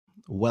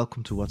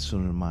welcome to What's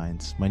on Your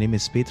Mind. My name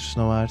is Peter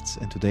Snauwaert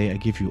and today I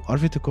give you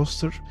Arvid de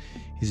Koster.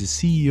 He's the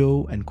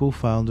CEO and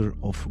co-founder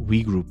of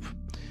We Group.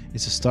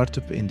 It's a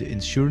startup in the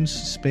insurance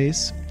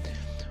space.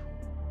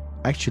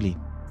 Actually,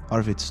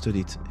 Arvid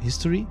studied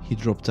history, he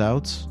dropped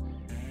out,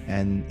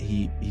 and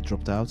he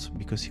dropped out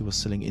because he was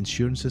selling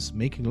insurances,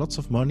 making lots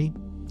of money,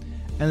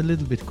 and a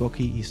little bit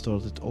cocky, he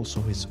started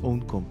also his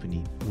own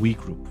company, We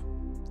Group.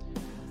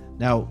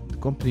 Now, the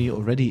company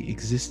already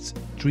exists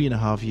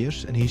 3.5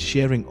 years and he's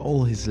sharing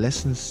all his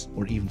lessons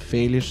or even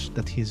failures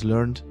that he's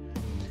learned.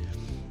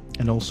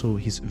 And also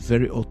he's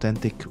very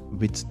authentic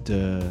with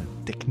the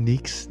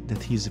techniques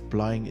that he's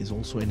applying is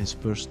also in his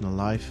personal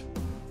life.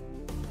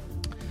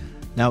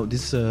 Now,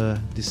 this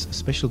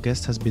special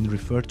guest has been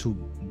referred to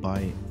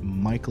by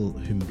Michael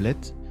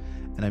Humblet,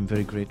 and I'm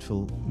very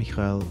grateful,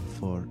 Michael,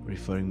 for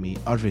referring me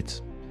Arvid.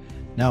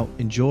 Now,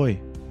 enjoy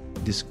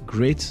this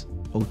great,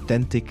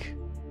 authentic,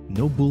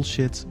 no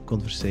bullshit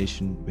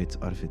conversation with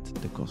Arvid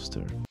de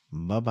Koster.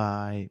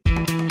 Bye-bye.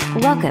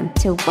 Welcome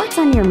to What's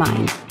on Your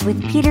Mind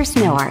with Peter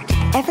Snauwaert.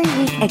 Every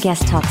week, a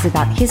guest talks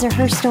about his or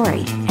her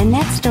story, and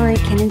that story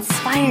can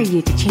inspire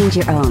you to change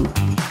your own.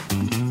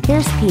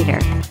 Here's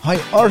Peter. Hi,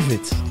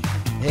 Arvid.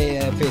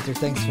 Hey, Peter,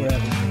 thanks for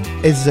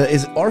having me.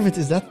 Is Arvid,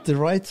 is that the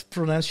right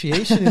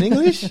pronunciation in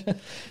English?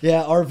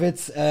 Yeah, Arvid,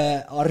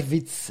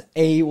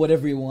 A,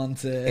 whatever you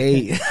want.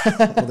 A.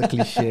 What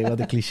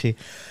a cliche.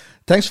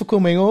 Thanks for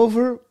coming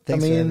over.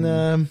 Thanks for having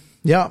me.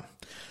 Yeah.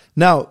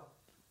 Now,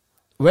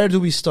 where do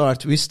we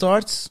start? We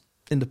start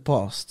in the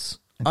past.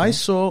 Okay. I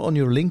saw on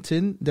your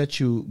LinkedIn that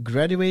you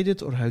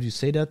graduated, or how do you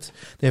say that?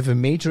 They have a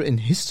major in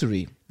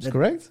history. Is that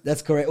correct?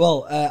 That's correct.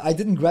 Well, I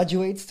didn't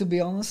graduate, to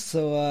be honest.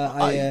 So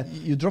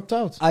you dropped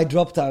out. I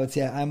dropped out.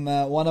 Yeah, I'm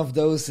one of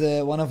those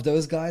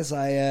guys.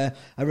 I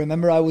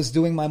remember I was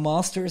doing my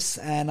masters,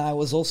 and I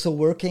was also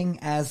working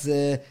as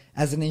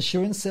an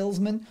insurance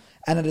salesman.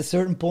 And at a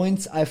certain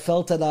point, I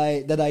felt that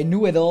I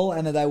knew it all,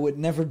 and that I would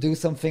never do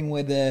something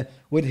with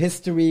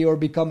history or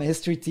become a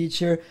history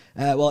teacher.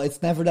 Well,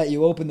 it's never that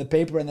you open the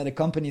paper and that a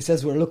company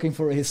says we're looking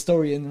for a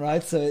historian,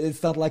 right? So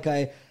it's not like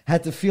I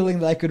had the feeling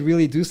that I could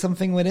really do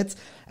something with it.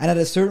 And at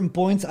a certain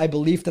point, I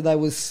believed that I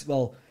was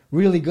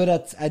really good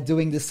at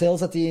doing the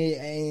sales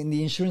in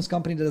the insurance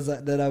company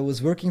that I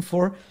was working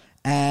for.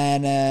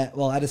 And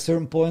at a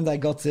certain point, I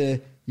got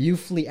to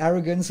youthfully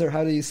arrogance, or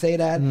how do you say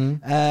that?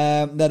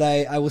 Mm-hmm. That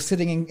I was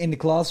sitting in the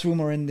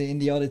classroom or in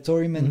the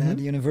auditorium at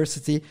the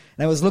university, and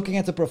I was looking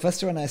at the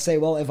professor, and I say,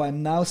 well, if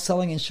I'm now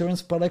selling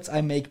insurance products,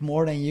 I make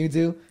more than you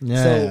do.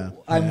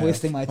 I'm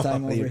wasting my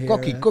time over here.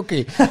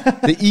 Cocky.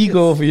 The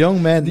ego of a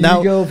young man.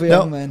 Ego of a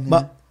young man.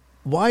 But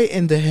why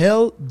in the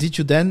hell did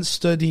you then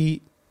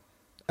study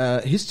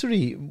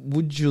history?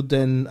 Would you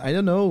then, I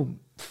don't know,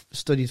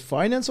 study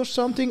finance or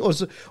something?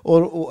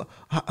 Or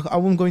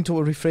I'm going to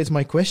rephrase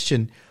my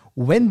question.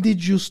 When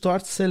did you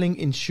start selling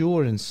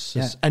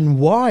insurances and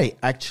why,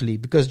 actually?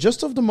 Because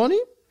just of the money?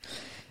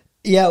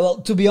 Yeah, well,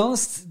 to be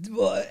honest,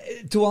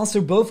 to answer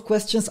both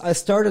questions, I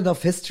started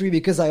off history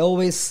because I've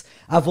always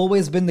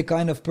been the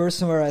kind of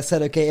person where I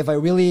said, okay, if I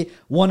really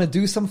want to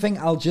do something,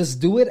 I'll just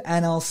do it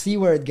and I'll see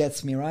where it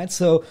gets me, right?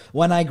 So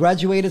when I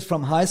graduated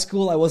from high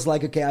school, I was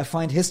like, okay, I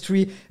find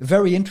history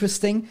very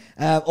interesting.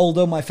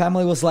 Although my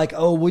family was like,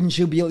 oh,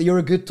 you're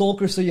a good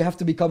talker, so you have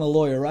to become a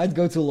lawyer, right?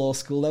 Go to law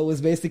school.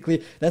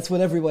 That's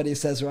what everybody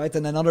says, right?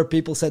 And then other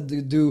people said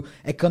to do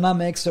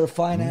economics or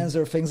finance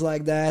or things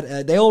like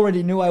that. They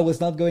already knew I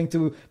was not going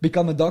to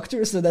become a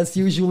doctor, so that's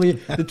usually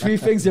the three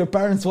things your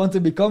parents want to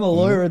become: a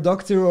lawyer, a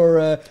doctor, or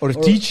a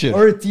teacher.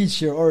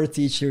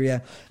 Yeah.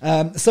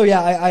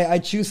 I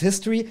choose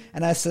history,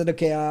 and I said,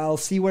 okay, I'll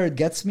see where it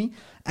gets me.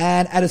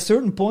 And at a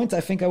certain point,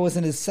 I think I was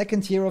in the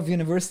second year of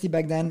university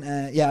back then.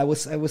 I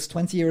was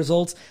 20 years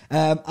old.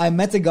 I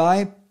met a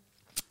guy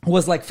who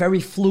was like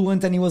very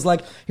fluent, and he was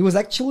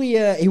actually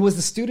he was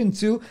a student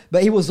too,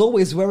 but he was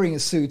always wearing a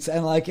suit,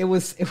 and like it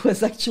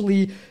was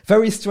actually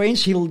very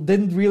strange. He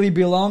didn't really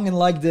belong in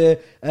like the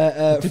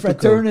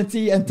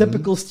fraternity and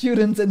typical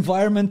student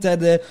environment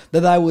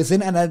that I was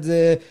in. And at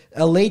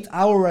a late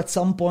hour, at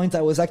some point,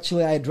 I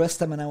addressed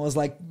him, and I was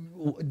like,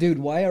 dude,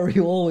 why are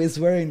you always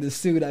wearing the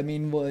suit? I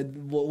mean,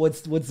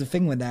 what's the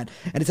thing with that?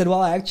 And he said,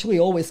 well, I actually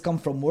always come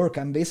from work.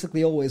 I'm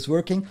basically always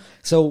working.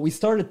 So we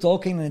started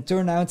talking, and it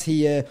turned out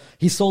he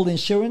sold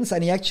insurance,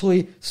 and he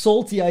actually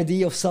sold the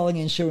idea of selling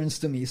insurance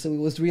to me. So he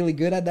was really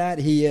good at that.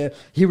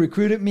 He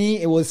recruited me.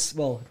 It was,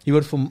 You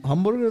were from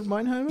Hamburg or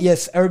Mannheimer?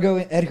 Yes, Ergo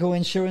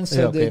Insurance.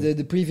 So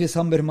the previous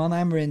Hamburg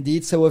Mannheimer,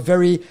 indeed. So a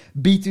very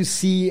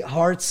B2C,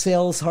 hard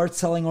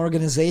selling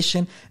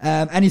organization.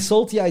 And he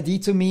sold the idea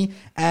to me.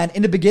 And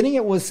in the beginning,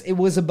 it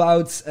was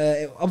about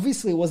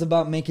obviously it was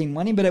about making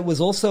money, but it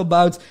was also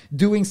about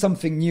doing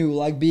something new,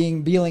 like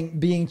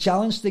being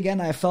challenged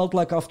again. I felt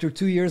like after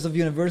 2 years of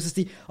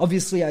university,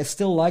 obviously I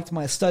still liked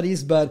my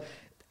studies, but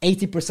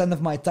 80%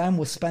 of my time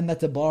was spent at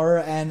the bar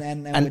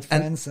and with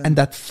friends. And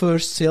that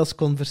first sales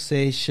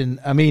conversation,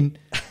 I mean,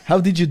 How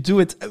did you do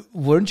it?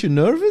 Weren't you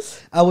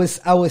nervous? I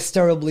was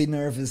terribly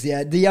nervous.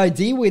 Yeah, the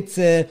idea with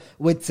Humber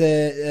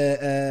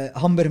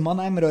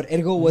Mannheimer or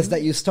Ergo was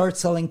that you start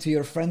selling to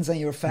your friends and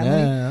your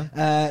family.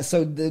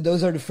 So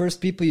those are the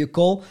first people you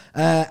call.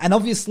 And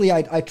obviously,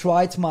 I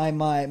tried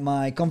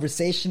my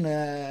conversation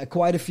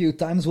quite a few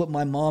times with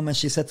my mom, and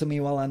she said to me,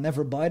 "Well, I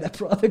never buy that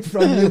product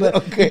from you,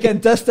 but you can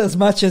test as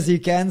much as you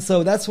can."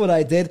 So that's what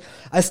I did.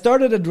 I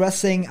started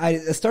addressing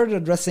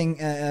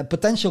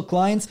potential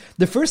clients.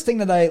 The first thing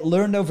that I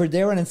learned over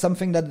there, and it's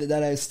something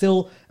that I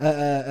still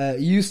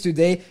use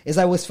today, is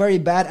I was very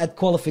bad at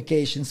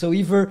qualification. So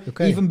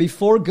even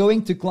before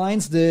going to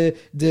clients,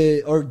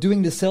 or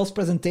doing the sales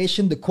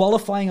presentation, the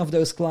qualifying of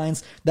those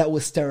clients, that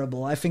was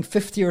terrible. I think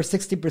 50 or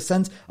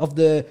 60% of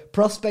the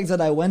prospects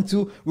that I went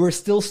to were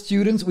still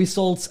students. We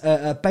sold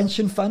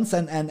pension funds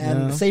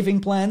and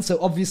saving plans, so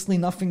obviously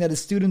nothing that a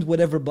student would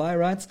ever buy,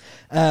 right?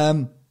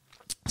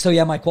 So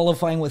yeah, my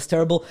qualifying was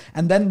terrible.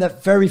 And then the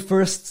very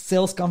first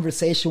sales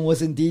conversation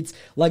was indeed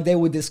like they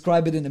would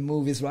describe it in the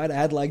movies, right? I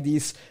had like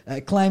these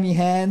clammy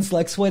hands,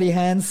 like sweaty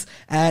hands,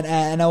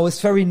 and I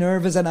was very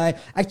nervous. And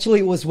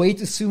it was way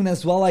too soon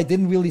as well. I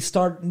didn't really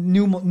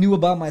knew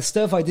about my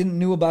stuff. I didn't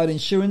know about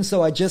insurance.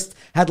 So I just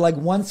had like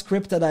one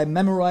script that I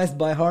memorized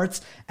by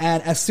heart.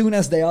 And as soon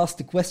as they asked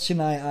the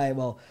question,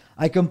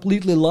 I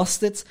completely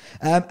lost it.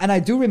 And I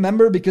do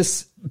remember,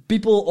 because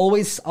people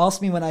always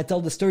ask me when I tell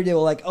the story, they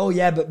were like, "Oh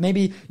yeah, but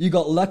maybe you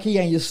got lucky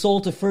and you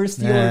sold the first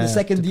deal or the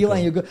second deal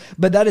and you go."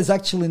 But that is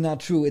actually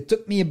not true. It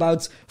took me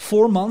about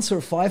 4 months or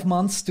 5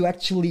 months to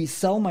actually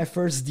sell my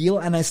first deal.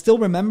 And I still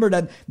remember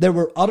that there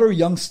were other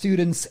young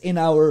students in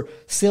our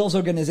sales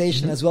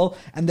organization as well.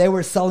 And they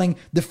were selling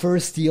the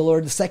first deal or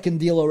the second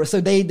deal.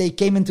 So they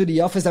came into the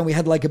office and we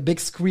had like a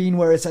big screen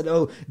where it said,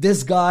 "Oh,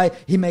 this guy,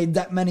 he made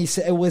that many."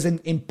 It was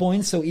in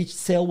points. So each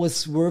sale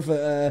was worth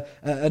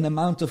an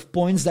amount of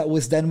points that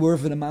was then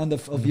worth an amount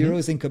of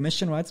euros in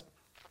commission, right?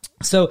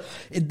 So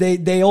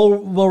they all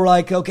were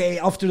like, "Okay,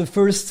 after the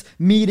first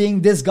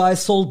meeting, this guy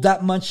sold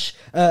that much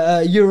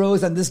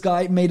euros, and this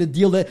guy made a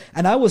deal that,"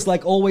 and I was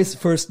like always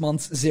first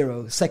month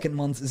 0, second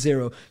month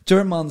 0,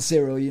 third month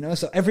 0,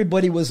 so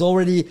everybody was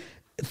already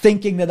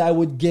thinking that I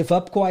would give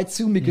up quite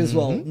soon because,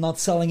 not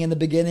selling in the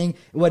beginning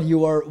when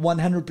you are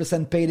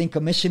 100% paid in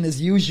commission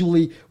is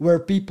usually where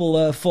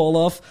people fall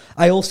off.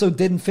 I also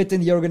didn't fit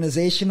in the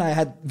organization. I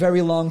had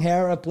very long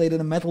hair. I played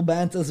in a metal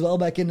band as well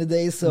back in the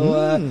day. So,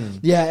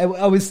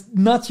 I was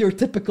not your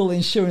typical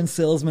insurance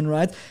salesman,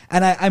 right?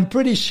 And I'm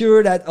pretty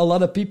sure that a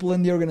lot of people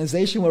in the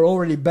organization were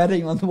already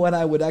betting on when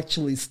I would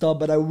actually stop,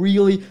 but I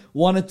really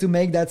wanted to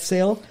make that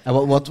sale. And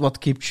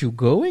what keeps you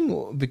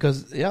going?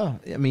 Because,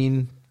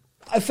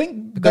 I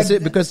think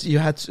because you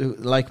had to,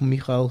 like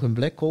Michael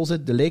Humblek calls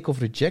it, the lake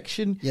of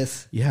rejection.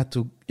 Yes, you had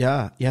to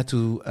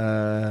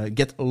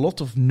get a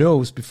lot of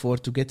no's before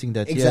to getting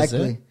that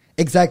exactly. Yes.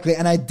 Exactly,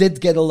 and I did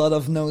get a lot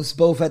of no's,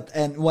 both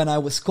and when I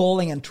was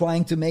calling and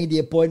trying to make the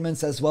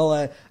appointments, as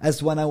well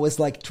as when I was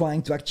like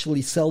trying to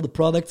actually sell the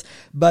product.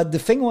 But the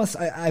thing was,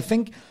 I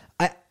think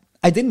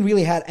I didn't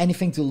really have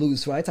anything to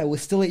lose, right? I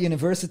was still at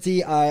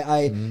university.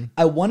 I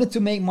wanted to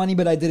make money,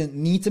 but I didn't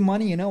need the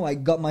money. I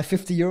got my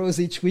 50 euros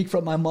each week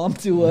from my mom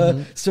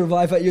to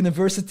survive at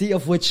university,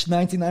 of which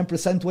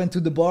 99% went to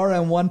the bar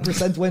and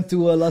 1% went to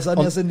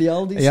lasagnas in the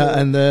Aldi. Yeah, so.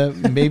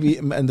 And maybe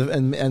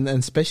and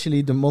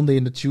especially the Monday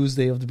and the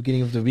Tuesday of the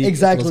beginning of the week.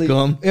 Exactly, was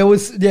gone. It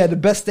was the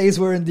best days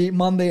were indeed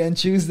Monday and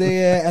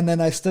Tuesday, and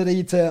then I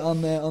studied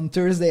on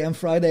Thursday and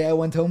Friday. I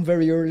went home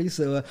very early,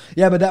 so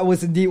but that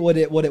was indeed what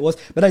it was.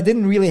 But I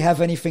didn't really have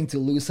anything to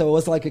lose, so I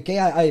was like, okay,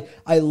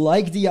 I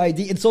like the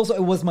idea. It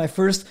was my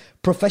first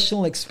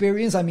professional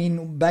experience. I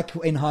mean, back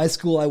in high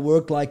school, I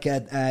worked like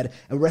at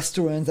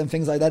restaurants and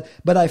things like that,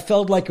 but I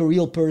felt like a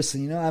real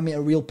person.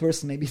 A real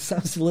person maybe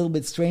sounds a little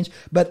bit strange,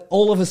 but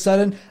all of a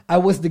sudden I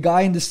was the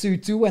guy in the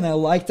suit too, and I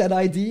liked that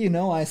idea.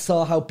 I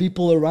saw how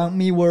people around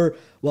me were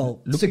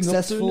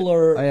successful,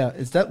 or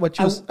is that what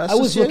you I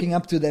was looking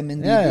up to them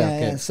indeed.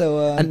 Yeah. So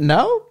and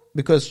now,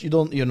 because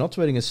you're not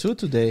wearing a suit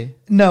today.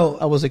 No,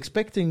 I was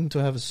expecting to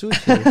have a suit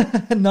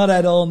here. Not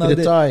at all. No, with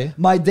a tie.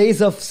 My days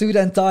of suit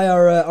and tie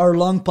are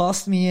long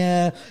past me.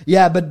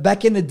 But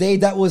back in the day,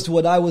 that was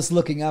what I was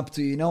looking up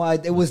to.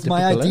 It was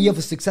my idea of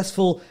a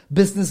successful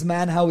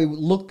businessman, how he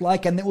looked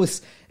like, and it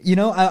was.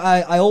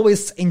 I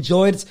always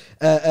enjoyed.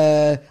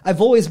 I've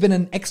always been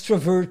an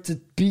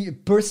extroverted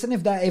person,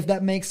 if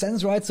that makes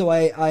sense, right? So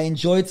I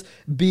enjoyed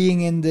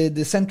being in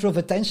the center of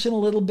attention a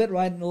little bit,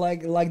 right?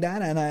 Like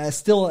that, and I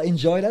still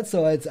enjoy that.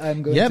 So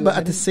I'm going. Yeah, but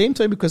at the same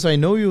time, because I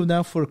know you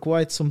now for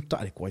quite some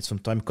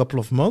time, a couple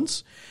of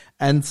months,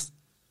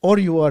 or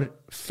you are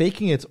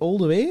faking it all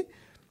the way,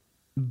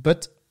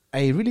 but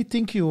I really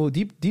think you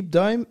deep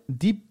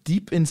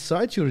deep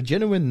inside, you're a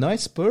genuine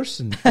nice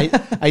person.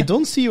 I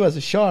don't see you as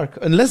a shark,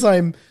 unless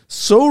I'm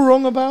so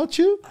wrong about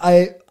you.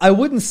 I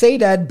wouldn't say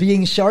that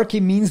being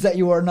sharky means that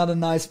you are not a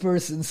nice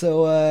person.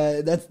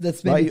 So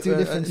that's maybe two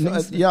different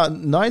things. Yeah,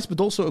 nice, but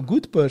also a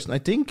good person. I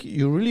think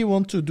you really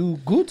want to do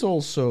good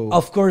also.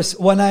 Of course,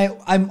 when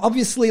I'm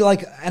obviously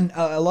like, and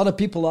a lot of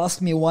people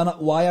ask me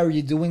why are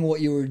you doing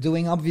what you were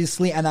doing,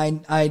 obviously, and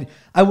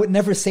I would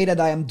never say that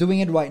I am doing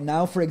it right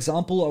now. For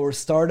example, our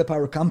startup,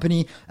 our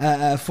company,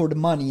 for the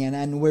money,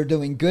 and we're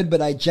doing good.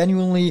 But I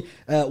genuinely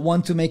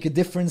want to make a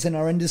difference in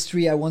our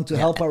industry. I want to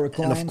help our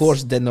clients. And of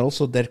course, then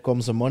also there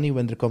comes a money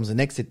when there comes an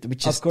exit,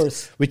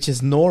 which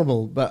is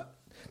normal. But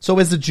so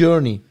it's a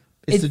journey.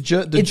 The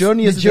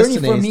journey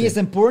for me is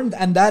important,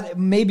 and that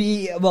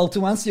maybe, well,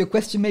 to answer your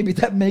question, maybe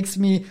that makes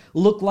me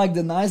look like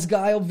the nice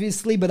guy,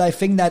 obviously, but I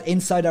think that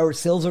inside our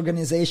sales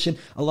organization,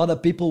 a lot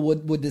of people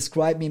would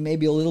describe me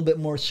maybe a little bit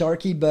more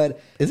sharky,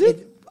 but... Is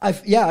it?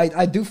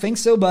 I do think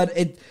so, but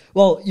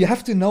you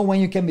have to know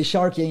when you can be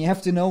sharky, and you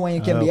have to know when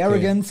you can be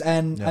arrogant,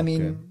 and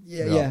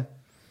yeah.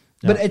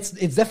 But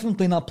it's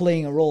definitely not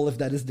playing a role, if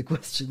that is the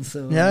question.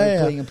 So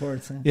playing a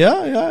part.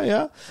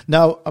 Yeah.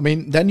 Now, I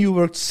mean, then you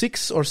worked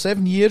 6 or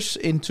 7 years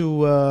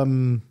into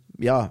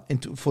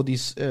for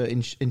these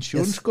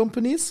insurance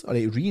companies. Or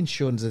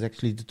reinsurance is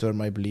actually the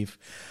term, I believe.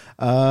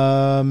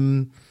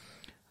 And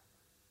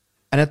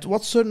at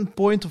what certain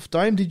point of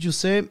time did you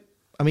say,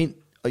 I mean,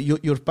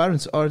 your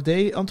parents, are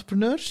they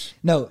entrepreneurs?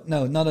 No,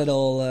 not at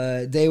all.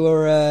 They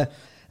were...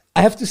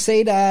 I have to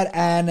say that,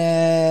 and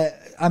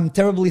I'm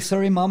terribly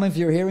sorry, Mom, if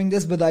you're hearing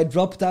this, but I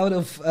dropped out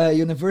of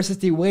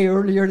university way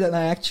earlier than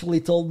I actually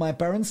told my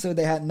parents, so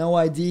they had no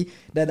idea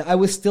that I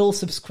was still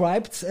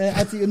subscribed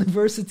at the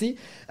university,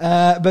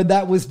 but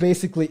that was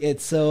basically it.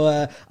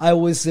 So I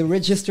was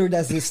registered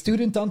as a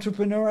student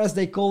entrepreneur, as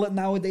they call it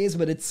nowadays,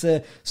 but it's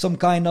some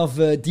kind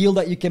of deal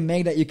that you can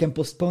make, that you can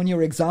postpone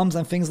your exams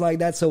and things like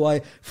that. So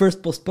I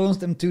first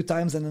postponed them 2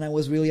 times, and then I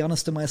was really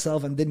honest to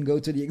myself and didn't go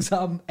to the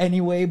exam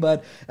anyway,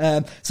 but...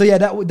 So yeah,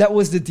 that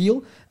was the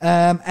deal.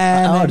 And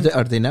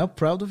are they now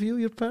proud of you,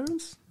 your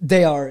parents?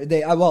 They are.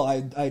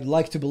 I'd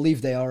like to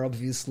believe they are,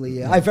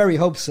 obviously. I very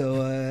hope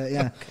so.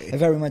 Okay. I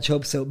very much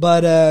hope so.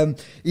 But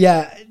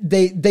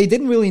they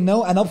didn't really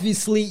know. And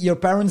obviously, your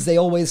parents, they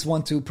always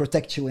want to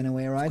protect you in a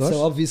way, right?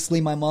 So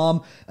obviously, my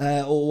mom,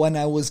 when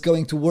I was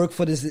going to work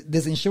for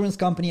this insurance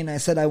company, and I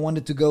said I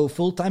wanted to go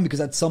full time,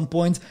 because at some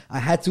point I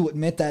had to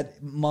admit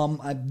that,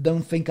 Mom, I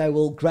don't think I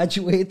will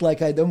graduate.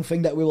 Like, I don't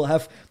think that we will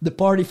have the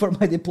party for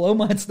my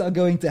diploma. It's not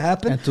going to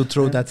happen. And to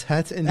throw that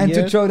hat in the air. And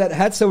to throw that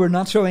hat. So we're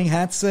not throwing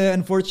hats,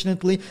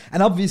 unfortunately.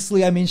 And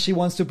obviously, I mean, she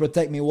wants to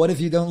protect me. What if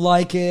you don't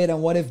like it?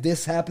 And what if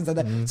this happens? And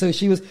that? So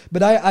she was,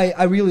 but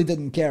I really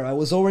didn't care. I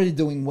was already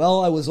doing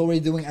well. I was already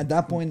doing, at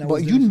that point.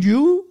 But you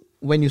knew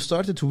when you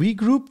started We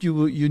Group,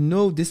 you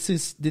know, this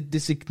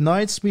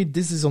ignites me.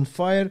 This is on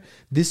fire.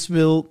 This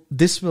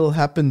will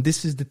happen.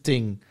 This is the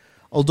thing.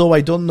 Although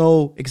I don't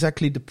know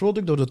exactly the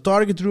product or the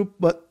target group,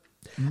 but,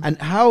 and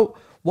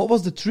what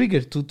was the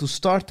trigger to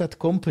start that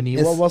company?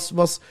 Yes. What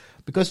was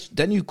because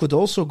then you could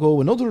also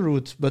go another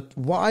route, but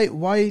why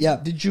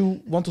did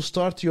you want to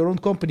start your own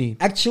company?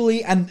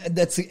 Actually, and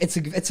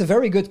it's a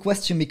very good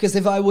question, because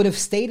if I would have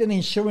stayed in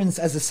insurance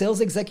as a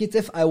sales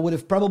executive, I would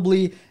have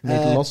probably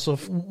made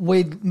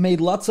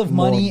lots of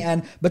money,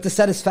 but the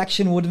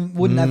satisfaction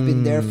wouldn't have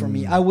been there for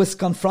me. I was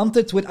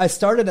confronted with, I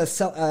started as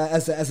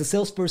a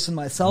salesperson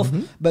myself,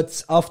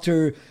 but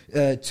after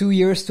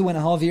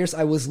 2.5 years,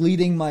 I was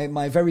leading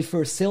my very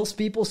first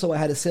salespeople. So I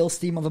had a sales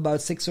team of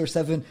about 6 or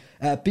 7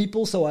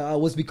 people. So I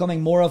was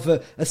becoming more of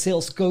a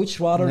sales coach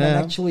rather than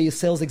actually a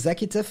sales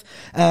executive,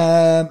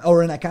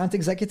 or an account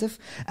executive.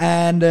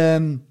 And,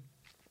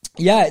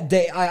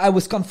 I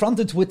was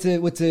confronted with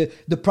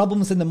the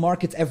problems in the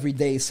market every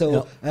day.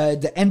 So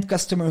the end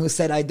customer who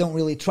said, I don't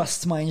really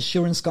trust my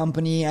insurance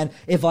company, and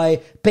if I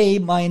pay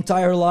my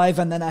entire life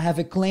and then I have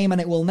a claim and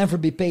it will never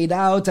be paid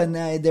out, and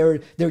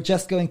they're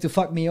just going to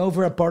fuck me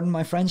over, pardon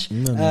my French.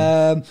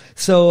 That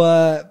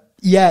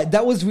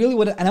was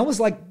really and I was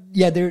like,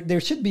 there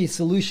should be a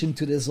solution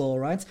to this all,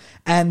 right?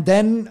 And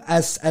then,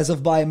 as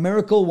of by a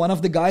miracle, one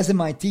of the guys in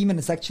my team, and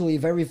it's actually a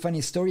very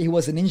funny story, he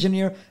was an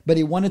engineer, but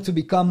he wanted to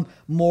become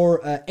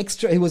more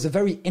he was a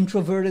very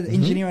introverted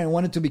engineer and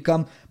wanted to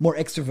become more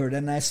extroverted.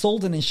 And I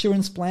sold an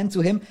insurance plan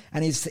to him,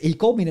 and he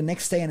called me the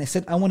next day and I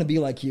said, I want to be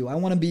like you. I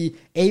want to be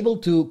able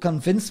to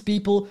convince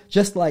people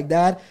just like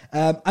that.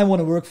 I want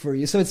to work for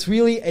you. So it's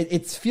really,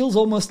 it feels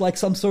almost like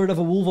some sort of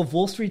a Wolf of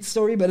Wall Street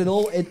story, but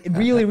it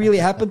really, really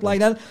happened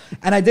like that.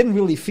 And I didn't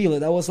really feel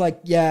it. I was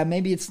like,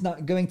 maybe it's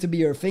not going to be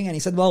your thing. And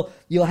he said, well,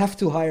 you'll have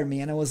to hire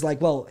me. And I was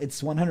like, well,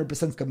 it's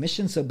 100%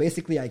 commission. So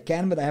basically I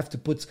can, but I have to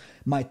put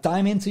my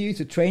time into you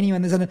to train you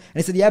and this and that.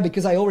 And he said,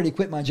 because I already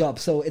quit my job.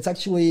 So it's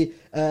actually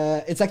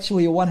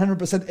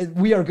 100%.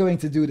 We are going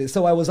to do this.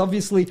 So I was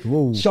obviously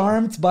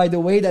charmed by the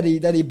way that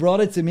he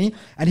brought it to me.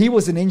 And he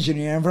was an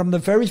engineer. And from the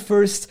very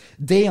first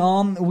day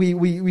on,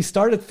 we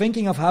started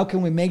thinking of how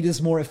can we make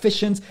this more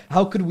efficient?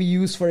 How could we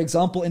use, for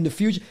example, in the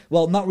future?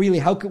 Well, not really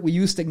how could we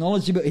use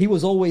technology, but he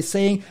was always always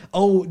saying,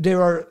 "Oh,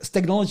 there are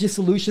technology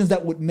solutions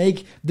that would make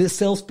this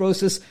sales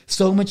process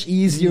so much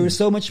easier,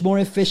 so much more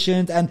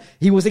efficient." And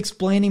he was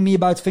explaining me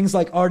about things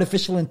like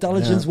artificial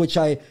intelligence, which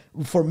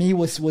for me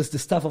was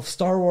the stuff of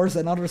Star Wars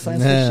and other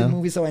science fiction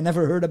movies. So I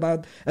never heard about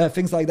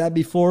things like that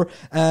before.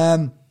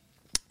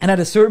 And at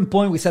a certain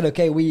point, we said,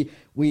 "Okay,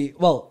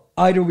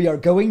 either we are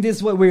going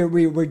this way,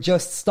 we're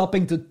just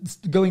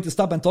going to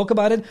stop and talk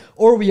about it,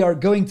 or we are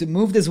going to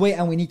move this way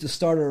and we need to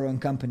start our own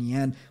company."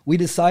 And we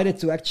decided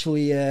to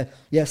actually,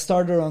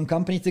 start our own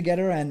company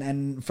together.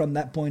 And from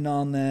that point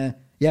on,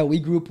 We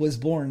Group was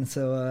born.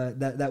 So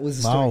that was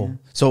the story. Wow.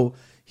 So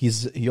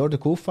you're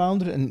the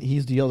co-founder and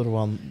he's the other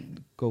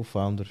one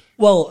co-founder.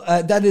 Well,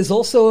 that is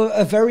also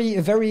a very,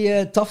 very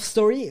tough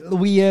story.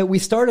 We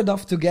started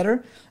off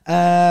together.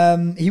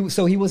 He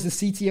was the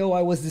CTO,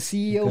 I was the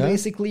CEO,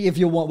 basically. If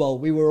you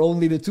want, we were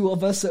only the two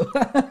of us. So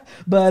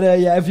but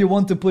if you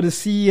want to put a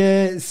C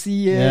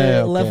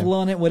level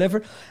on it,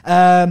 whatever.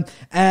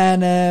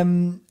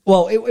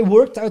 It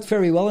worked out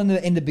very well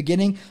in the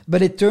beginning,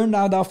 but it turned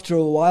out after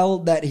a while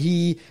that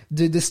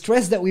the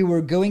stress that we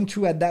were going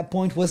through at that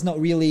point was not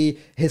really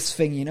his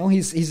thing. You know,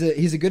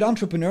 he's a good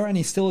entrepreneur and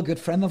he's still a good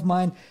friend of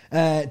mine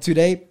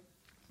today.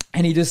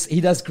 And he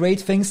does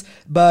great things,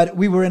 but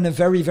we were in a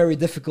very, very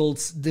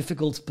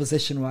difficult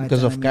position, right?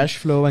 Because of cash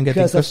flow and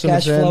getting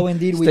customers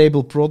in,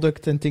 stable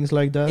product and things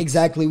like that.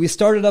 Exactly. We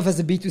started off as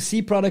a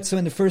B2C product, so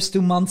in the first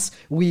 2 months,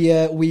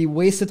 we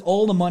wasted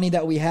all the money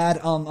that we had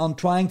on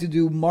trying to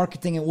do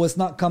marketing. It was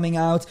not coming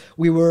out.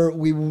 We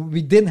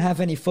didn't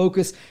have any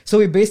focus, so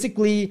we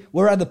basically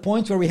were at the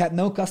point where we had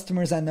no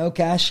customers and no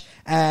cash,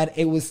 and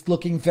it was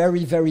looking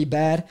very, very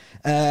bad.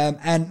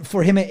 And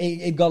for him,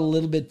 it got a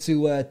little bit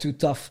too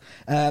tough.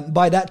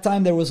 By that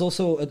time, there was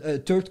also a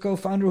third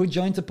co-founder who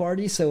joined the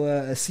party, so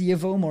a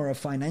CFO, more a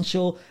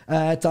financial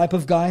type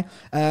of guy.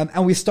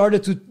 And we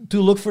started to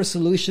look for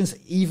solutions,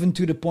 even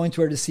to the point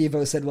where the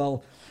CFO said,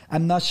 "Well,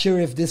 I'm not sure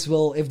if this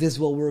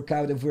will work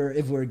out if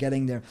we're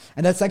getting there."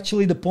 And that's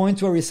actually the point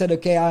where we said,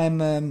 "Okay,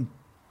 I'm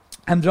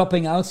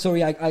dropping out.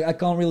 Sorry, I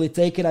can't really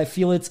take it. I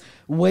feel it's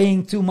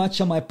weighing too much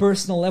on my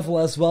personal level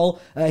as well."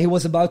 He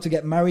was about to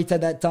get married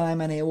at that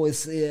time, and it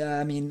was,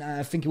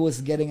 I think he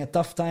was getting a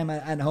tough time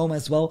at home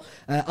as well.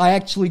 I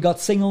actually got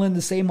single in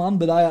the same month,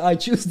 but I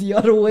choose the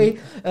other way.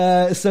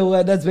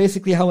 So that's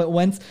basically how it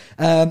went.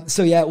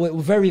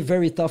 Very,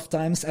 very tough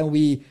times, and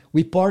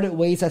we parted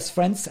ways as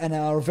friends. And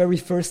our very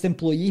first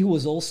employee, who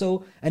was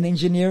also an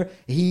engineer,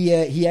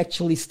 he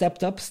actually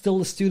stepped up,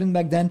 still a student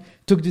back then,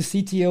 took the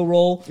CTO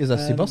role. Is that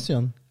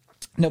Sebastian?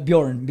 No,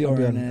 Bjorn.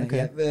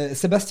 Okay.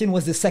 Sebastian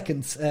was the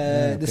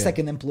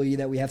second employee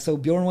that we have. So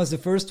Bjorn was the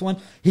first one.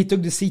 He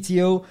took the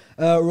CTO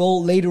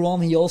role. Later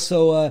on, he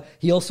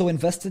also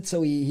invested.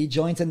 So he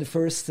joined in the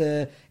first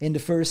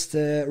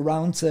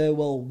round.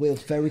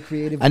 With very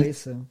creative ways.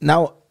 So.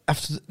 Now,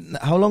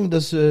 how long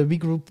does We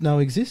Group now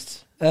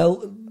exist?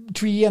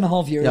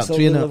 3.5 years. Yeah,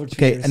 3.5.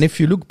 Okay, years. And if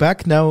you look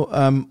back now,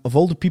 of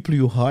all the people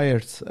you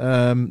hired,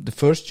 the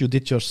first you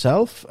did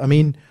yourself. I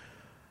mean,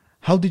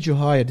 how did you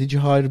hire? Did you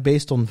hire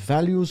based on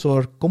values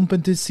or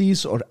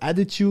competencies or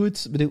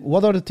attitudes? But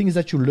what are the things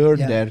that you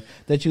learned there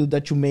that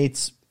you made?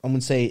 I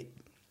would say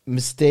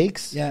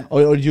mistakes,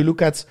 or you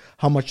look at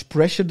how much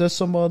pressure does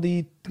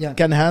somebody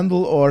can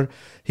handle, or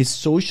his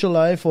social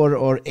life,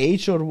 or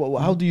age, or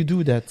how do you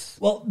do that?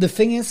 Well, the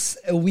thing is,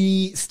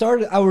 we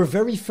started our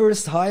very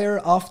first hire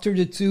after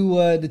the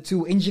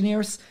two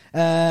engineers.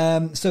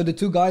 So the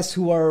two guys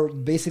who are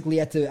basically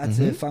at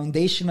the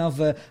foundation of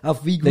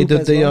We Group.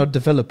 They are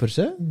developers,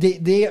 eh?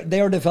 They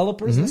are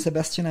developers,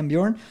 Sebastian and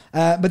Bjorn.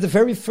 But the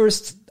very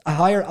first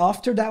hire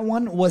after that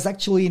one was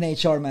actually an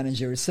HR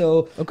manager.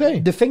 So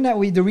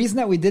the reason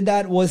that we did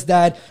that was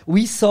that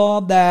we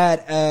saw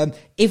that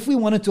if we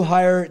wanted to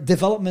hire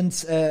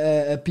development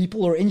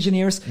people or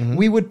engineers,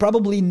 we would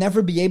probably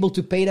never be able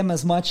to pay them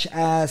as much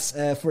as,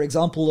 for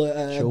example,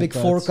 a Big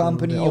Four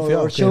company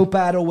or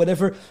Showpad or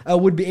whatever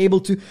would be able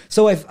to.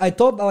 So I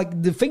thought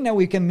like the thing that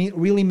we can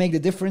really make the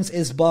difference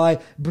is by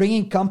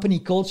bringing company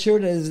culture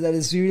that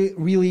is really,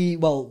 really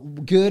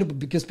good,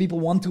 because people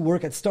want to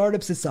work at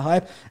startups. It's a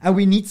hype, and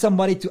we need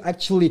somebody to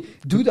actually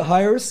do the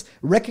hires,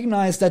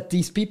 recognize that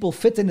these people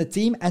fit in the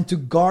team, and to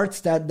guard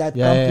that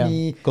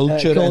company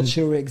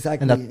culture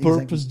exactly. And that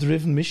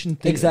purpose-driven mission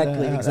thing.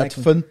 Exactly. That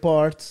fun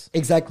part.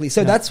 Exactly.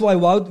 So that's why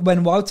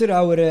when Wouter,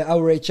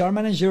 our HR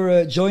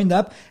manager, joined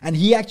up, and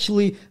he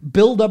actually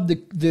built up the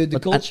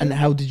culture. And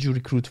how did you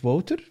recruit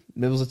Wouter?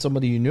 Was it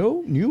somebody you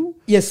knew?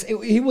 Yes,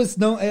 he was.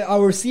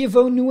 Our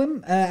CFO knew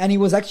him, and he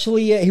was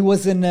actually he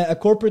was a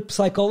corporate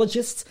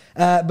psychologist,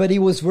 but he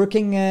was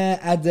working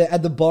at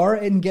the bar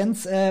in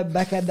Ghent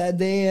back at that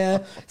day.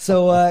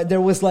 So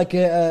there was like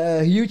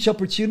a huge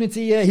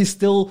opportunity. He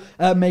still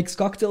makes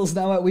cocktails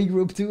now at We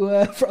Group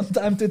too from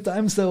time to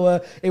time.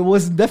 So it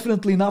was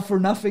definitely not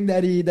for nothing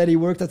that he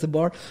worked at the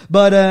bar,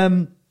 but.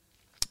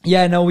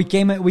 Yeah, no, we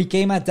came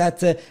at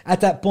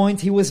that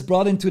point. He was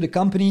brought into the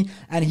company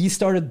and he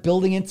started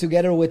building it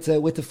together with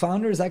the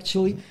founders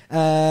actually,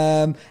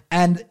 and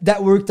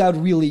that worked out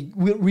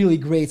really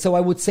great. So I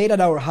would say that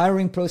our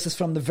hiring process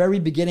from the very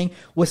beginning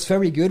was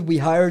very good. We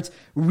hired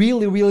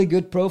really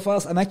good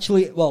profiles. I'm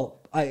actually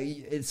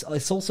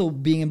it's also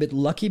being a bit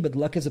lucky, but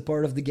luck is a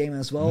part of the game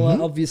as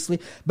well, obviously.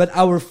 But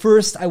our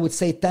first, I would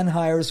say, 10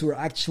 hires were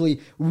actually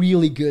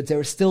really good.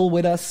 They're still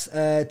with us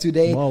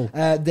today. Wow.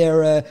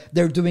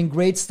 They're doing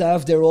great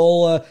stuff. They're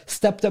all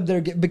stepped up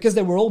because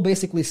they were all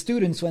basically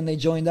students when they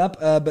joined up,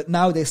 but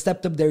now they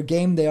stepped up their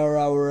game. They are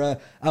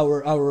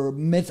our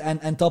mid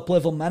and top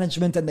level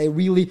management, and they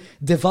really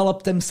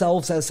developed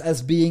themselves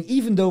as being,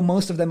 even though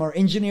most of them are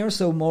engineers,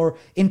 so more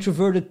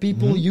introverted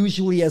people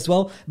usually as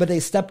well, but they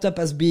stepped up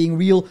as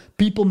being real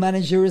people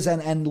managers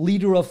and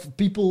leader of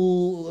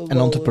people and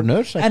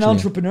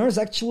entrepreneurs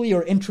actually,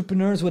 or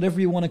entrepreneurs, whatever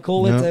you want to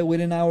call it,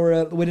 within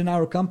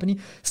our company.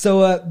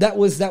 So that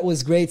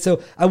was great.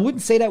 So I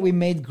wouldn't say that we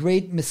made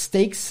great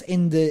mistakes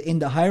in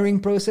the hiring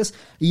process.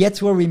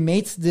 Yet where we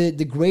made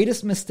the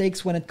greatest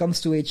mistakes when it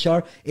comes to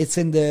HR, it's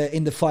in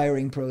the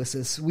firing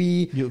process.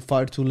 You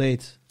fired too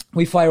late.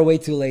 We fire way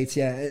too late,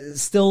 yeah.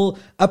 Still,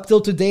 up till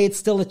today, it's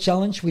still a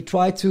challenge. We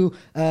try to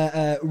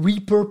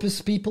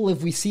repurpose people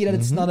if we see that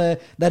it's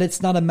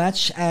not a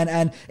match,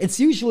 and it's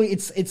usually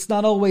it's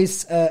not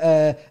always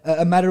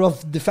a matter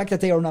of the fact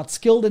that they are not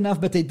skilled enough,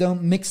 but they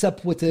don't mix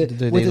up with the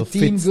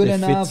team good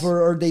enough,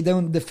 or they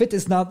don't. The fit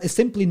is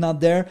simply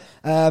not there,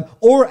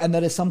 and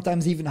that is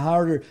sometimes even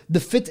harder. The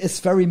fit is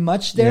very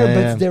much there,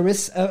 but there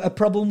is a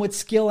problem with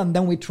skill, and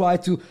then we try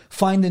to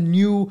find a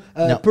new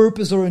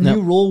purpose or a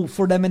new role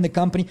for them in the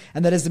company.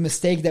 And that is the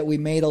mistake that we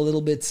made a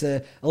little bit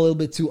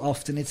too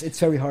often. It's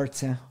very hard.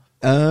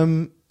 Yeah.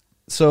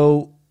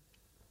 So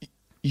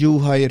you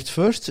hired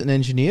first an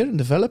engineer, a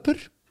developer,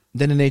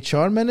 then an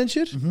HR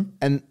manager,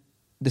 and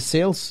the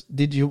sales.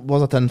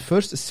 Was it then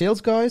first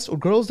sales guys or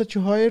girls that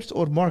you hired,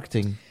 or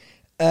marketing?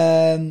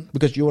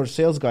 Because you are a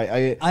sales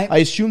guy. I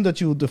assume that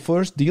the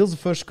first deals, the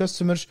first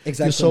customers,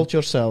 you sold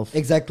yourself.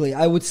 Exactly.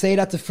 I would say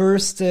that the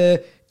first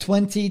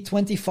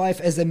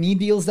 20-25 SME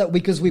deals, that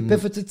because we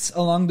pivoted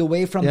along the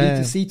way from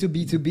B2C to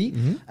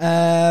B2B,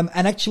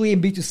 and actually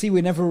in B2C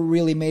we never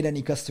really made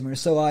any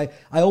customers. So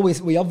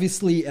we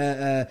obviously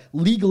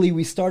legally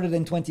we started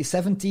in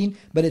 2017,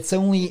 but it's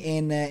only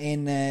in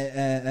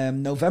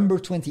November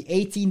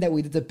 2018 that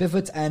we did the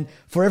pivot. And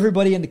for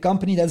everybody in the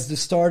company, that's the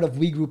start of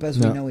We Group as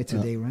we know it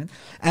today, right?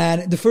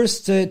 And the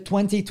first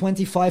 20-25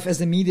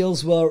 SME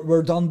deals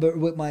were done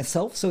with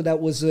myself. So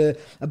that was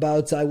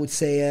about, I would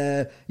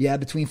say,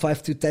 between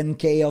 5 to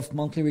 10K of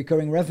monthly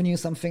recurring revenue,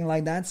 something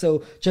like that.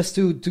 So just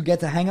to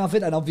get the hang of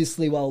it, and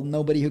obviously,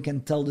 nobody who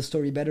can tell the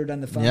story better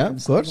than the founder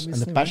himself, of course, and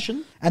the passion,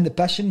 right? And the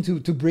passion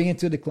to bring it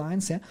to the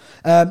clients.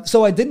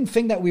 So I didn't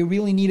think that we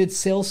really needed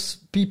sales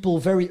people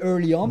very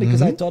early on,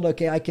 because I thought,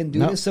 okay, I can do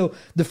this. So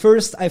the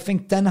first, I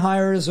think 10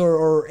 hires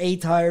or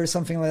 8 hires,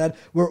 something like that,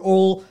 were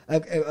all,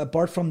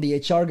 apart from the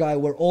HR guy,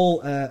 were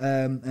all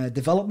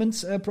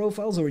development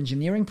profiles or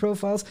engineering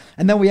profiles.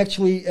 And then we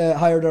actually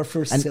hired our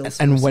first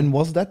sales. And when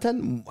was that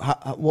then?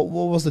 What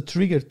was the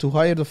trigger to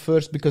hire the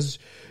first? Because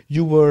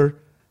you were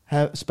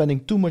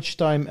spending too much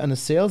time on the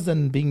sales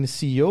than being the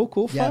CEO,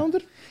 co-founder?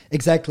 Yeah.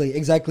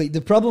 Exactly.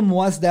 The problem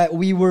was that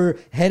we were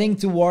heading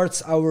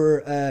towards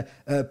our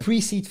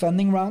pre-seed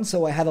funding round,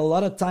 so I had a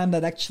lot of time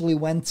that actually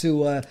went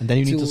to... and then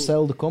you need to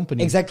sell the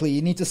company. Exactly.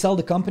 You need to sell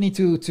the company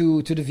to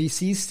the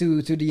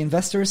VCs, to the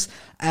investors.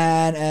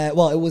 And, it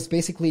was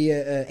basically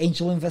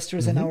angel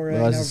investors in our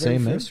very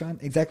first round.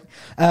 Exactly.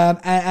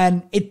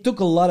 And it took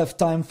a lot of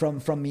time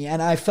from me.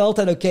 And I felt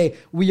that, okay,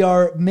 we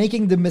are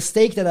making the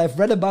mistake that I've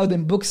read about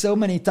in books so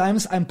many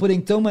times. I'm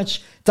putting too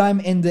much time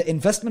in the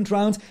investment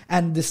round,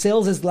 and the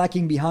sales is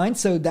lacking behind,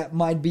 so that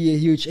might be a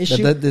huge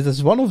issue. That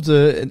is one of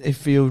the,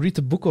 if you read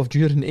the book of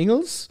Jürgen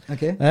Engels,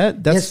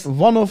 that's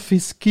one of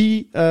his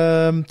key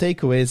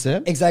takeaways.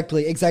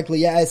 Exactly.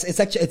 Yeah,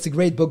 it's a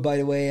great book, by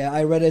the way.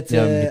 I read it.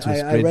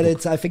 I read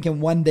it, I think,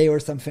 in one day or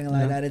something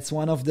like that. It's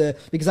one of the,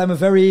 because I'm a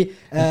very.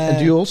 And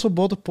do you also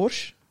bought a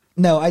Porsche?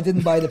 No, I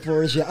didn't buy the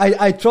Porsche.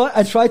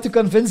 I tried to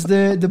convince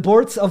the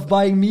board of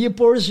buying me a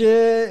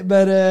Porsche,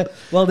 but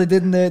they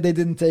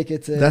didn't take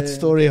it. That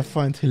story I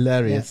find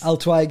hilarious. Yeah, I'll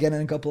try again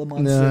in a couple of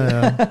months.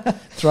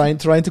 Trying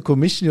to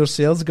commission your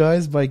sales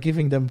guys by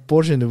giving them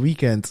Porsche in the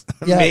weekend.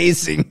 Yeah,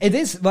 amazing. It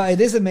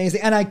is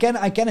amazing, and I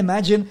can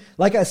imagine.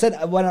 Like I said,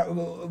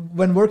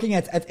 when working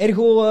at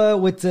Ergo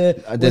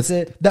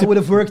that would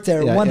have worked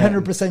there.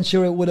 100%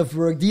 sure it would have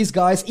worked. These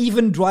guys,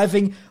 even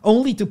driving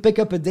only to pick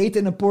up a date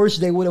in a Porsche,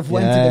 they would have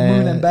went to the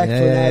moon and back for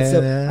that.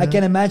 So I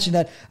can imagine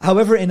that.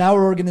 However, in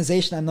our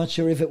organization, I'm not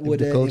sure if it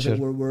would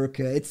work.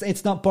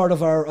 It's not part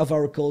of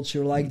our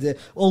culture.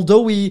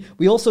 Although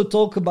we also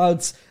talk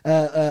about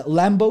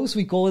Lambos,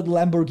 we call it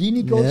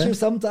Lamborghini culture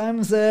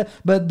sometimes.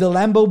 But the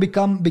Lambo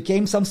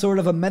became some sort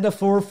of a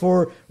metaphor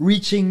for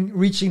reaching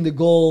the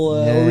goal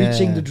or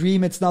reaching the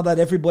dream. It's not that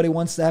everybody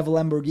wants to have a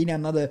Lamborghini.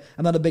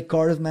 I'm not a big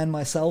car man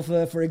myself,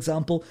 for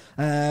example.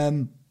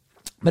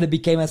 but it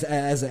became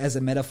as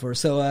a metaphor.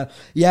 So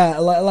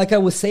like I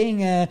was saying,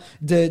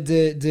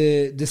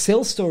 the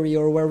sales story,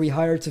 or where we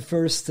hired the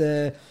first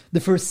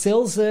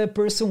sales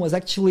person, was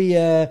actually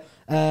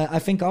I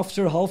think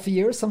after half a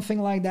year,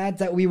 something like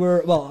that we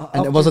were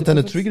And was it then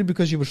a trigger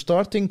because you were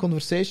starting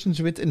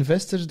conversations with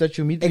investors that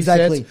you meet?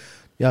 Exactly.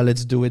 Yeah,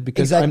 let's do it,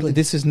 because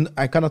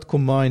I cannot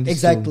combine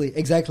this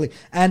exactly.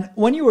 And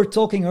when you were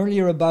talking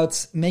earlier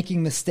about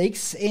making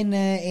mistakes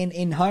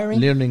in hiring,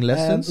 learning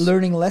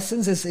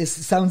lessons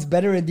sounds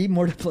better indeed,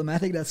 more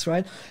diplomatic. That's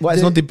right. Well,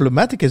 it's not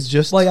diplomatic. It's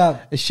just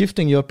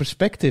shifting your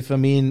perspective. I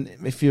mean,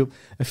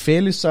 a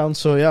failure sounds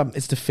so,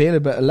 it's the failure,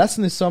 but a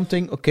lesson is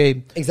something.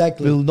 Okay,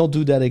 exactly. We'll not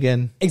do that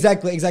again.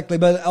 Exactly.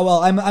 But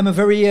I'm a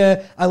very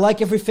I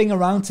like everything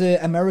around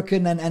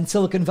American and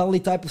Silicon Valley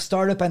type of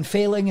startup, and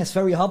failing is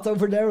very hot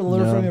over there.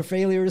 Learn from your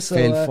failures.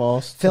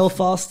 So, fail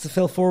fast,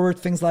 fail forward,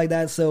 things like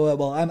that.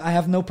 So, I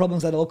have no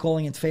problems at all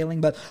calling it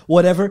failing, but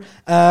whatever.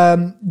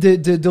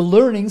 The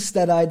learnings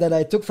that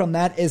I took from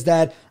that is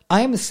that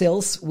I am a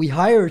sales. We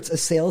hired a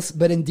sales,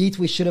 but indeed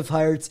we should have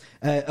hired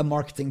a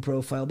marketing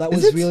profile. That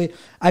was really,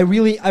 I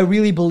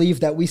really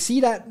believe that. We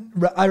see that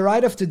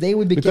right after today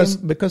we became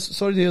because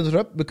sorry to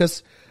interrupt,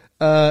 because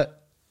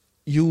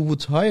you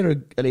would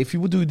hire, if you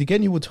would do it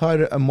again, you would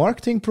hire a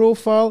marketing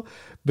profile,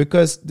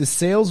 because the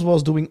sales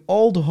was doing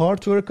all the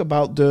hard work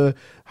about the,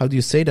 how do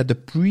you say that, the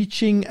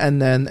preaching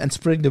and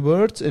spreading the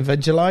word,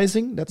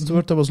 evangelizing. That's the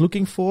word I was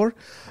looking for.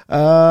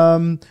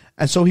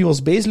 And so he was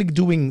basically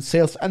doing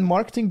sales and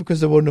marketing because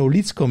there were no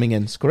leads coming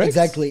in, correct?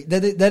 Exactly.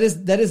 That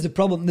is the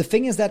problem. The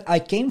thing is that I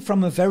came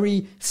from a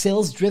very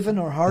sales-driven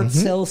or hard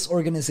sales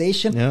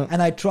organization,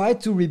 and I tried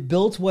to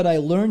rebuild what I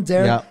learned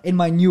there in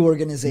my new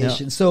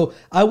organization. So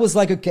I was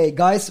like, okay,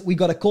 guys, we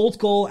got a cold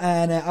call,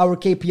 and our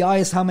KPI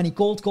is how many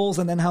cold calls,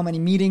 and then how many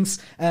meetings,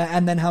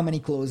 and then how many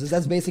closes.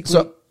 That's basically...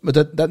 So,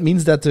 but that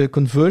means that the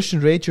conversion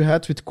rate you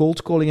had with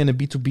cold calling in a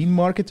B2B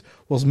market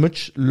was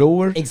much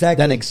lower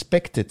than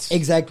expected.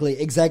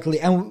 Exactly.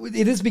 And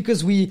it is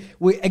because we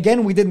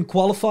didn't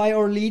qualify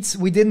our leads.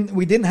 We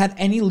didn't have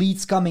any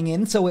leads coming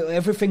in. So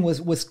everything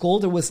was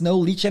cold. There was no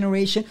lead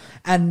generation.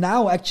 And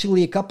now,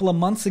 actually, a couple of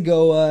months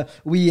ago,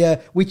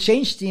 we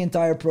changed the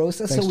entire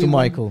process. Thanks to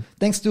Michael.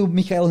 Thanks to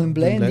Michael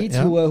Humblé, indeed,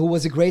 who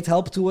was a great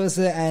help to us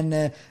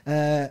and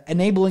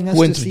enabling us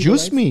who to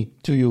introduced see me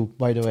to you,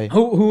 by the way.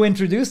 Who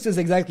introduced us,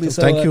 exactly.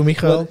 So thank you,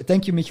 Michael. Well,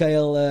 thank you,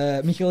 Michael.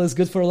 Michael is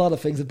good for a lot of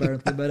things,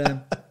 apparently,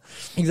 but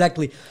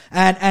exactly.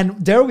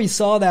 And there we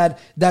saw that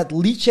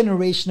lead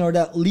generation, or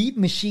that lead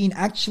machine,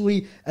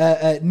 actually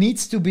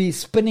needs to be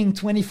spinning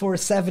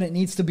 24/7. It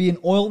needs to be an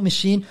oiled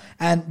machine,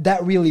 and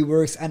that really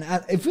works. And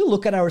if we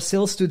look at our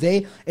sales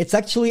today, it's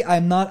actually,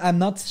 I'm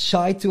not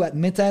shy to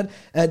admit that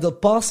the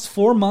past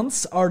 4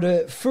 months are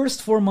the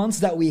first 4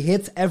 months that we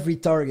hit every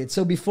target.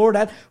 So before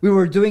that, we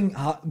were doing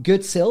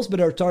good sales, but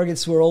our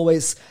targets were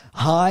always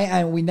high,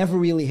 and we never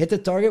really hit the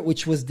target,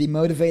 which was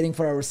demotivating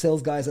for our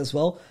sales guys as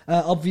well,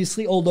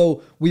 obviously.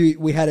 Although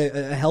we had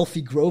a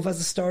healthy growth as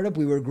a startup,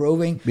 we were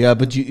growing. Yeah,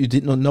 but you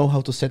did not know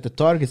how to set the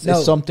targets. No.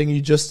 It's something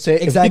you just say.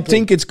 Exactly. If you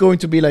think it's going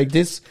to be like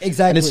this,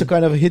 exactly, and it's a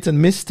kind of a hit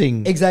and miss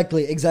thing.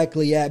 Exactly.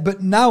 Yeah,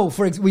 but now,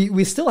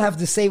 we still have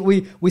to say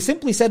we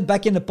simply said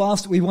back in the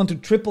past we want to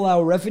triple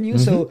our revenue.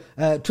 So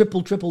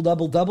triple,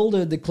 double,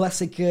 the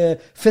classic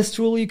fist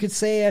rule, you could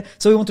say.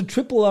 So we want to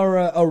triple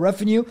our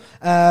revenue,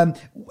 and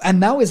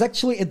now is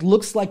actually, it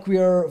looks like we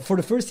are, for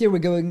the first year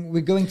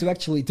we're going to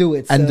actually do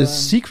it. And the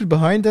secret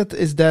behind that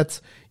is that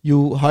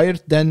you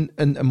hired then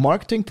a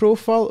marketing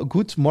profile, a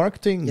good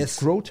marketing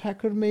growth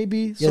hacker,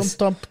 maybe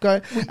some type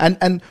guy.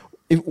 And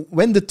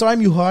when the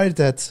time you hired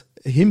that,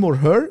 him or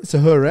her, it's a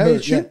her,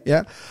 right?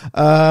 Yeah.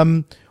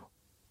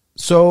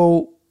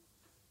 So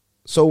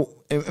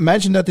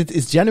imagine that it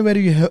is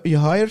January you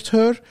hired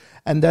her,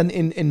 and then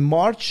in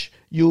March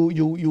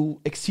you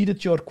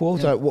exceeded your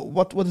quota. Yeah.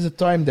 What is the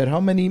time there? How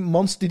many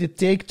months did it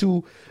take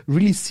to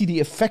really see the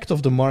effect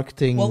of the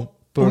marketing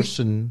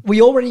person?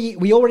 We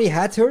already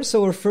had her.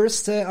 So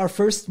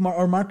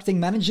our marketing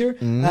manager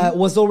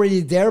was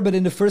already there. But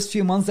in the first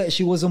few months that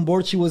she was on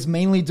board, she was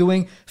mainly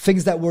doing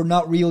things that were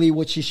not really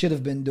what she should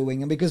have been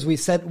doing. And because we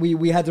said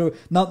we had her,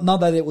 not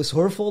that it was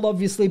her fault,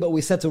 obviously, but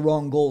we set the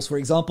wrong goals. For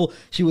example,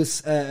 she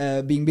was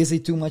being busy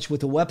too much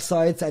with the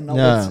website and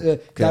not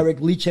with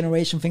direct lead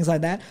generation, things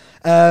like that.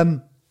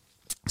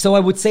 So I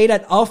would say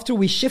that after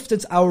we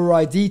shifted our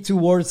ID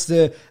towards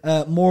the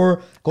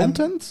more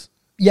content.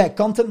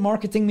 Content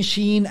marketing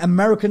machine,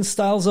 American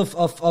styles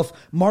of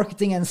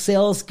marketing and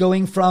sales,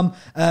 going from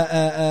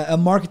a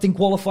marketing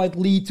qualified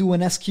lead to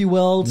an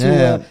SQL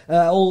to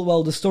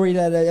the story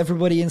that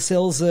everybody in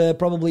sales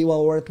probably,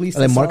 or at least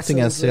marketing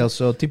and sales,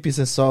 so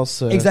typically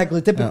SaaS.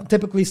 Exactly,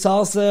 typically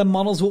SaaS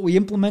models. What we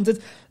implemented,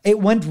 it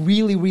went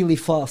really, really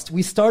fast.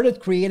 We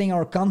started creating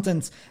our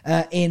content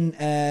in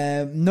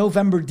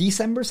November,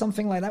 December,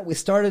 something like that. We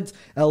started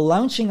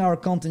launching our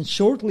content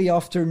shortly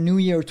after New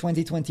Year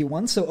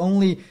 2021, so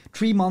only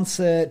 3 months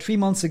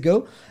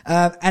ago,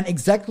 and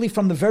exactly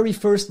from the very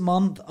first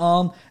month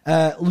on,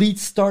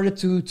 leads started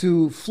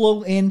to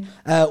flow in.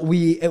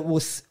 It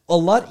was a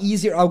lot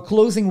easier. Our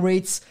closing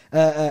rates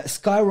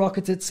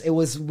skyrocketed. It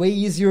was way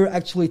easier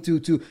actually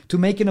to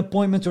make an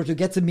appointment or to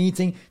get a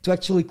meeting to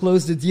actually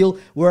close the deal.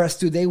 Whereas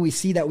today we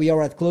see that we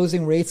are at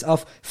closing rates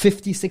of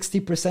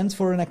 50-60%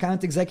 for an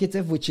account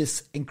executive, which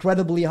is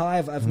incredibly high.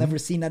 I've never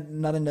seen that,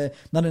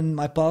 not in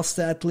my past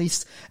at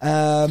least.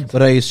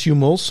 But I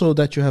assume also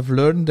that you have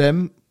learned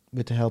them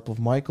with the help of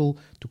Michael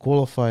to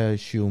qualify, I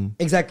assume.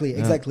 Exactly.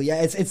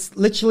 Yeah, it's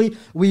literally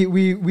we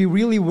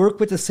really work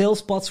with the sales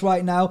spots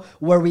right now,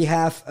 where we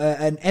have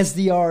an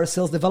SDR,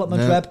 sales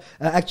development rep,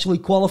 actually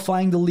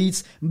qualifying the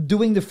leads,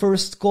 doing the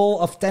first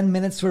call of 10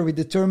 minutes where we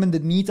determine the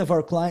need of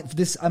our client.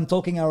 This I'm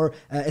talking our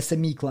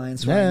SME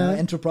clients right now.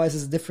 Enterprise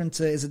is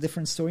a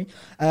different story.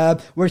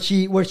 Where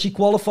she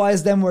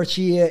qualifies them, where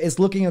she is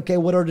looking, okay,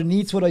 what are the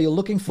needs? What are you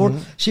looking for?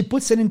 She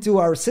puts it into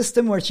our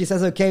system where she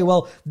says, okay,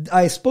 well,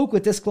 I spoke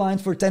with this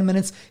client for 10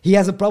 minutes. He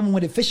has a problem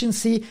with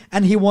efficiency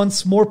and he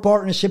wants more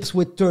partnerships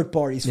with third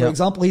parties. For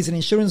example, he's an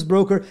insurance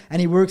broker and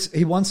he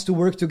wants to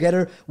work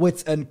together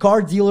with a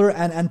car dealer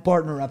and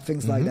partner up,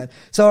 things like that.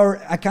 So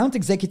our account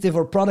executive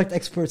or product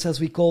experts, as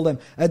we call them,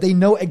 they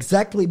know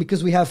exactly,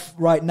 because we have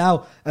right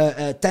now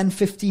 10,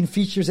 15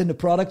 features in the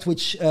product,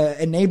 which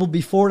enabled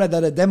before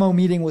that a demo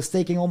meeting was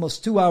taking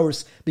almost 2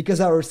 hours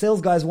because our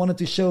sales guys wanted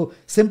to show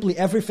simply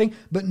everything.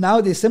 But now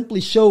they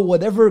simply show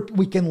whatever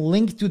we can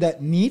link to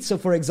that need. So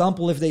for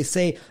example, if they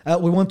say,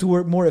 we want to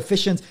work more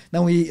efficient,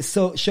 then we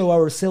show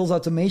our sales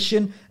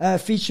automation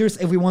features.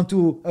 If we want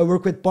to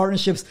work with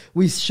partnerships,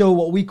 we show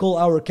what we call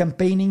our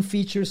campaigning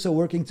features, so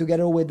working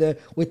together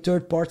with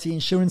third-party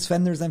insurance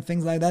vendors and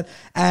things like that.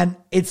 And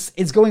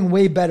it's going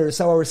way better.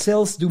 So our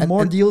sales do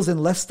more deals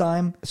in less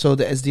time. So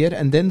the SDR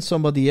and then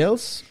somebody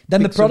else?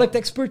 Then the product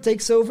expert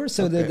takes over,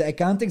 so the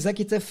account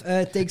executive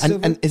takes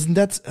over. And isn't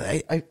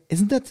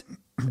that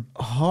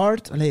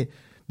hard?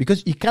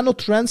 Because you cannot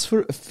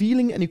transfer a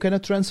feeling and you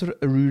cannot transfer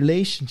a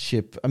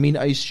relationship. I mean,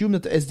 I assume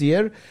that the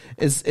SDR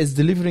is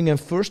delivering a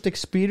first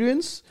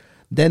experience,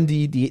 then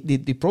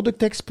the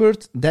product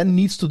expert then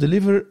needs to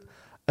deliver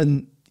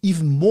an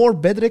even more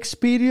better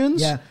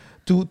experience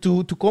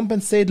to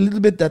compensate a little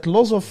bit that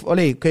loss of,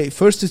 okay,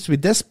 first it's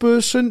with this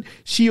person,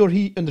 she or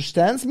he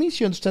understands me,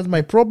 she understands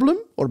my problem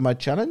or my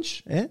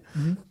challenge.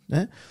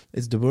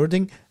 It's the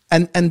wording.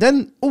 And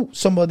then,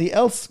 somebody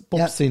else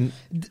pops in.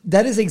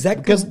 That is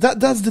exactly... Because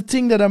that's the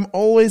thing that I'm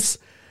always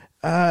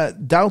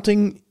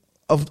doubting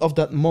of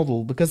that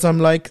model. Because I'm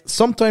like,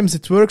 sometimes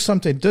it works,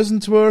 sometimes it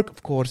doesn't work.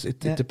 Of course, it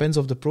depends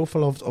on the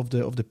profile of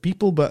the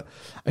people. But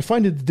I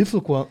find it a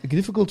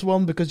difficult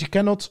one because you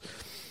cannot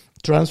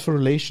transfer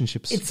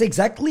relationships. It's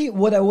exactly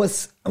what I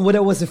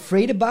was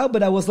afraid about,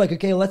 but I was like,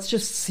 okay, let's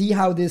just see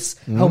how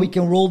we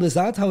can roll this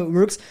out, how it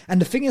works.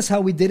 And the thing is, how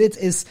we did it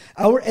is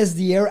our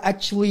SDR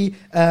actually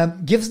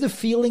gives the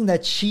feeling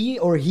that she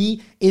or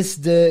he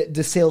is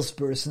the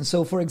salesperson.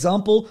 So for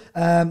example,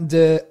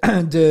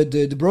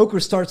 the broker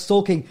starts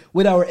talking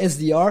with our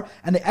SDR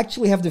and they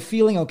actually have the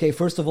feeling, okay,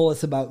 first of all,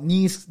 it's about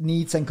needs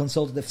and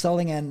consultative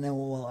selling and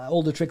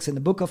all the tricks in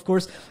the book, of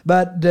course.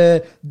 But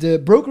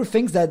the broker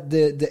thinks that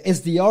the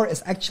SDR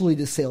is actually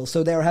the sales.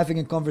 So they are having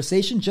a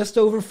conversation just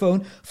over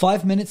phone,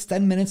 5 minutes,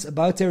 10 minutes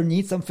about their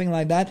needs, something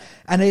like that.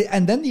 And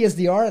then the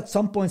SDR at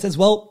some point says,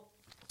 well,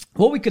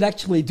 what we could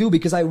actually do,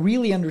 because I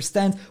really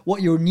understand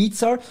what your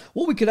needs are,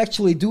 what we could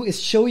actually do is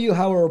show you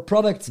how our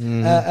product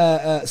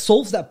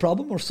solves that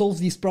problem or solves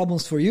these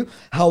problems for you.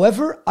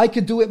 However, I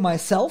could do it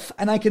myself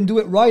and I can do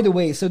it right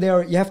away. So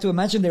you have to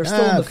imagine they're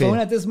still on the phone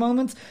at this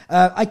moment.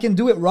 I can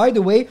do it right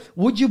away.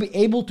 Would you be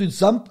able to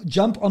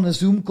jump on a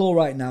Zoom call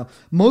right now?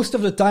 Most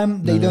of the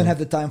time, they don't have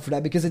the time for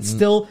that because it's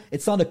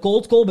not a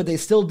cold call, but they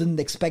still didn't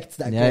expect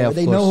that call.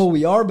 They know who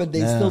we are, but they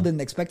still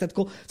didn't expect that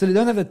call. So they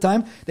don't have the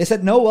time. They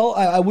said, no, well,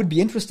 I would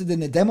be interested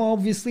in a demo,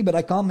 obviously, but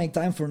I can't make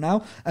time for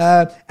now.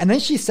 And then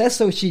she says,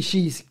 so she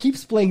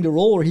keeps playing the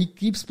role, or he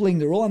keeps playing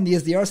the role, and the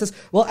SDR says,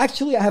 well,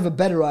 actually, I have a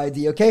better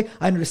idea, okay?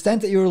 I understand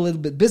that you're a little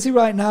bit busy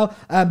right now,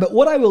 but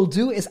what I will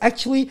do is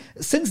actually,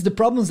 since the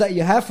problems that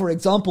you have, for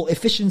example,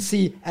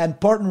 efficiency and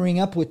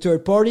partnering up with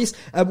third parties,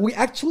 we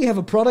actually have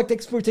a product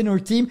expert in our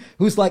team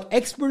who's like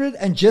experted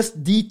and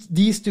just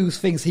these two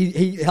things.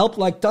 He helped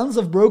like tons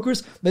of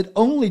brokers, but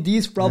only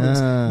these problems.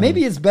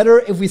 Maybe it's better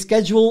if we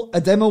schedule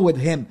a demo with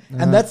him,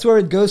 and that's where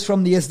it goes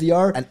from the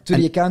SDR to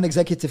the account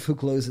executive who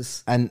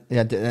closes. And the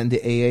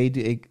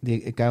AA,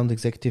 the account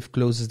executive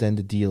closes then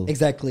the deal.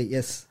 Exactly,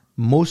 yes.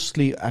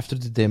 Mostly after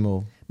the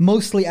demo.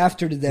 Mostly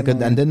after the demo.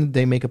 And then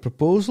they make a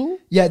proposal?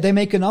 Yeah, they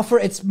make an offer.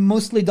 It's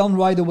mostly done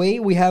right away.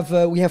 We have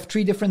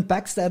 3 different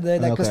packs that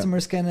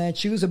customers can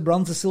choose, a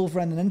bronze, a silver,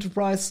 and an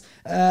enterprise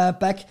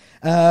pack.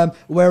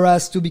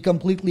 Whereas, to be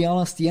completely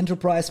honest, the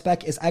enterprise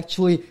pack is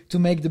actually to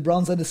make the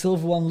bronze and the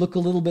silver one look a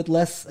little bit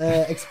less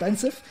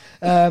expensive.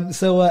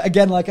 So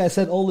again, like I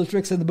said, all the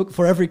tricks in the book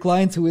for every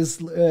client who is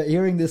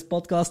hearing this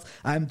podcast.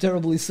 I'm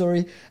terribly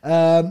sorry.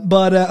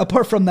 But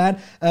apart from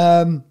that,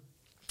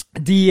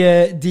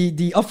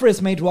 the offer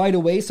is made right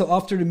away. So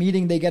after the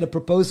meeting, they get a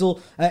proposal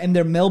in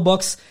their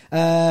mailbox.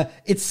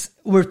 It's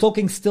we're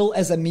talking still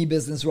SME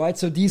business, right?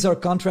 So these are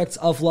contracts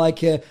of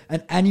like an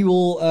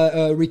annual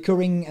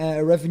recurring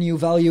revenue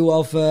value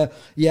of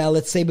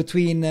let's say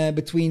between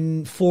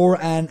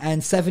 4 and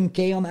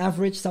 7K on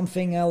average,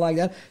 something like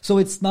that. So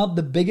it's not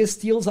the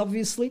biggest deals,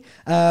 obviously.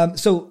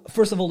 So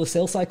first of all, the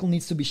sales cycle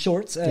needs to be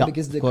short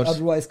because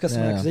otherwise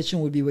customer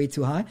acquisition would be way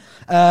too high.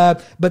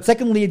 But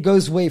secondly, it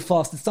goes way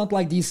fast. It's not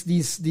like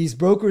these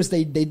brokers,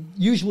 they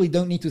usually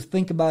don't need to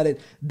think about it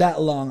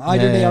that long.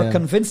 Either they are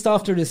convinced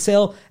after the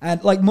sale,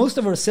 and like most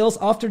of our sales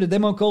after the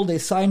demo call, they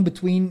sign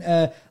within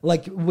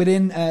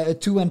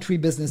 2 and 3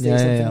 business days,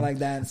 something like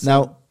that. So.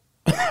 Now,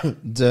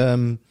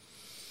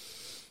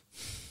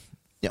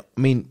 I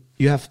mean,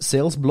 you have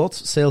sales blood,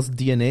 sales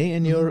DNA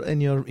in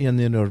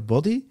your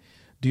body.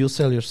 Do you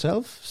sell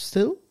yourself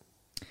still?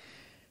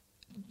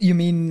 You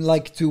mean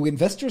like to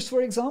investors,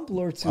 for example,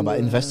 or to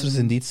investors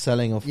indeed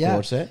selling, of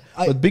course.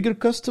 But bigger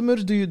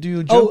customers, do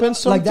you jump in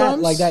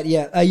sometimes? Like that?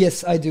 Yeah.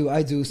 Yes, I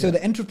do. So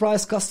the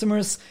enterprise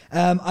customers,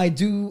 I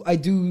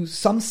do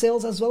some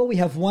sales as well. We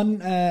have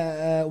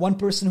one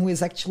person who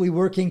is actually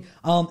working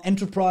on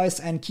enterprise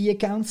and key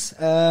accounts,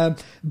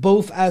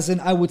 both as an,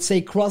 I would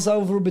say,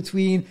 crossover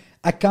between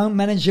account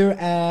manager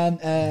and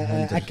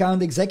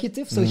account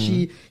executive. So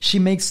she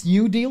makes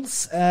new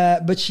deals,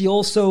 but she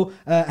also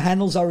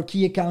handles our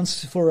key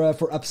accounts for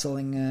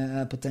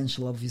upselling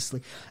potential,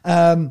 obviously.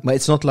 But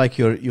it's not like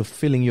you're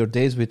filling your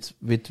days with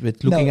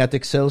looking at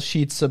Excel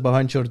sheets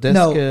behind your desk.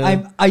 No,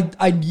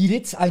 I need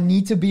it. I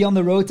need to be on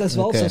the road as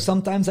well. Okay. So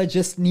sometimes I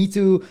just need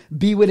to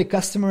be with a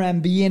customer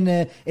and be in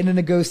a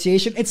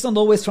negotiation. It's not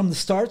always from the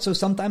start. So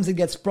sometimes it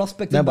gets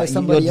prospected by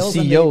somebody else.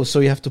 You're the CEO,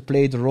 so you have to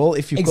play the role.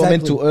 If you come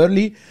in too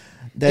early,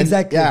 then,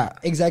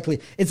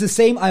 exactly. It's the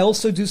same. I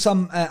also do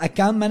some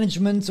account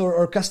management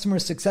or customer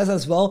success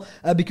as well,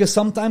 because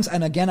sometimes,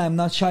 and again, I'm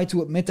not shy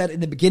to admit that in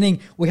the beginning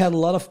we had a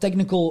lot of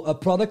technical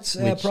product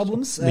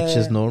problems, which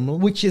is normal.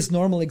 Which is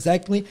normal,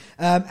 exactly.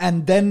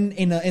 And then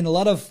in a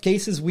lot of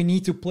cases, we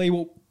need to play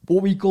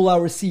what we call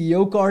our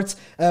CEO cards,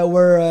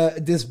 where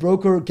this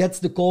broker gets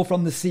the call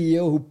from the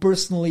CEO who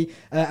personally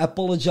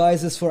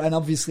apologizes for, and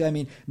obviously, I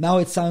mean, now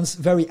it sounds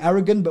very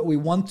arrogant, but we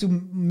want to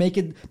make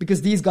it,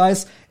 because these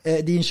guys,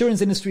 the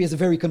insurance industry is a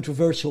very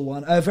controversial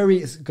one,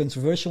 very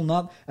controversial,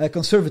 not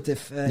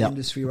conservative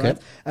industry, right?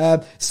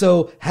 Okay.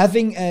 So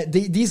having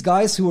these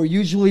guys who are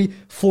usually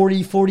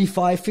 40,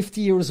 45,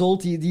 50 years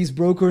old, these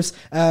brokers,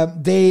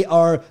 they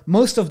are,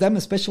 most of them,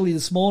 especially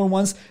the smaller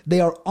ones, they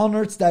are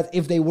honored that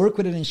if they work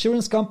with an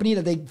insurance company,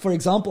 that they, for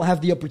example,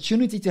 have the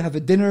opportunity to have a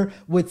dinner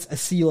with a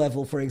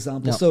C-level, for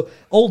example. Yeah. So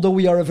although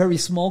we are a very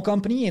small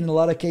company, in a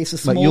lot of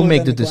cases smaller, but you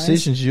make the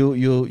decisions,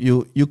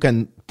 you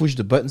can push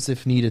the buttons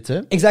if needed.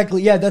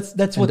 Exactly, yeah,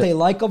 that's what they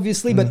like,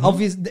 obviously, but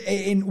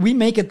obviously we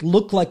make it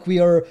look like we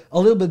are a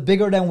little bit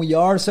bigger than we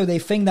are, so they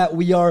think that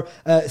we are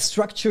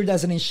structured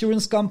as an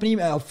insurance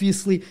company.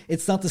 Obviously,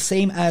 it's not the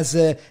same as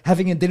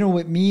having a dinner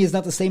with me, it's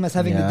not the same as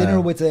having a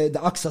dinner with the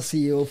AXA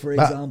CEO, for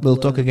example.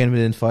 We'll talk again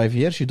within 5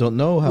 years, you don't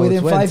know how within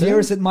it went. Within 5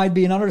 years, it might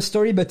be another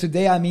story, but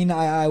today, I mean,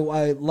 I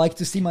like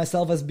to see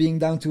myself as being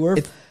down to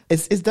earth.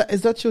 Is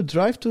that your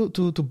drive to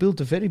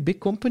build a very big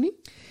company?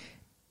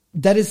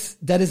 That is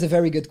a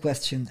very good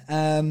question.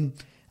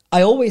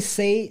 I always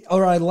say,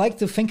 or I like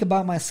to think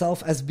about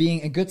myself as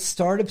being a good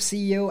startup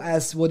CEO,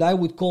 as what I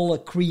would call a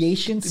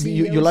creation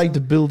CEO. You like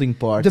the building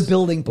part. The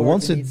building part. But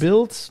once it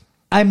builds,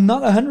 I'm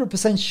not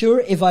 100% sure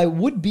if I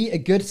would be a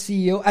good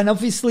CEO, and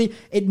obviously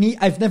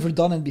I've never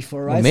done it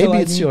before, right? Well,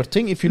 maybe it's your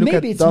thing. If you look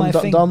at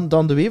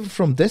Dan De Wever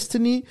from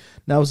Destiny,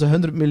 now it's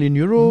 €100 million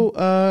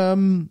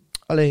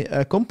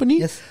company.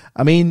 Yes.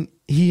 I mean,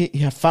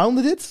 he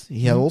founded it.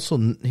 He also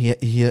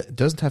he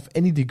doesn't have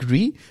any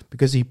degree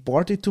because he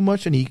partied too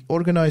much and he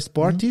organized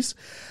parties.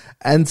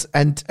 And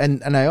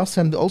I asked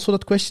him also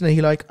that question,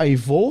 and I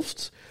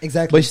evolved.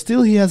 Exactly. But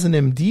still he has an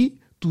MD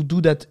to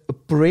do that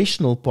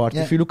operational part.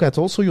 Yeah. If you look at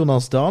also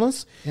Jonas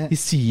Danes, he's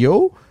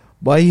CEO,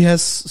 but he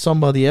has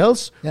somebody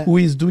else who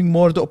is doing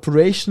more the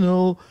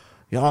operational,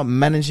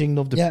 managing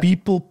of the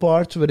people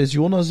part, whereas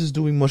Jonas is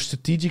doing more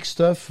strategic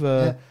stuff,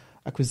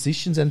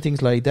 acquisitions and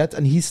things like that,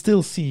 and he's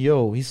still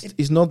CEO.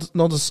 He's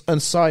not a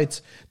side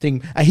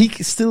thing, and he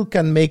still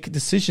can make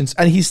decisions,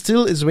 and he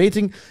still is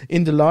waiting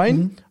in the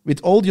line with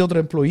all the other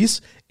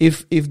employees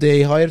if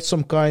they hired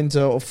some kind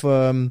of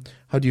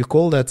how do you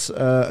call that,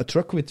 a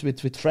truck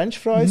with French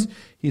fries.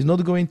 He's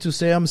not going to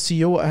say, I'm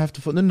CEO, I have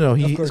to... No,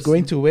 he's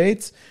going to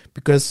wait,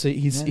 because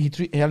he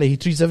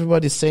treats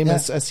everybody the same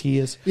as he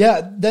is.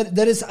 Yeah,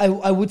 that is,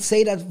 I would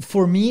say that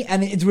for me,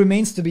 and it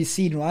remains to be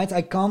seen, right?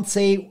 I can't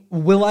say,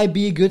 will I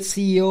be a good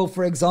CEO,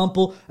 for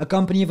example, a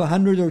company of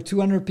 100 or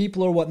 200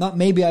 people or whatnot.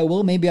 Maybe I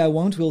will, maybe I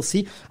won't, we'll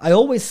see. I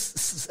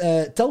always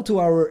tell to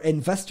our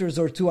investors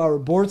or to our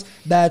boards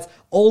that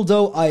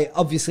although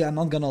I'm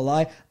not gonna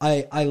lie,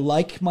 I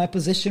like my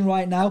position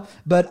right now,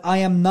 but I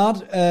am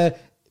not...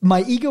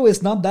 my ego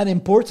is not that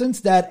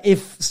important that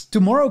if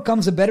tomorrow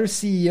comes a better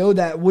CEO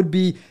that would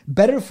be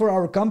better for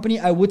our company,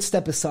 I would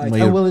step aside.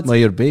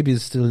 Your baby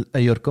is still,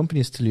 your company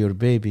is still your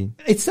baby.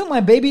 It's still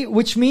my baby,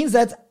 which means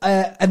that,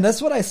 and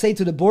that's what I say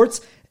to the boards,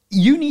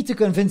 you need to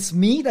convince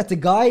me that the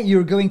guy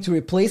you're going to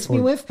replace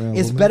me with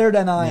is better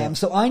than I am.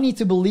 So I need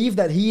to believe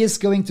that he is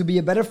going to be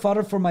a better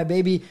father for my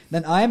baby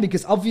than I am,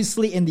 because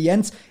obviously in the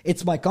end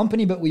it's my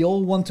company, but we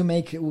all want to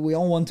make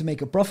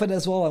a profit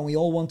as well, and we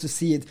all want to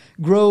see it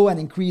grow and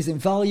increase in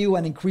value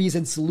and increase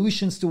in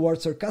solutions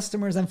towards our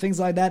customers and things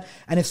like that.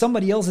 And if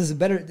somebody else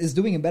is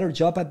doing a better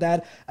job at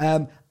that,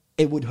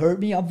 it would hurt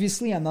me,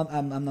 obviously. I'm not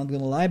going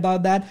to lie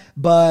about that,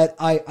 but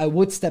I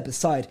would step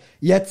aside.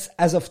 Yet,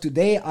 as of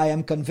today, I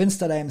am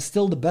convinced that I am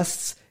still the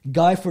best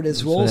guy for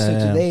this role. So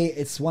today,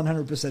 it's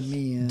 100%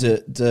 me.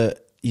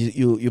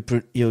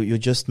 You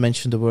just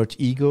mentioned the word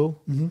ego.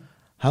 Mm-hmm.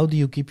 How do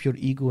you keep your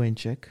ego in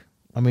check?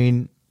 I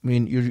mean,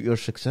 you're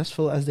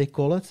successful, as they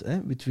call it,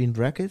 between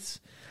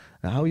brackets.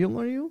 How young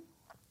are you?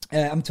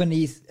 I'm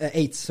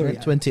 28. Sorry,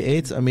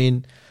 28. I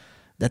mean,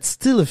 that's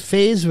still a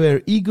phase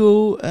where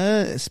ego,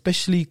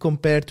 especially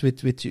compared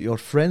with your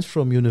friends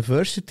from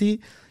university,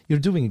 you're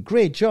doing a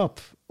great job.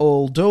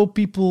 Although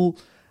people,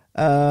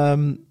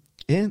 I'm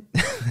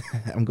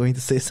going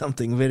to say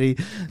something very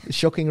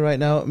shocking right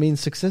now. I mean,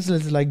 success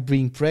is like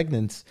being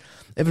pregnant.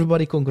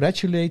 Everybody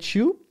congratulates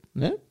you,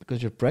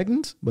 because you're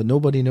pregnant, but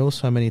nobody knows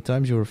how many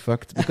times you were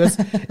fucked. Because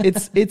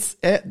it's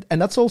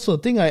and that's also a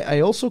thing.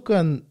 I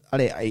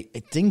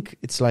think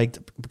it's like,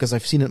 because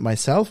I've seen it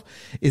myself,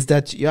 is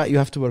that you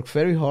have to work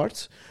very hard.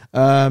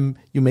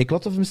 You make a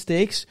lot of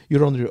mistakes.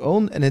 You're on your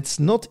own, and it's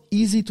not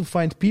easy to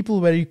find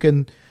people where you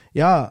can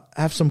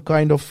have some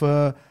kind of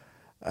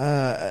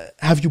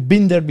have you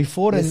been there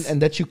before, yes, and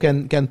that you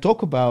can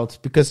talk about,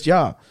 because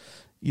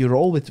you're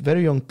all with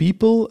very young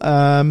people,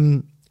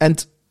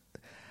 and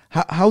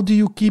how do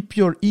you keep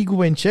your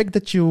ego in check?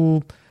 That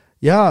you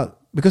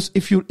because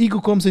if your ego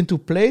comes into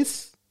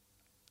place,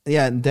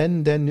 and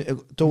then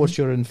towards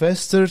your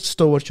investors,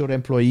 towards your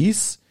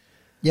employees,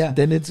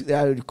 then it's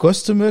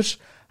customers.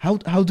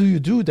 How do you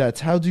do that?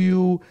 How do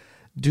you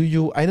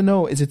I don't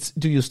know,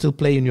 do you still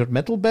play in your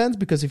metal band?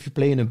 Because if you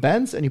play in a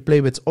band and you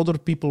play with other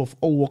people of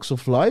all walks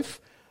of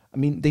life, I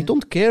mean, they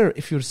don't care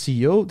if you're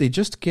CEO, they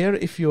just care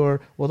if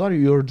you're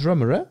a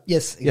drummer, eh?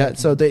 Yes, exactly. Yeah,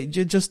 so they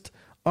just,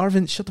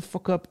 Arvind, shut the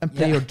fuck up and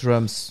play your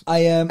drums.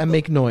 And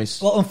make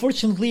noise. Well,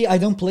 unfortunately, I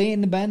don't play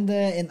in the band,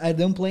 and I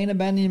don't play in a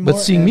band anymore. But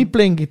seeing me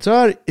playing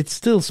guitar, it's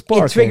still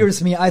sparking. It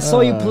triggers me. I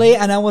saw you play,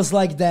 and I was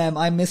like, damn,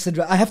 I miss it.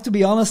 I have to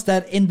be honest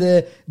that in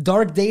the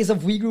dark days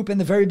of We Group in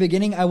the very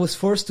beginning, I was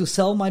forced to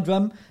sell my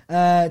drum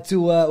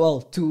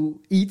to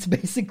eat,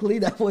 basically.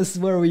 That was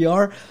where we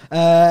are.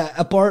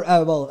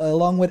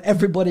 Along with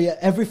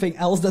everything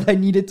else that I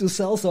needed to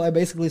sell. So I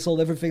basically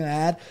sold everything I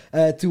had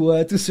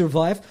to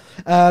survive.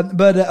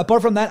 But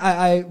apart from that,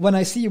 I when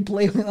I see you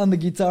play on the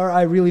guitar,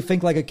 I really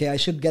think like, okay, I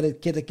should get a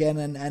kit again,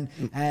 and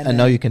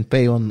now you can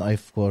pay on,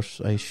 of course,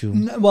 I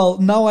assume. Well,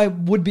 now I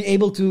would be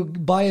able to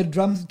buy a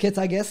drum kit,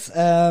 I guess.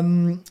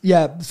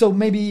 So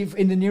maybe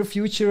in the near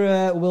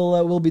future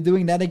we'll be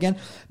doing that again.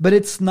 But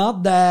it's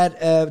not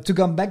that to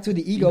come back to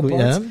the ego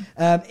part.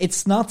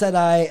 It's not that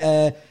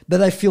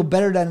I feel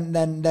better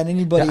than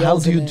anybody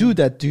else. How do you do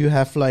that? Do you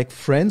have like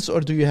friends, or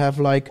do you have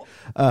like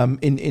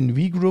in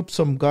We Group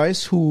some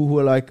guys who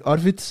are like,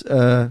 Arvid,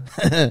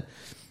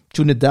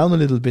 tune it down a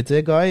little bit,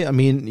 guy? I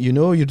mean,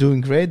 you're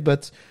doing great,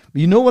 but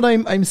you know what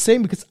I'm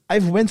saying, because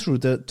I've went through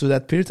to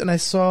that period, and I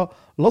saw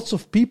lots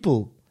of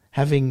people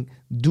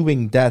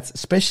doing that,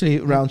 especially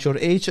around your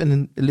age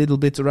and a little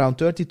bit around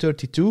 30,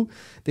 32.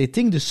 They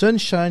think the sun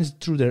shines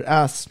through their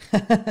ass.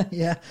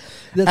 Yeah,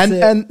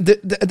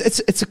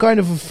 it's a kind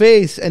of a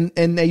phase, and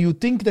you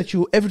think that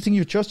everything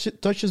you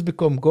touch has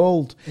become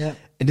gold, and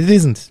it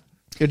isn't.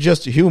 You're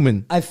just a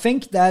human. I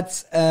think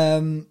that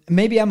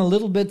maybe I'm a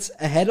little bit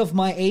ahead of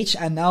my age,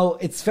 and now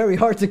it's very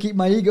hard to keep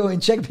my ego in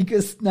check,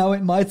 because now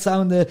it might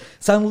sound a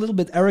little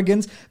bit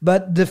arrogant.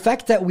 But the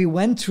fact that we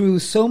went through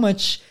so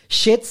much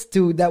shit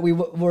that we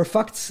were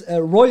fucked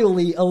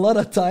royally a lot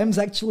of times,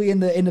 actually in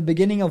the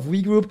beginning of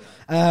We Group,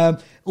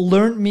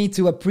 learned me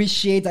to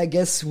appreciate, I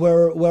guess,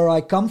 where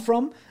I come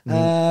from.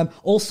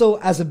 Also,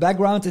 as a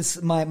background,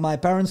 it's my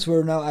parents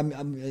were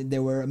they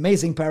were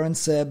amazing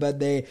parents,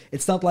 but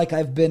it's not like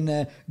I've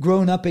been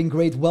grown up in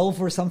great wealth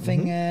or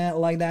something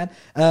like that.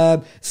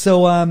 I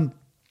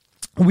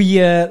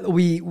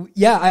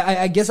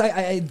guess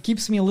it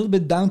keeps me a little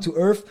bit down to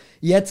earth.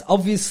 Yet,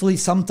 obviously,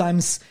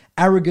 sometimes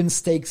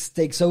arrogance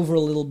takes over a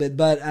little bit.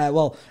 But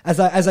as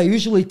I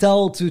usually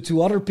tell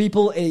to other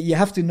people, you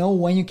have to know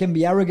when you can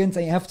be arrogant,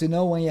 and you have to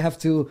know when you have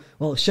to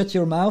shut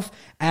your mouth.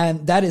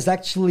 And that is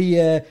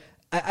actually,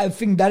 I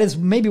think that is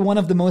maybe one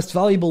of the most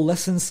valuable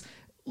lessons.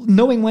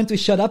 Knowing when to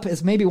shut up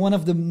is maybe one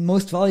of the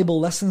most valuable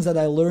lessons that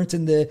I learned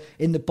in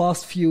the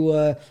past few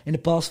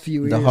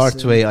years. The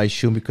hard way, I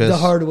assume, because the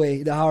hard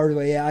way.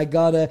 Yeah,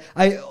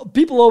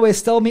 people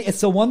always tell me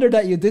it's a wonder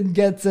that you didn't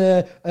get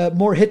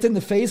more hit in the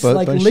face,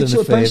 like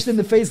literally punched in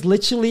the face,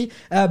 literally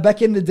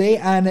back in the day,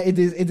 and it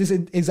is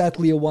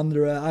exactly a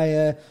wonder.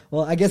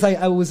 I guess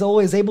I was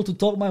always able to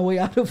talk my way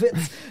out of it,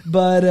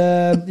 but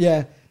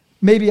yeah.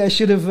 Maybe I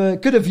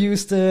could have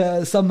used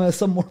some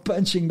more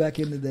punching back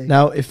in the day.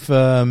 Now, if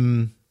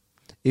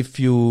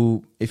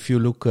you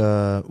look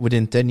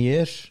within 10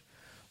 years,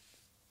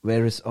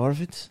 where is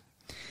Arvid?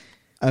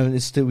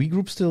 Is the We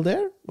Group still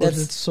there? Or is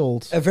it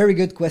sold? A very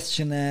good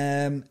question.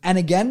 And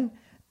again,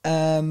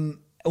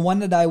 one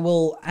that I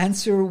will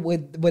answer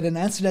with an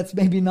answer that's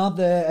maybe not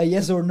a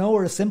yes or no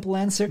or a simple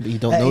answer. You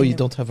don't know. You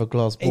don't have a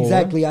glass ball.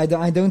 Exactly. I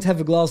don't have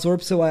a glass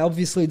orb, so I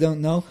obviously don't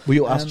know. Will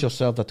you ask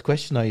yourself that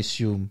question? I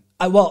assume.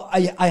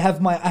 I have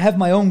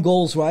my own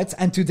goals, right?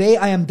 And today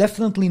I am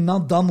definitely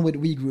not done with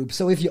We Group.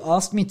 So if you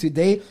ask me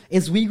today,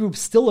 is We Group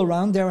still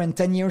around there in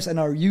 10 years, and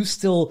are you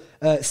still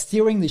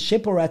steering the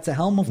ship or at the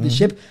helm of the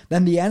ship?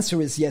 Then the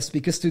answer is yes,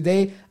 because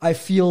today I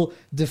feel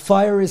the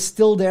fire is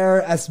still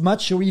there as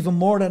much or even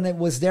more than it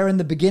was there in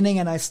the beginning,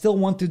 and I still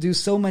want to do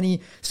so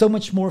many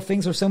more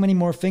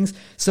things.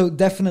 So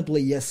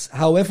definitely yes.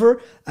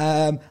 However,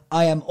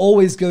 I am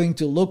always going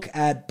to look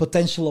at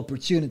potential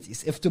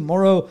opportunities. If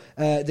tomorrow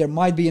there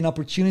might be an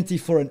opportunity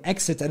for an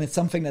exit, and it's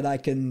something that I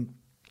can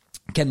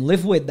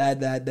live with,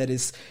 that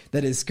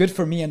is good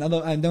for me, and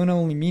I don't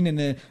only mean in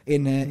a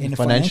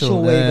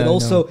financial way, but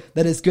also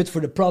that is good for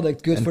the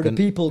product, good for the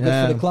people,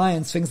 good for the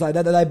clients, things like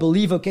that. That I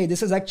believe, okay,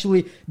 this is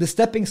actually the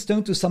stepping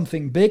stone to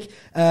something big.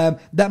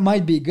 That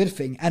might be a good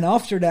thing. And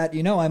after that,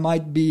 I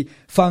might be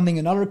founding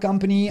another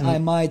company. I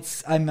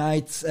might. I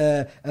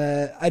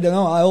don't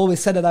know. I always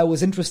said that I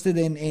was interested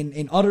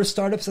in other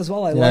startups as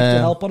well. I like to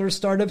help other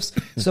startups.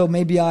 So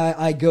maybe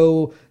I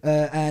go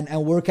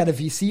and work at a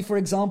VC, for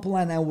example,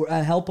 and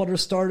help other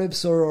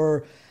startups,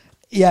 or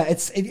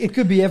it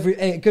could be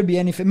it could be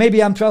anything.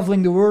 Maybe I'm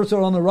traveling the world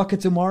or on a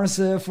rocket to Mars,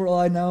 for all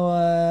I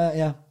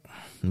know.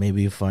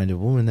 Maybe you find a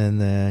woman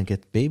and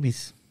get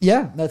babies.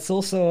 Yeah, that's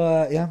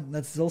also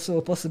that's also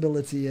a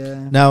possibility.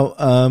 Now,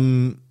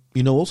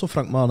 also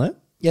Frank Maan, eh?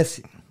 Yes.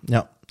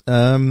 Yeah.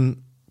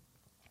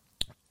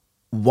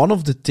 One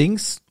of the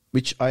things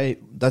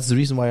that's the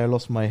reason why I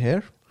lost my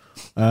hair.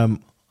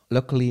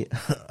 Luckily,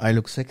 I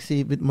look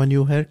sexy with my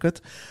new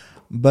haircut.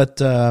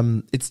 But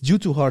it's due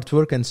to hard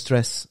work and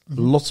stress,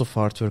 lots of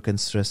hard work and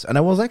stress. And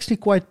I was actually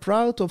quite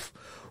proud of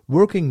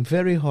working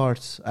very hard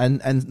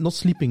and not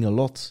sleeping a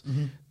lot.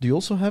 Do you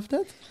also have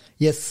that?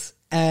 Yes.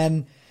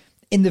 And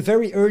in the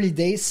very early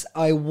days,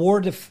 I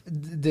wore the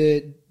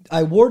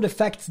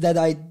fact that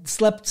I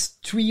slept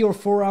 3 or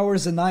 4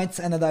 hours a night,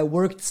 and that I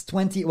worked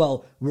 20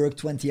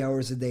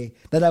 hours a day.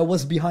 That I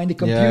was behind a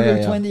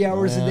computer 20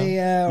 hours a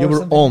day. You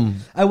were on.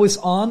 I was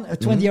on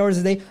 20 hours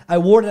a day. I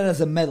wore that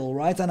as a medal,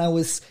 right? And I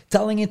was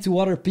telling it to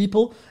other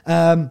people.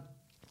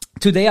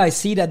 Today I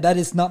see that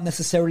is not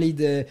necessarily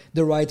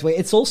the right way.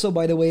 It's also,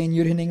 by the way, in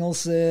Jurgen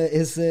Engels'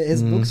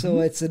 his book, so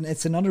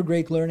it's another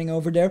great learning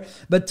over there.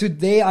 But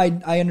today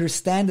I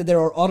understand that there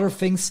are other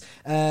things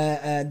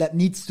that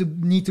need to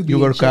be. You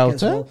work out,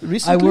 as well.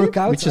 Recently, I work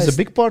out, which is a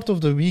big part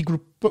of the We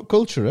Group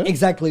culture. Eh?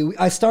 Exactly.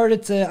 I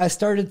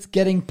started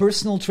getting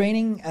personal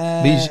training.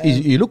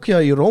 You look,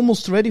 you're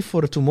almost ready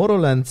for a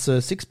Tomorrowland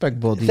six-pack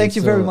body. Thank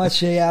you very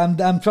much. Yeah,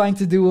 I'm trying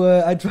to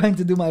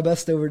do my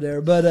best over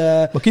there,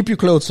 but keep your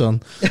clothes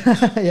on.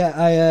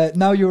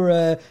 Now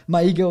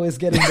my ego is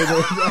getting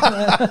bigger.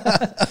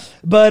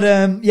 But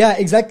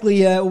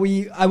exactly. I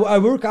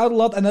work out a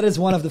lot, and that is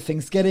one of the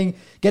things. Getting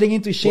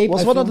into shape.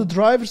 Was one of the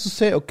drivers to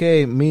say,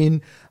 okay,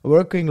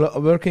 working.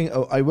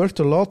 I worked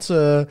a lot.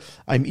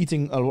 I'm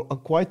eating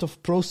quite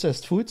of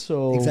processed food,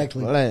 so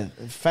exactly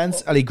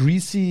fancy,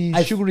 greasy,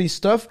 sugary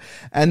stuff,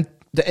 and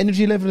the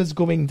energy level is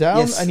going down.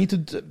 Yes. I need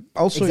to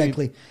also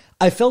exactly.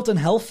 I felt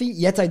unhealthy,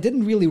 yet I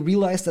didn't really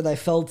realize that I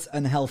felt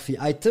unhealthy.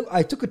 I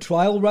took a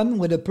trial run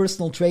with a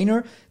personal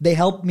trainer. They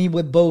helped me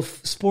with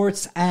both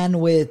sports and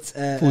with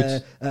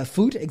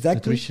food,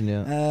 exactly.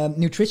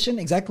 Nutrition,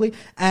 exactly.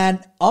 And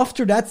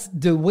after that,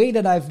 the way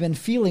that I've been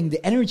feeling,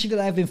 the energy that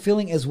I've been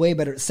feeling is way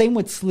better. Same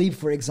with sleep,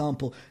 for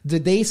example. The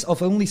days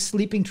of only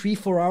sleeping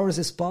 3-4 hours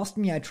is past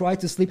me. I try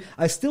to sleep.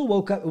 I still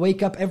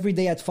wake up every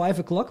day at 5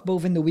 o'clock,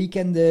 both in the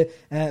weekend,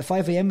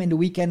 5 a.m. in the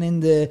weekend,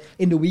 in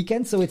the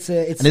weekend. So it's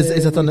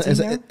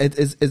is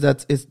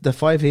the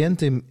 5 a.m.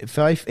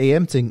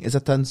 thing? Is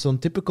that then some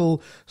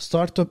typical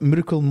startup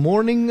miracle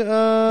morning?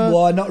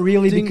 Well, not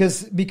really, thing?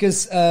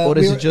 because or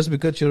is it just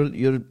because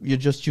you're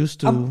just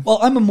used to?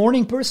 I'm a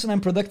morning person.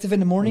 I'm productive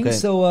in the morning, okay.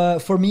 So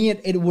for me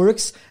it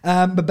works.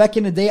 But back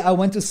in the day, I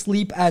went to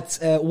sleep at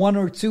 1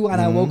 or 2, and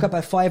I woke up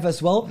at 5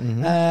 as well.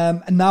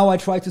 And now I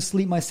try to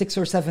sleep my 6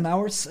 or 7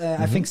 hours.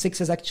 I think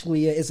 6 is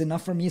actually is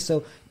enough for me.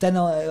 So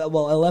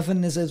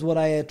 11 is what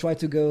I try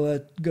to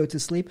go to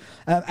sleep.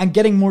 And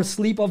getting more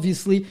sleep,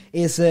 obviously,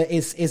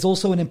 is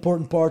also an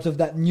important part of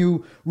that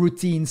new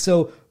routine.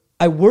 So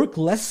I work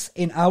less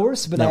in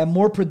hours, but I am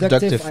more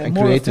productive, I am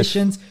more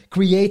efficient,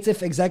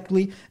 creative,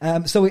 exactly.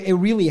 So it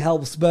really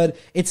helps. But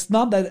it's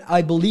not that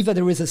I believe that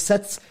there is a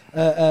set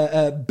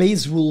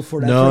base rule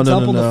for that. For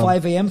example, the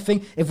 5 a.m.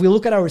 thing. If we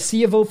look at our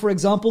CFO, for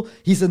example,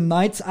 he's a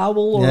night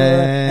owl,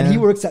 and he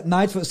works at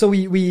night. So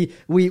we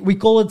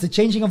call it the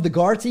changing of the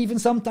guard even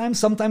sometimes.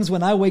 Sometimes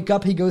when I wake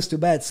up, he goes to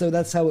bed. So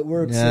that's how it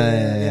works.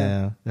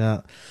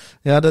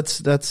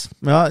 That's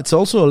it's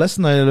also a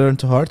lesson I learned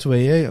the hard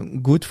way. Yeah?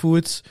 Good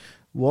foods,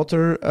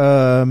 water,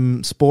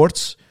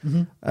 sports.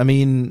 I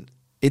mean,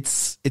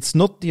 it's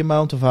not the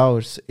amount of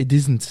hours. It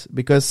isn't,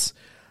 because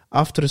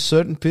after a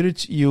certain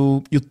period,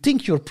 you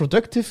think you're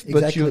productive,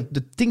 but Exactly.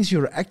 the things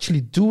you're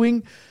actually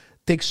doing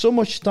take so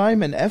much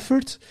time and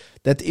effort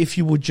that if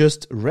you would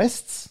just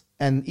rest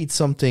and eat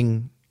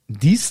something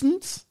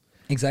decent,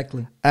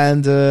 Exactly.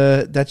 and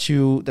that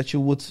you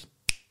would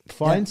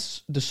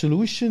find the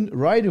solution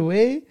right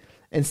away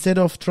instead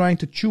of trying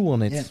to chew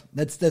on it. Yeah,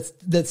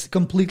 that's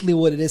completely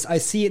what it is. I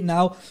see it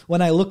now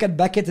when I look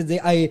back at the day.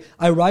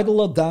 I write a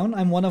lot down.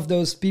 I'm one of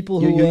those people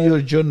who You're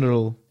a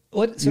journal.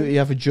 what? You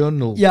have a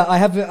journal. Yeah, I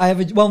have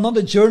well, not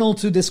a journal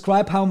to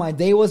describe how my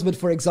day was, but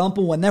for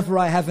example, whenever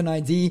I have an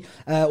idea,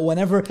 I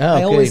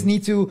okay. always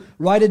need to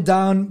write it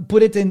down,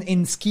 put it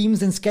in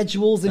schemes and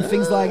schedules and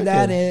things like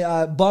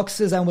that,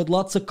 boxes and with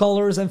lots of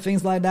colors and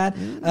things like that.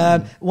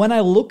 When I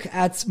look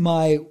at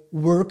my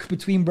work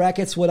between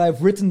brackets, what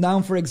I've written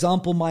down, for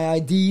example, my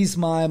ideas,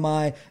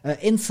 my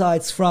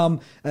insights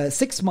from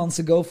 6 months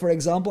ago, for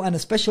example, and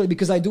especially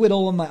because I do it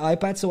all on my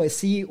iPad, so I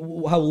see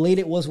how late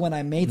it was when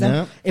I made them.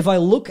 Yeah. If I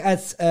look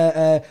at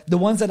the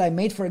ones that I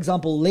made, for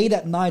example, late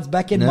at night,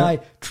 back in my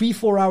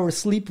 3-4 hour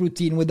sleep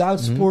routine without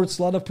sports,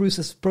 a lot of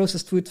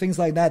processed food, things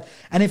like that.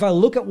 And if I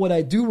look at what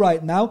I do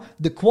right now,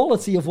 the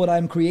quality of what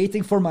I'm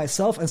creating for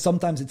myself, and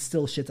sometimes it's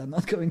still shit, I'm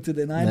not going to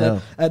deny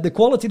that, the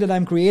quality that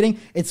I'm creating,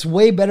 it's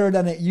way better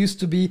than it used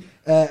to be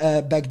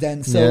back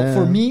then. So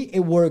for me,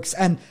 it works.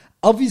 And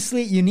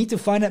obviously, you need to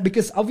find out,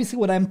 because obviously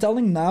what I'm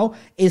telling now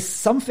is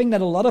something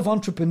that a lot of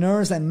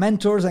entrepreneurs and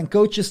mentors and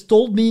coaches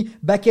told me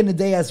back in the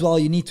day as well.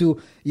 You need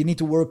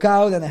to work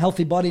out, and a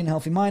healthy body and a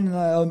healthy mind,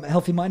 and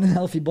healthy mind and a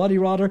healthy body,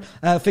 rather,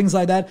 things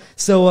like that.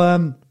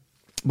 So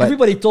But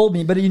everybody told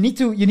me, but you need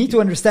to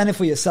understand it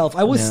for yourself.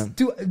 I was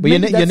too. But you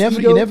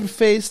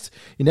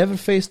never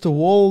faced a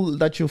wall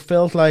that you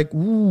felt like,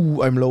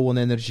 ooh, I'm low on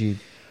energy.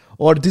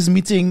 Or this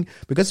meeting,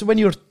 because when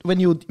you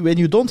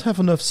don't have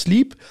enough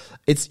sleep,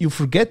 you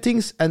forget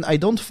things, and I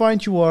don't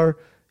find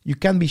you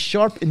can be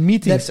sharp in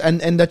meetings,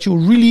 and that you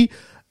really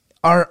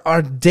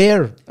are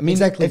there. I mean,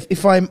 exactly.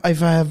 if I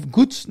have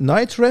good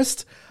night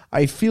rest,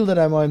 I feel that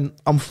I'm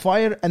on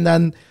fire, and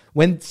then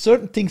when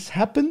certain things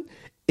happen,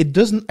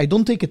 I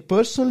don't take it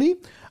personally.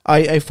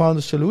 I found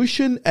a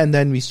solution, and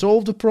then we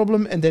solve the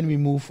problem, and then we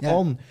move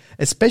on.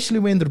 Especially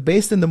when they're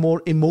based in the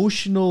more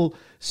emotional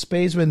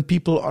space, when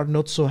people are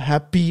not so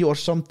happy or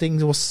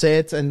something was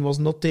said and was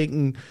not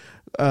taken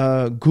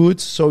good.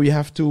 So you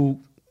have to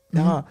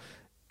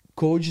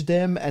coach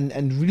them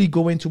and really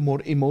go into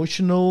more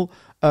emotional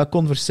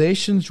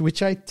conversations,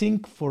 which I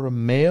think for a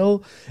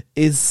male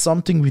is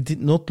something we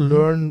did not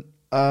learn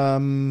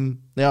from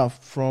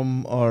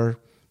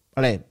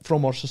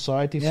our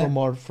society, from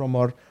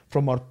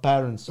our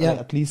parents.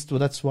 At least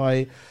that's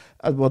why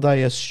what I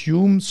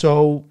assume.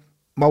 So,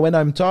 but when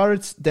I'm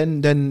tired,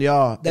 then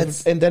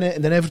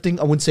everything,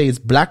 I wouldn't say it's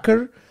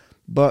blacker,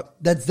 but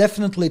that's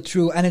definitely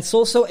true. And it's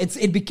also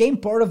it became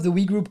part of the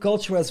We Group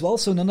culture as well.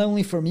 So not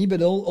only for me,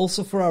 but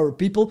also for our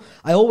people.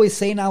 I always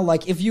say now,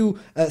 like, if you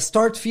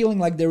start feeling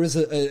like there is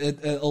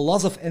a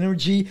loss of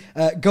energy,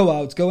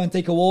 go and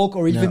take a walk,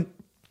 or even.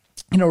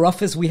 In our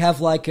office, we have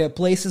like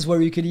places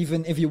where you could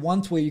even, if you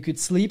want, where you could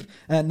sleep.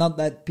 Not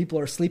that people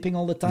are sleeping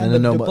all the time,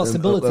 but the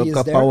possibility is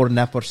there. A power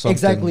nap or something.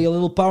 Exactly, a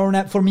little power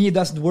nap. For me, it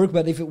doesn't work,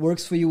 but if it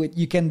works for you,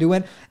 you can do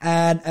it.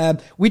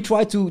 And we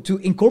try to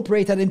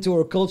incorporate that into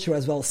our culture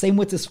as well. Same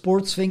with the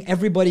sports thing.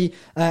 Everybody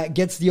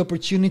gets the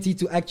opportunity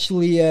to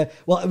actually,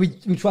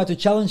 we try to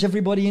challenge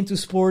everybody into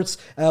sports.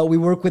 We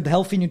work with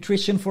healthy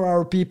nutrition for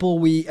our people.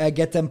 We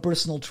get them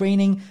personal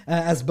training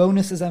as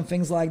bonuses and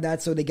things like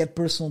that. So they get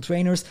personal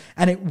trainers,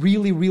 and it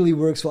really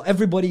works well.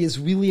 Everybody is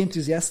really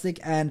enthusiastic,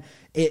 and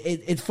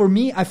it for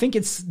me, I think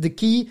it's the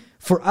key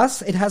for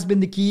us. It has been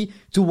the key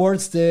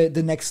towards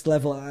the next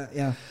level.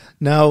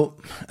 Now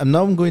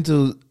I'm going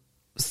to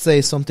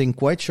say something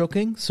quite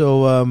shocking.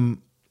 So I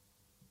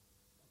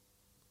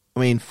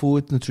mean,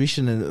 food,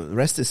 nutrition, and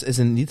rest is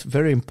indeed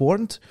very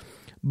important.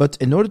 But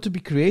in order to be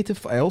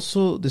creative, I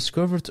also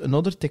discovered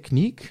another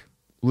technique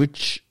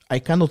which I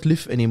cannot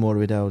live anymore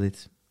without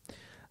it.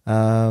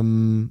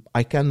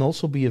 I can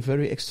also be a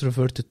very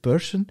extroverted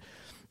person,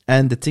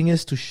 and the thing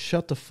is to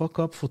shut the fuck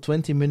up for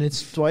 20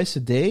 minutes twice a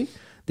day.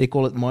 They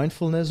call it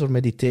mindfulness or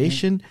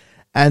meditation.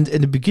 And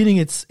in the beginning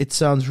it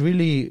sounds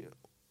really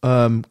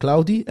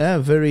cloudy,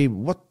 very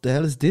what the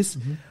hell is this?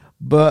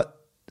 But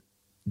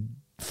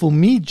for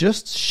me,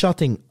 just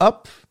shutting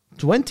up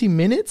 20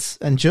 minutes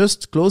and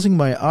just closing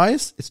my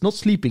eyes, it's not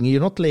sleeping.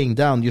 You're not laying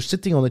down, you're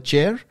sitting on a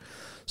chair.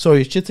 So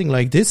you're sitting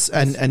like this,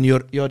 and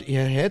your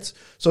head.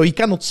 So you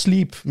cannot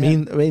sleep.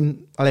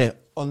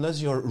 Unless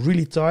you're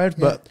really tired.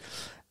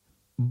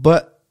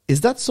 But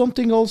is that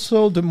something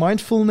also, the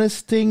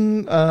mindfulness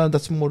thing?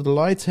 That's more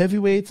the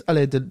heavyweight,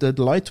 the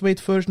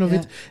lightweight version of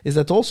it. Is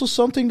that also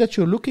something that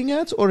you're looking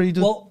at, or are you?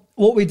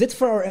 what we did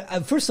for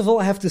our, first of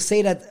all, I have to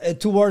say that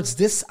towards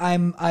this,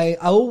 I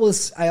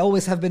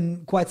always have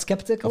been quite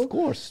skeptical. Of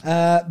course.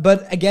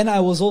 But again, I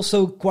was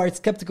also quite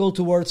skeptical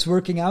towards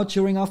working out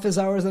during office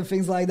hours and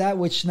things like that,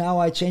 which now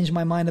I changed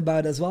my mind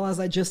about as well, as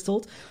I just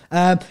told.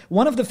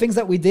 One of the things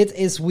that we did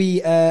is we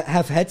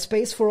have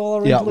Headspace for all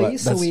our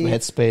employees. That's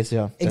Headspace,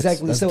 yeah.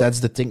 Exactly. That's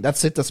the thing.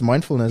 That's it. That's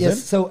mindfulness.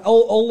 Yes. So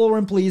all our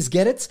employees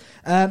get it.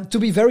 To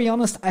be very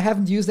honest, I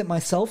haven't used it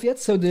myself yet.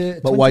 So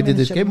but why did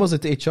it come? Was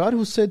it HR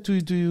who said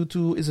to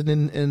is it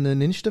an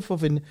initiative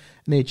of in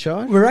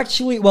HR?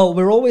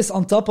 We're always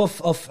on top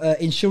of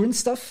insurance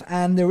stuff,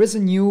 and there is a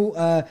new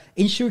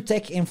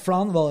InsurTech in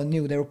France. Well,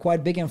 new. They were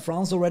quite big in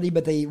France already,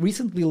 but they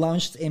recently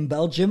launched in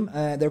Belgium.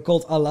 They're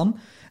called Alam.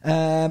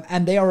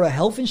 And they are a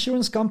health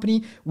insurance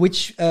company,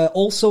 which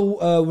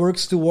also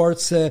works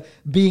towards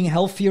being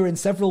healthier in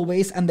several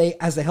ways. And they,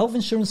 as a health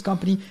insurance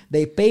company,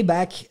 they pay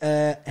back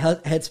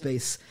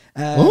Headspace.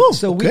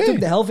 So we took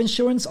the health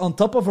insurance on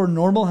top of our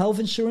normal health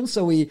insurance.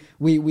 So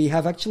we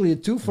have actually a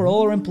 2 for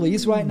all our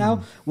employees right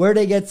now, where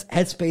they get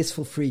Headspace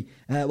for free.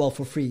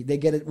 For free. They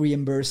get it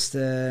reimbursed.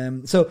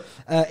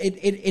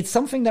 It's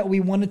something that we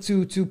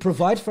wanted to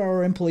provide for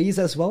our employees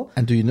as well.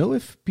 And do you know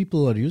if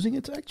people are using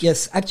it actually?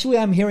 Yes, actually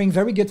I'm hearing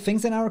very good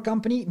things in our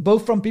company,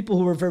 both from people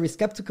who were very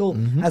skeptical,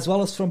 as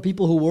well as from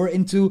people who were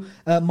into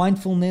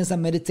mindfulness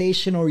and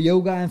meditation or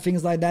yoga and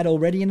things like that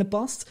already in the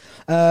past.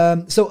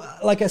 So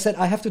like I said,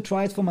 I have to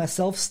try it for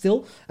myself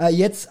still.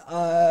 Yet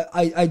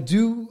I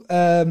do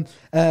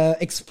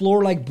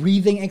explore like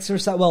breathing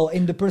exercise. Well,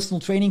 in the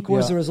personal training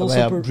course, there is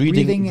also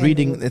breathing.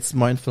 It's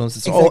mindfulness.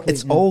 It's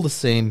exactly, all the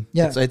same.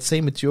 Yeah. It's the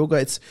same with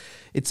yoga.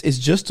 It's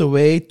just a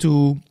way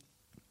to,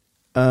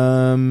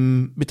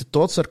 with the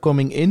thoughts that are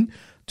coming in,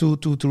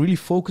 to really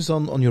focus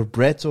on your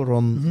breath or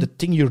on the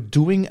thing you're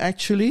doing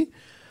actually,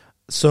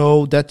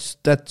 so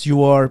that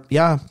you are,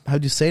 how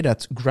do you say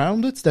that,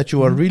 grounded, that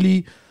you are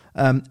really,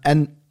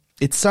 and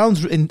it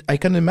sounds, I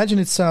can imagine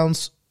it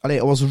sounds,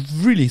 I was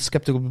really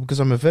skeptical because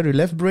I'm a very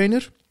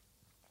left-brainer,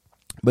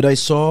 but I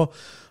saw,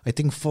 I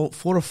think 4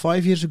 or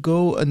 5 years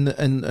ago, a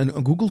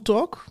Google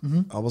talk.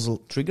 I was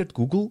triggered,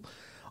 Google,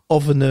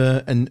 of a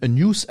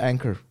news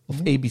anchor of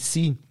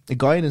ABC, a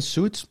guy in a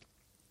suit,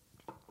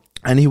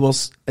 and he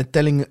was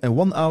telling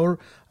 1 hour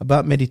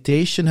about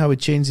meditation, how it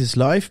changed his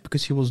life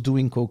because he was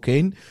doing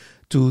cocaine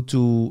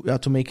to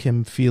make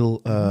him feel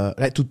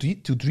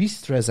to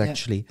de-stress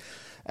actually,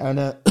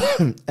 and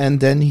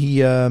then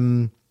he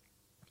and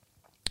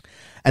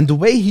the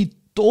way he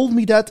told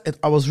me that,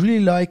 I was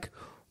really like,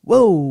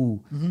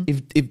 whoa,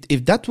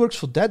 if that works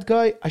for that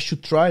guy, I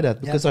should try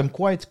that because I'm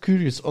quite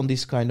curious on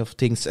these kind of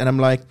things. And I'm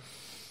like,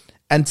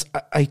 and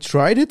I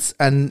tried it,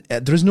 and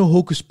there is no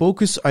hocus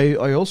pocus. I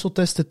also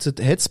tested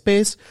the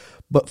Headspace,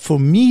 but for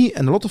me,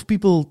 and a lot of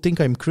people think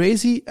I'm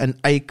crazy, and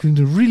I can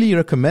really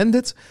recommend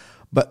it.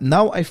 But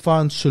now I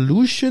found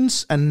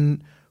solutions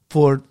and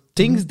for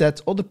things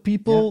that other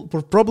people,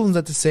 for problems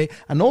that they say,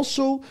 and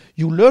also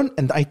you learn,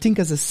 and I think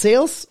as a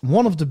sales,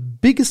 one of the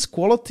biggest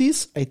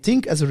qualities, I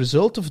think as a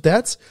result of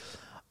that,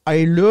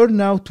 I learn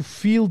now to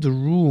feel the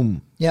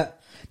room. Yeah.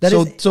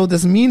 So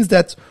this means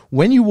that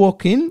when you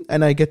walk in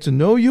and I get to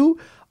know you,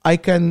 I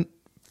can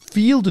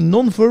feel the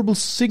non-verbal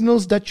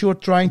signals that you're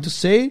trying to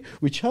say,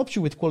 which helps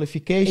you with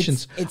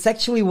qualifications. It's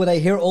actually what I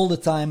hear all the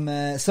time.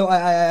 So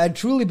I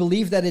truly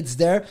believe that it's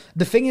there.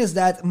 The thing is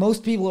that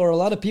most people, or a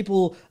lot of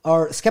people,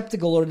 are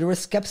skeptical, or there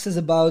is skepsis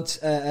about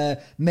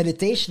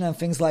meditation and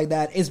things like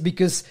that, is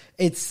because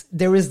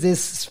there is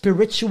this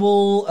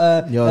spiritual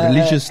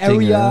religious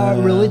thing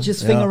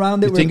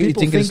around it. You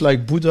think it's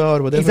like Buddha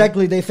or whatever.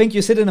 Exactly. They think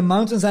you sit in the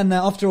mountains and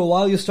after a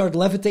while you start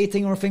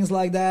levitating or things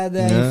like that.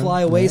 You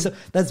fly away. So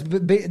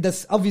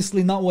that's obviously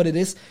not what it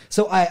is.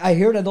 So I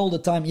hear that all the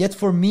time. Yet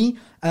for me,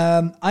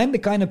 I'm the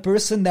kind of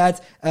person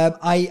that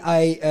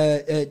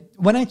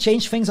when I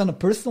change things on a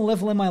personal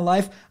level in my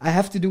life, I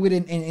have to do it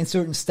in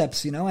certain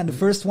steps, you know. And the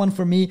first one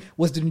for me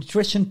was the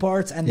nutrition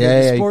part and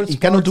the sports. You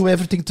cannot do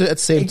everything at the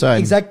same time.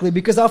 Exactly,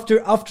 because after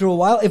a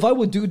while, if I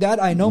would do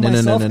that, I know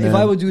myself. If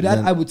I would do that,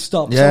 I would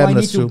stop. Yeah, so I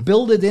need to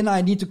build it in.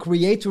 I need to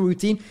create a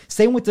routine.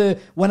 Same with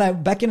when I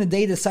back in the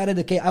day decided,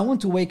 okay, I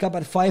want to wake up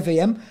at 5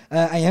 a.m.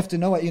 I have to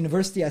know at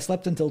university I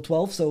slept until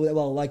 12. So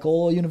like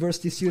all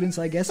university students,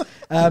 I guess.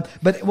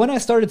 But when I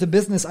started the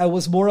business, I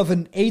was more of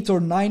an 8 or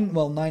 9,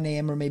 9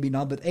 a.m. or maybe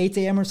not, but 8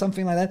 a.m. or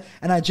something like that.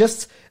 And I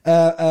just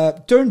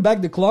turned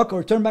back the clock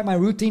or turned back my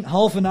routine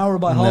half an hour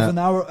by half an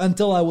hour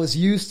until I was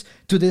used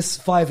to this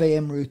 5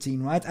 a.m.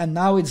 routine, right? And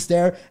now it's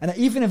there. And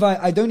even if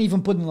I don't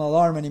even put an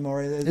alarm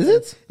anymore. Is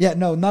it? Yeah,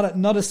 no,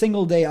 not a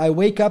single day. I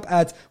wake up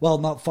at,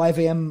 not 5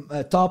 a.m.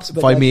 Tops,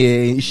 but 5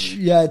 a.m.-ish.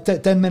 Yeah,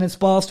 10 minutes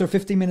past or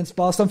 15 minutes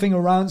past, something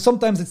around.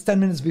 Sometimes it's 10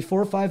 minutes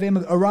before 5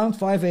 a.m. Around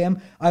 5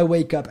 a.m. I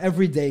wake up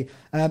every day.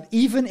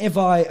 Even if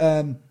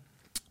I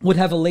would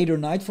have a later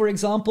night, for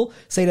example,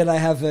 say that I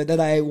have that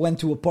I went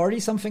to a party,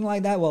 something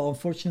like that. Well,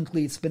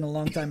 unfortunately, it's been a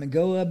long time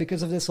ago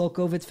because of this whole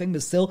COVID thing,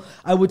 but still,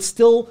 I would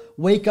still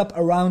wake up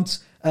around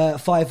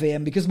 5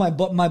 a.m. because my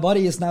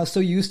body is now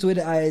so used to it.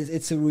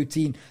 It's a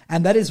routine,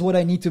 and that is what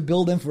I need to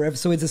build in forever.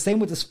 So it's the same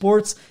with the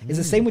sports. It's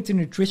the same with the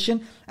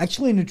nutrition.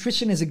 Actually,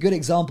 nutrition is a good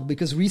example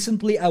because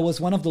recently I was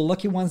one of the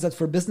lucky ones that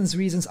for business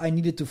reasons I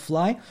needed to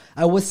fly.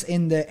 I was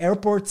in the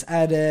airport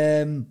at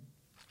the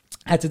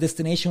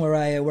destination where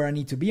I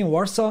need to be in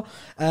Warsaw,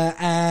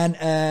 and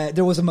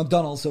there was a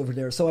McDonald's over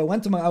there. So I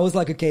went to I was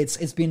like, okay,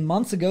 it's been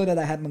months ago that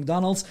I had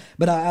McDonald's,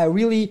 but I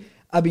really.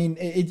 I mean,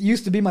 it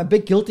used to be my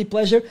big guilty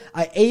pleasure.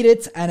 I ate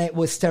it, and it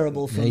was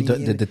terrible for me.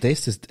 The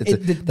taste is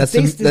the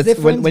taste is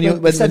different.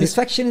 When the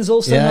satisfaction is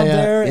also not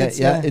there.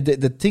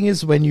 The thing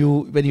is, when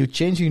you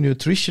change your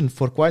nutrition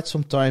for quite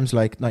some times,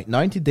 like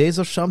 90 days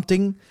or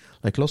something,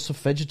 like lots of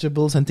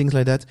vegetables and things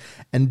like that,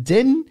 and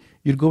then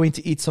you're going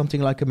to eat something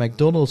like a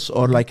McDonald's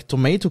or like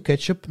tomato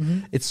ketchup.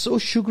 It's so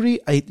sugary.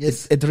 I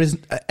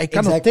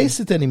cannot taste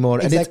it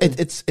anymore. Exactly. And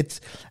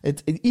it's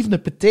even a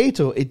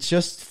potato. It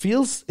just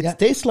feels. It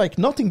tastes like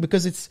nothing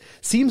because it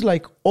seems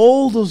like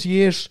all those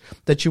years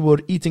that you were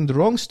eating the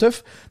wrong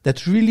stuff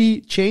that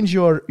really change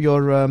your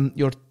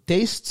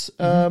tastes.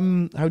 How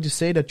do you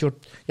say that?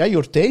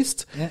 Your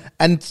taste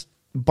and.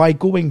 By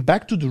going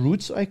back to the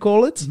roots, I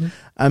call it.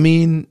 I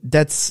mean,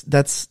 that's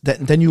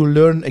then you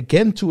learn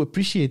again to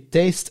appreciate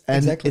taste,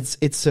 and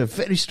it's a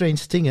very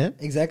strange thing, eh?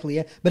 Exactly,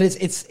 yeah. But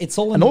it's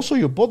all. And also,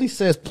 your body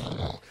says,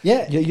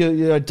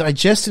 your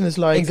digestion is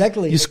like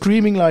you're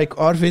screaming like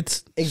Arvid.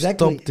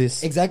 Stop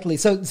this. Exactly.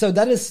 So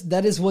that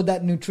is what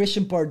that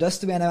nutrition part does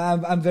to me, and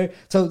I'm very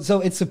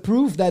so it's a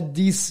proof that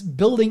these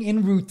building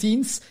in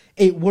routines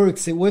it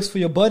works. It works for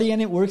your body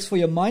and it works for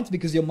your mind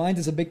because your mind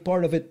is a big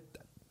part of it.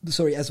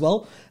 As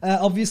well,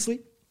 obviously.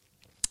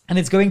 And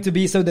it's going to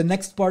be, so the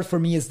next part for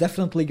me is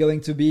definitely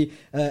going to be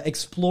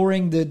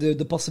exploring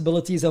the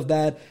possibilities of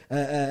that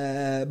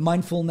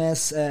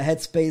mindfulness,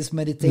 headspace,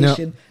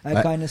 meditation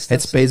kind of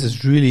stuff. Headspace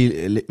is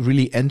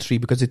really entry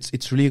because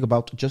it's really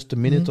about just a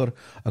minute or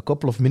a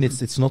couple of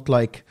minutes. It's not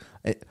like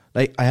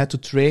I had to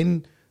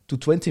train to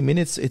 20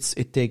 minutes.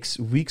 It takes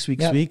weeks.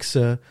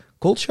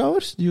 Cold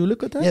showers? Do you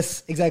look at that?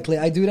 Yes, exactly.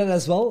 I do that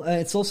as well.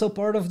 It's also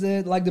part of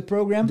the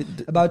program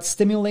about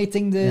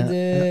stimulating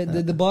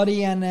the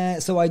body,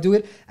 and so I do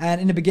it. And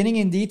in the beginning,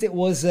 indeed, it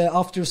was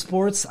after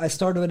sports. I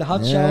started with a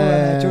hot shower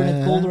and I turned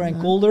it colder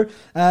and colder.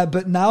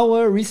 But now,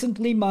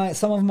 recently,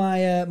 some of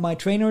my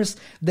trainers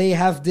they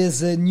have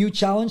this new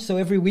challenge. So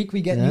every week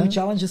we get new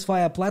challenges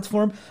via a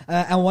platform,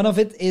 and one of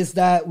it is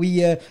that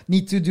we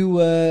need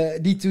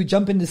to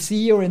jump in the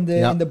sea or in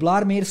the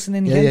Blaarmeersen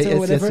in Ghent or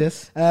whatever.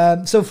 Yes.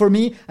 So for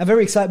me, I'm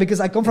very excited because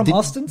I come from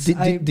Austin.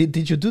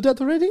 Did you do that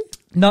already?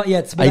 Not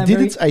yet. But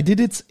I did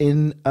it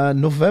in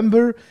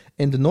November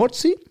in the North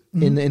Sea,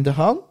 in the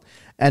Haan.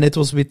 And it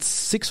was with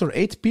 6 or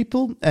 8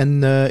 people,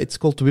 and it's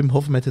called the Wim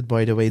Hof method,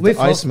 by the way. The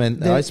Iceman.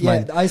 The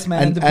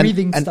Iceman and the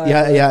breathing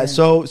style.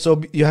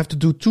 So you have to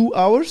do 2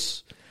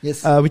 hours.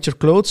 Yes. With your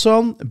clothes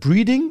on,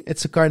 breathing.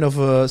 It's a kind of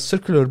a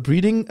circular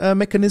breathing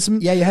mechanism.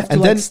 Yeah, you have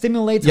to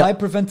stimulate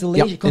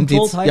hyperventilation,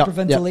 controlled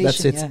hyperventilation.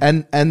 That's it.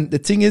 Yeah. And the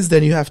thing is,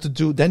 then you have to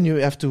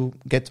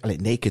get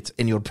naked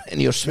in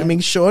your swimming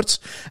shorts,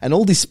 and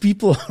all these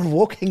people are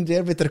walking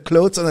there with their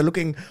clothes and are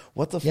looking,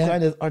 what the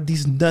kind of are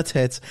these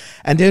nutheads?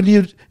 And then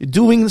you're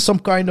doing some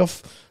kind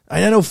of, I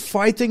don't know,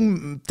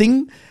 fighting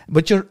thing,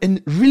 but you're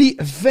in really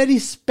a very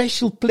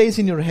special place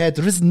in your head.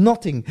 There is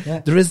nothing.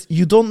 Yeah.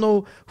 You don't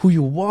know who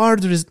you are.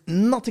 There is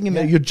nothing in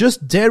there. You're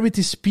just there with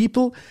these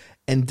people,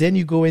 and then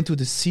you go into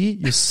the sea,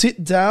 you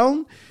sit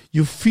down,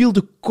 you feel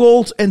the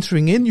cold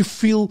entering in, you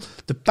feel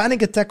the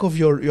panic attack of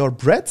your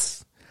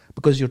breath,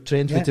 because you're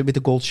trained with the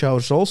cold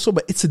showers also,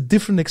 but it's a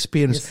different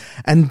experience. Yes.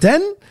 And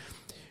then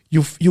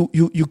you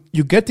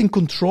get in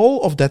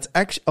control of that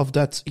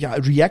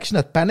reaction,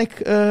 that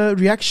panic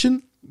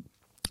reaction.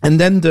 And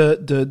then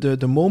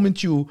the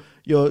moment you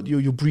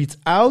breathe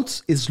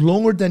out is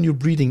longer than you're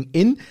breathing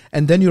in,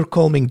 and then you're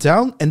calming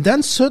down, and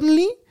then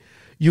suddenly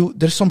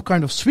there's some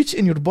kind of switch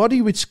in your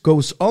body which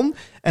goes on,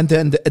 and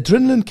then the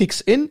adrenaline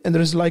kicks in, and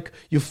there's like,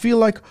 you feel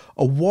like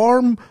a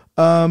warm,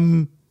 how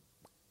do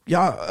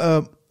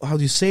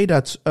you say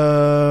that?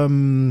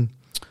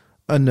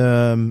 A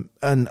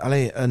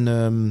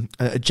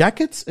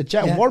jacket,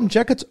 warm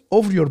jacket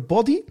over your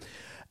body.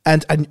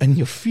 And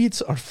your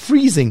feet are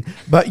freezing,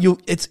 but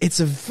it's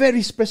a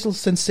very special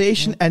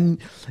sensation,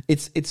 and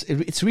it's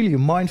really a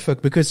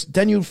mindfuck, because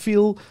then you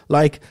feel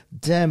like,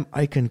 damn,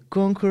 I can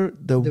conquer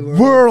the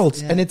world.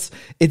 Yeah. And it's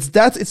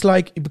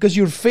like, because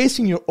you're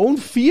facing your own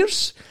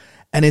fears,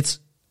 and it's,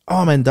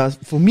 oh man,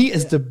 that for me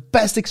is the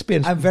best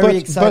experience. I'm very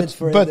excited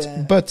for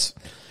it. But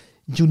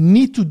you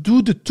need to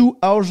do the 2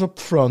 hours up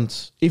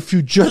front. If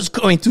you're just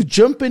going to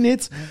jump in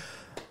it.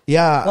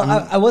 Yeah.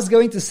 Well, I was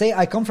going to say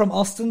I come from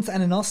Ostend,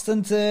 and in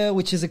Ostend,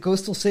 which is a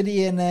coastal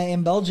city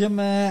in Belgium,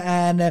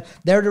 and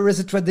there is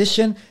a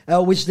tradition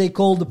which they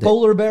call the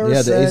polar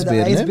bears, the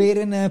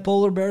ijsberen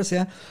polar bears,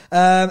 yeah.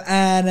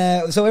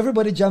 So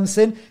everybody jumps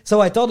in. So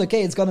I thought,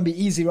 okay, it's gonna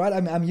be easy, right?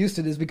 I'm used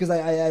to this because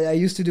I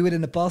used to do it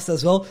in the past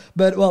as well.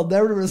 But well,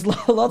 there is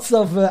lots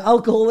of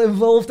alcohol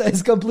involved.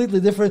 It's completely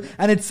different,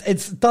 and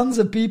it's tons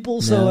of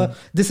people. So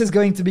this is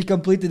going to be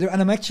completely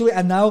different.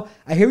 And now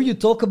I hear you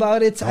talk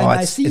about it, and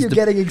I see you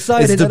getting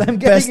excited, it's the and I'm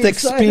getting best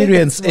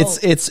experience. Well.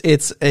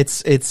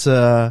 It's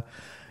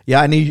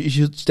yeah, and you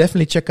should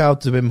definitely check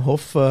out Wim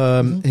Hof,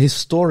 his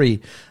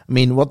story. I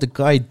mean, what the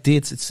guy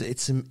did,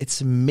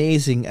 it's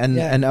amazing.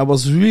 And I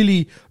was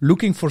really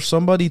looking for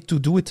somebody to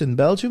do it in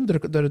Belgium.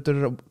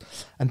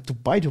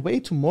 By the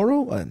way,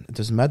 tomorrow, and it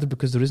doesn't matter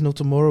because there is no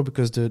tomorrow,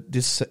 because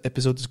this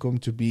episode is going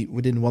to be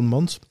within 1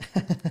 month.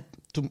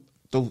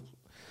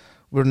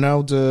 We're now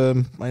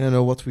I don't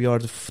know what we are,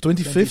 the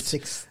 25th?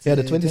 26th. Yeah,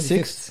 the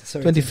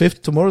 26th.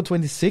 25th. Tomorrow,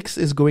 26th,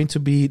 is going to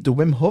be the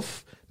Wim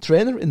Hof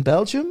trainer in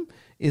Belgium.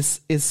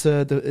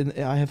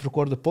 I have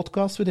recorded a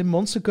podcast with him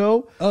months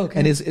ago,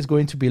 and is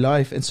going to be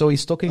live. And so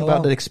he's talking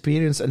about that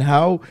experience and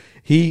how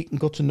he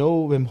got to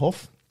know Wim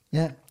Hof.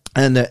 Yeah.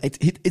 And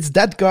it's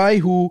that guy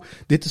who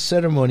did the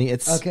ceremony.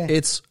 It's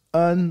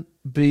unbelievable.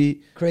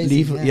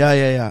 Crazy.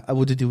 Yeah. I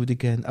would do it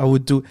again. I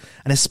would do,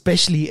 and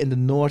especially in the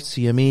North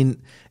Sea. I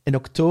mean, in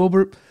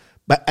October.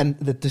 And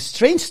the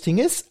strange thing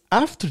is,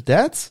 after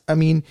that, I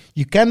mean,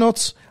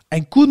 I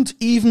couldn't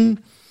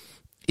even,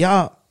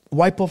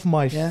 wipe off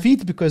my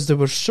feet because they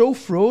were so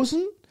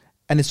frozen,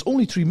 and it's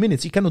only 3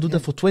 minutes. You cannot do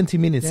that for 20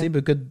 minutes,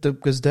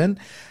 because then,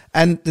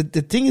 and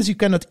the thing is, you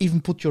cannot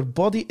even put your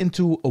body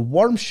into a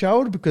warm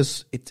shower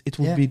because it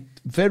would be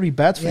very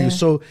bad for you.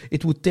 So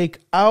it would take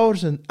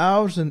hours and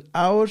hours and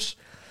hours,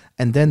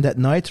 and then that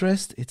night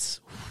rest, it's...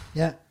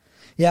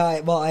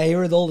 Well, I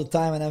hear it all the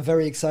time, and I'm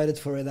very excited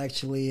for it,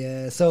 actually.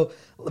 To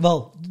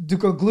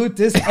conclude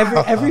this,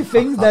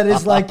 everything that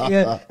is like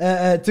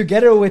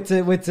together with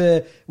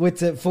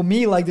for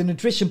me, like the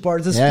nutrition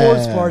part, the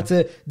sports part,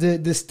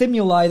 the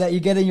stimuli that you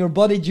get in your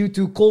body due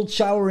to cold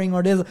showering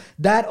or this,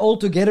 that all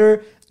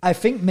together, I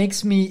think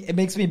makes me a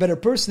better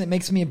person. It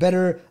makes me a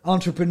better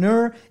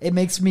entrepreneur. It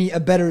makes me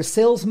a better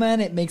salesman.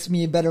 It makes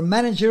me a better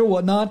manager,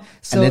 whatnot.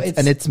 So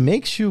it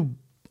makes you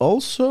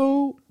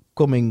also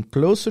coming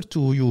closer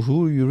to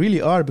who you really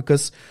are,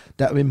 because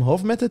that Wim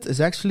Hof method is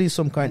actually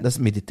some kind of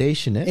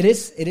meditation. Eh? It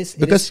is.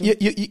 Because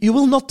you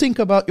will not think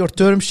about your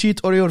term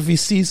sheet or your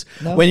VCs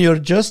when you're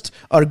just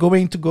are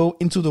going to go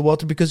into the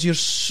water, because you're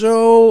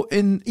so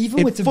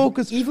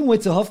focus. Even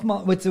with the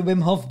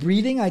Wim Hof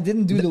breathing, I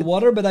didn't do the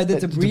water, but I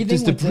did the breathing.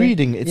 It's the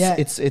breathing.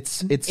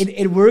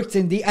 It worked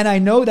indeed, and I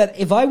know that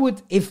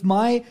if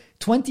my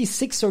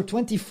 26 or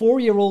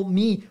 24-year-old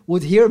me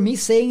would hear me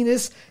saying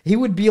this, he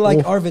would be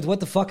like, Arvid, what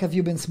the fuck have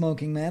you been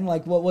smoking, man?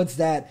 Like, what's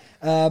that?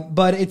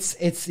 But it's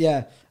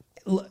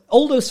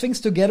all those things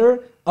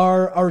together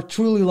are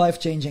truly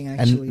life-changing,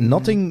 actually. And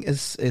nothing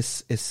is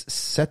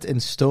set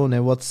in stone,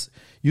 and what's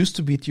used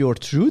to be your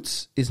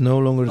truth is no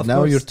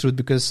longer your truth,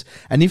 because,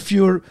 and if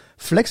you're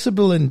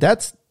flexible in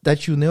that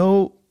you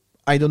know,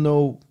 I don't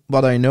know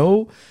what I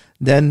know,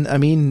 then, I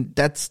mean,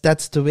 that's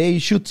the way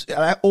you should.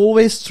 I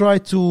always try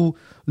to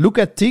look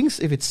at things.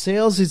 If it's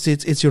sales,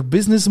 it's your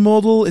business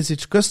model,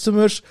 it's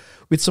customers,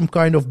 with some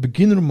kind of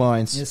beginner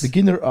minds,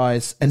 beginner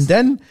eyes, and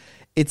then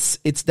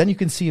then you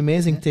can see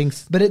amazing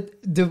things. But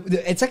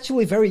it's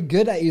actually very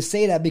good that you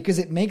say that, because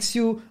it makes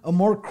you a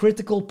more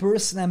critical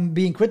person and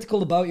being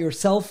critical about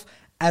yourself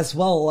as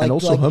well, and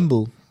also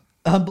humble.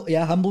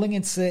 Humbling.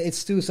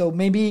 It's too. So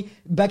maybe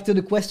back to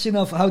the question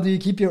of how do you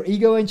keep your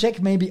ego in check?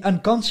 Maybe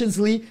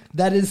unconsciously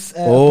that is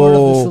part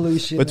of the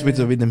solution. But with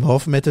the Wim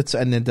Hof methods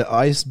and in the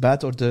ice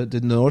bath or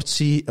the North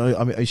Sea,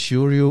 I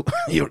assure you,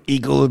 your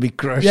ego will be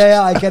crushed.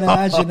 Yeah, I can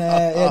imagine.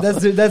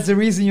 That's the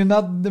reason you're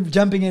not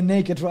jumping in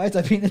naked, right?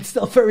 I mean, it's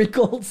still very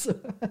cold. So.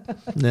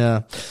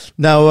 Yeah.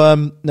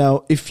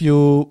 Now, if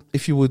you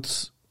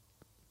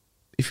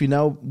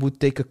now would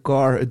take a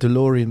car, a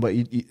DeLorean, but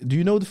do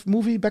you know the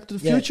movie Back to the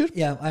Future?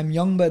 Yeah, I'm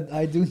young, but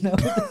I do know.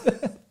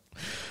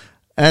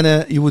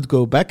 And you would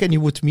go back and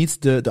you would meet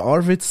the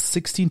Arvid,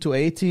 16 to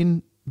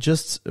 18,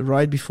 just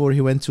right before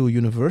he went to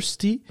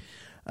university,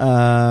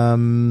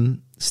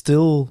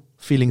 still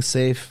feeling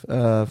safe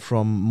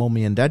from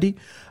mommy and daddy.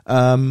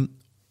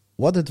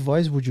 What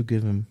advice would you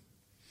give him?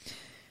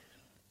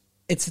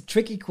 It's a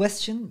tricky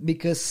question,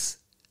 because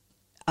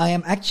I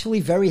am actually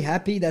very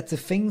happy that the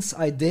things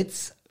I did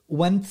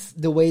went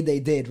the way they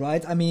did,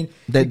 right? I mean,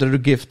 they're a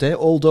gift, eh?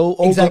 Although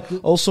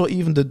also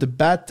even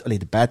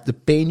the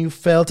pain you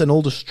felt and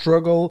all the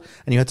struggle,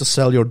 and you had to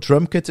sell your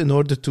drum kit in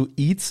order to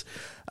eat.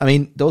 I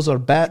mean, those are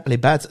bad.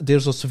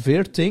 There's also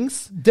severe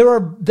things. There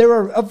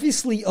are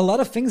obviously a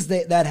lot of things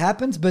that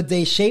happened, but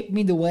they shaped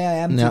me the way I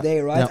am today,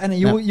 right? And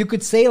you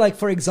could say, like,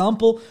 for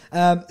example,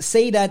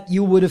 say that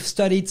you would have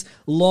studied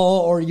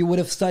law or you would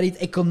have studied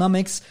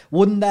economics.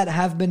 Wouldn't that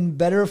have been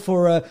better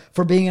for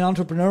being an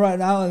entrepreneur right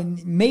now?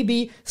 And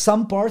maybe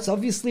some parts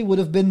obviously would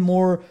have been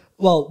more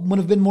would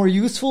have been more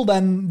useful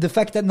than the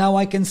fact that now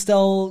I can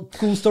tell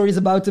cool stories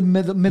about the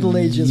Middle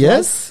Ages.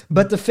 Yes. Right?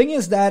 But the thing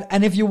is that,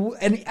 and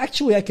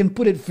actually I can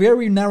put it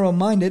very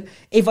narrow-minded,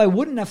 if I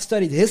wouldn't have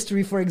studied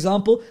history, for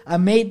example, I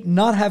may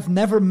not have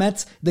never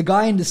met the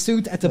guy in the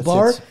suit at the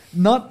bar,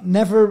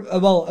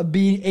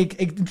 be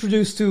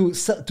introduced to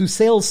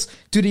sales,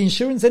 to the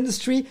insurance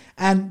industry,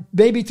 and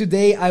maybe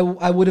today I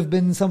would have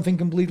been something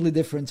completely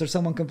different or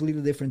someone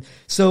completely different.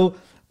 So,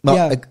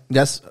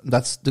 yes,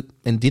 that's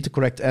indeed the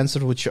correct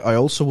answer, which I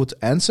also would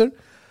answer.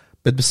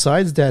 But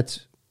besides that,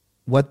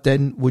 what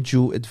then would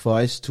you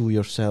advise to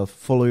yourself?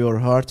 Follow your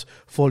heart,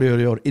 follow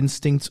your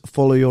instincts,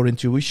 follow your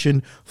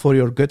intuition, follow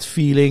your gut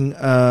feeling.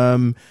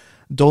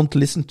 Don't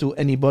listen to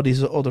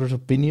anybody's other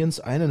opinions.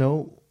 I don't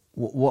know.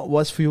 What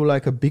was for you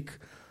like a big,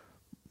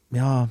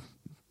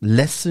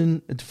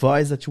 lesson,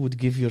 advice that you would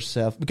give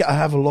yourself? Because I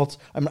have a lot.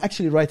 I'm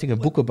actually writing a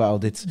book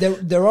about it.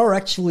 There are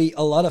actually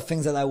a lot of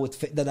things that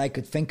I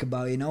could think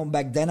about.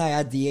 Back then I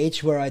had the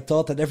age where I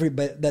thought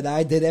that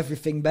I did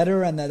everything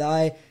better and that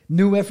I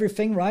knew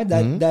everything, right?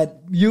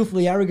 That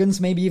youthly arrogance,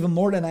 maybe even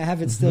more than I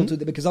have it still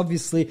today. Because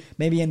obviously,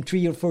 maybe in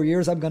 3 or 4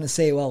 years, I'm going to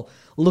say, well,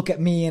 look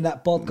at me in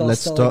that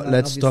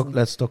podcast.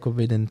 Let's talk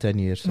within 10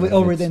 years.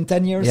 Within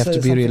 10 years. You have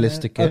to be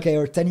realistic. Okay,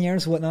 or 10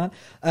 years, whatnot.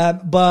 I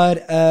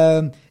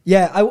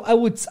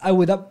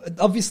would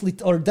obviously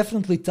or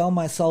definitely tell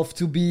myself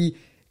to be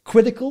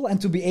critical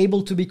and to be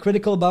able to be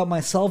critical about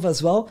myself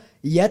as well.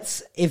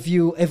 Yet,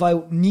 if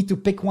I need to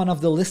pick one of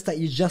the list that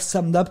you just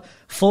summed up,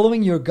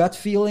 following your gut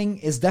feeling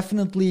is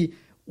definitely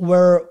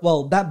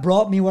that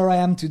brought me where I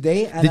am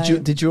today.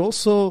 And did you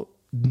also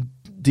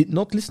did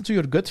not listen to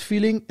your gut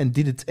feeling and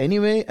did it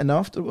anyway, and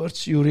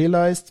afterwards you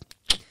realized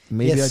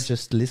maybe I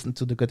just listened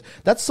to the gut?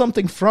 That's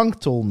something Frank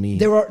told me.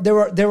 There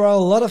are a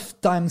lot of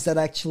times that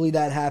actually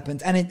that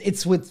happened, and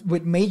it's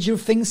with major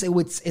things.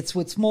 It's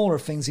with smaller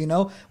things.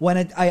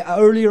 When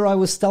earlier I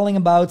was telling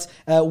about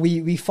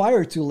we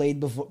fire too late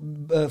before,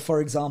 for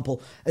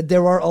example.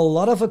 There are a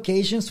lot of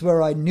occasions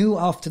where I knew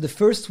after the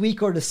first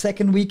week or the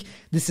second week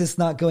this is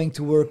not going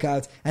to work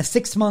out, and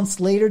 6 months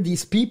later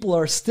these people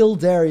are still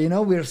there.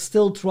 We're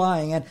still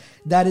trying, and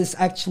that is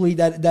actually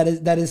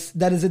that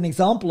is an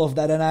example of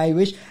that. And I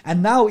wish,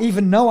 and now.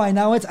 Even though I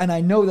know it, and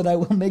I know that I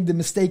will make the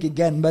mistake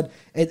again, but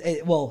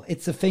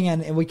it's a thing,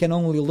 and we can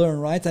only learn,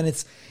 right? And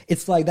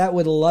it's like that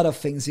with a lot of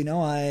things,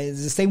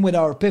 It's the same with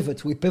our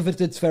pivot. We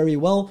pivoted very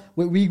well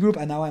with WeGroup,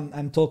 and now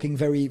I'm talking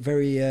very,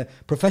 very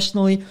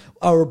professionally.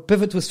 Our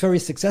pivot was very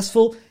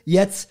successful,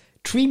 yet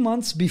 3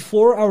 months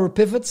before our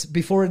pivots,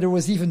 before there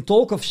was even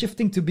talk of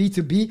shifting to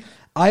B2B,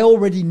 I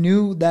already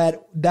knew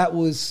that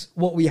was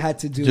what we had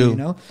to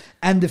do.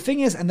 And the thing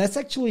is, and that's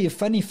actually a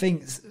funny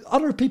thing,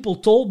 other people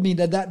told me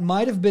that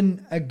might have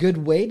been a good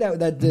way,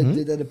 that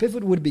the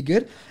pivot would be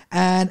good.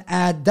 And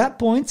at that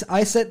point,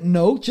 I said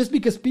no, just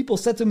because people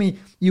said to me,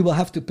 you will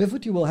have to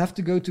pivot, you will have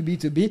to go to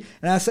B2B.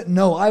 And I said,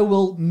 no, I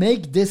will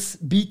make this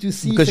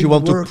B2C because thing you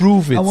want work. to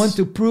prove it. I want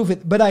to prove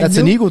it. But that's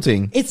an ego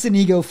thing. It's an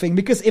ego thing,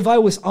 because if I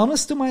was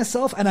honest to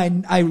myself,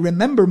 and I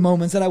remember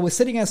moments that I was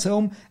sitting at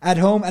home,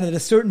 and at a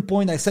certain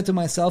point I said to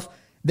myself,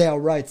 they are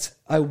right.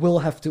 We will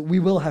have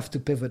to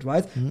pivot,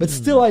 right? But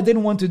still, I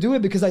didn't want to do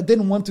it because I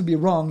didn't want to be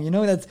wrong.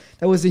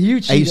 That was a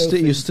huge.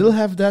 You still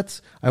have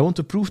that. I want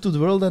to prove to the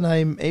world that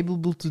I'm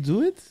able to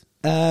do it.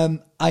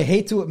 I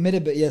hate to admit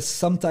it, but yes,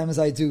 sometimes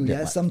I do.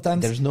 Yeah,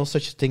 sometimes there's no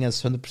such thing as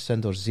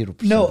 100% or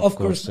 0%. No, of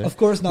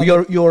course not.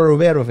 You're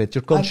aware of it.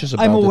 You're conscious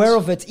about it. I'm aware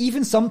of it.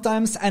 Even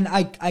sometimes, and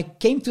I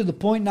came to the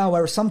point now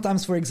where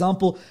sometimes, for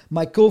example,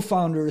 my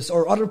co-founders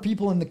or other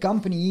people in the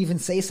company even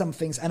say some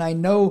things, and I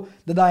know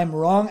that I am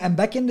wrong. And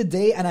back in the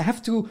day, and I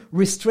have to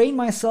restrain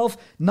myself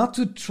not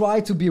to try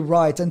to be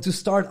right and to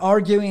start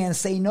arguing and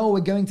say, no,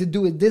 we're going to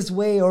do it this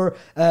way, or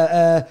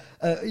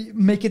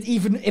make it,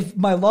 even if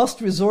my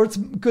last resort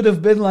could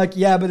have been like,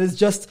 yeah, but it's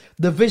just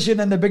the vision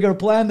and the bigger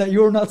plan that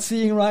you're not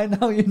seeing right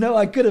now.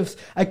 I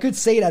could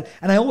say that,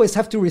 and I always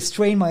have to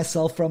restrain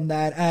myself from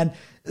that. And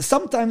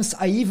sometimes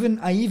I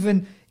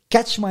even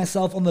catch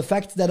myself on the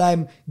fact that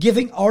I'm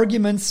giving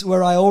arguments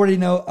where I already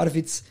know,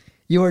 Arvids,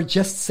 you are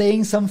just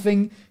saying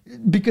something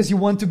because you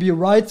want to be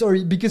right, or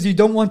because you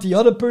don't want the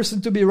other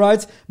person to be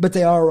right, but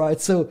they are right.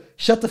 So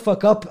shut the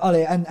fuck up,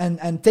 Ale,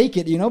 and take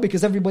it,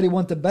 because everybody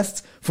wants the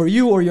best for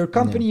you or your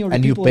company or the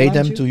people around you. And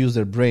you pay them to use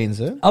their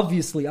brains, eh?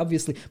 Obviously.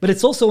 But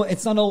it's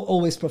not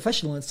always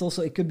professional.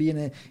 It could be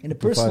in a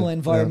personal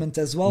environment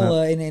as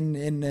well.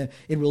 In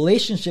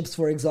relationships,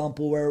 for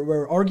example,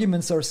 where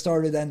arguments are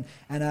started,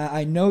 and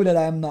I know that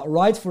I'm not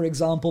right, for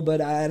example,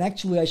 and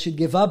actually I should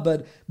give up,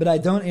 but I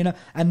don't,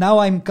 And now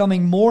I'm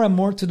coming more and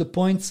more to the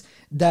point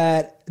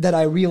that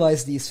I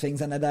realize these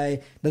things, and that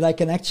I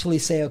can actually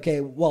say,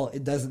 okay, well,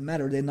 it doesn't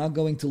matter. They're not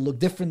going to look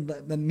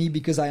different than me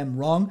because I am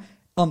wrong.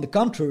 On the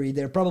contrary,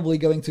 they're probably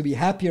going to be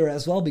happier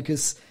as well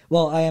because,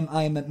 well, I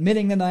am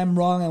admitting that I'm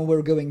wrong and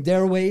we're going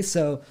their way.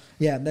 So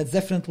yeah, that's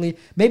definitely,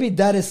 maybe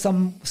that is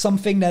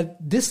something that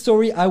this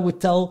story I would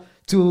tell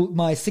to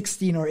my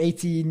 16 or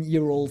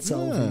 18-year-old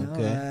self.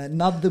 Okay.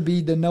 Not to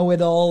be the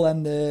know-it-all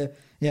and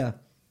yeah.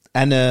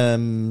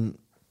 And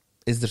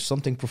is there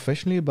something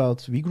professionally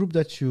about We Group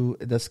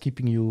that's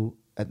keeping you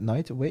at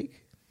night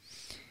awake?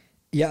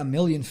 Yeah, a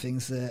million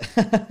things.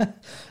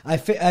 I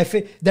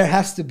there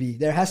has to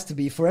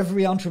be for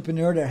every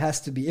entrepreneur. There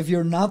has to be. If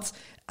you're not,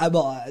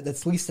 that's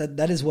at least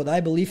that is what I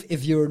believe.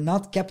 If you're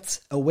not kept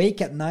awake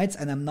at night,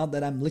 and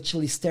I'm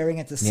literally staring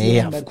at the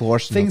ceiling, of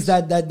course, things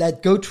that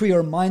go through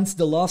your minds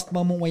the last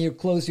moment when you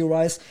close your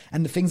eyes,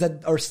 and the things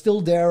that are still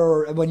there,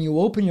 or when you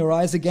open your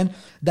eyes again,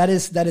 that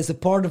is a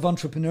part of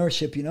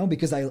entrepreneurship,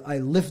 because I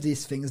live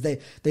these things. They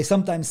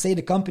sometimes say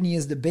the company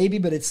is the baby,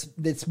 but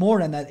it's more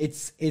than that.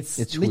 It's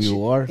who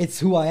you are.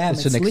 It's who I am.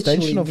 It's an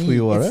extension of who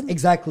you are.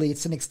 Exactly.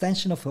 It's an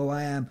extension of who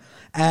I am.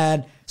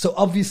 And so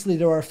obviously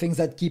there are things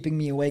that keeping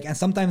me awake, and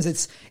sometimes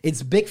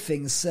it's big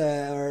things,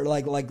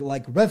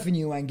 like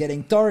revenue and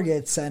getting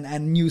targets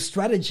and new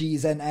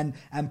strategies and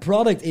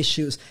product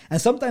issues. And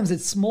sometimes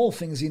it's small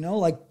things,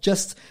 like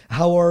just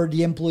how are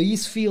the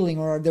employees feeling,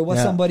 or there was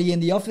somebody in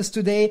the office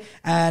today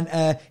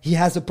and he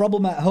has a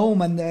problem at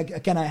home,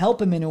 and can I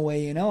help him in a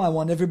way? I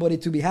want everybody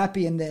to be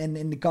happy in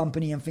the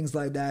company and things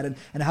like that.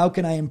 And how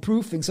can I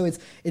improve things? So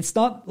it's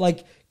not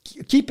like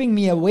keeping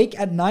me awake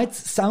at night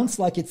sounds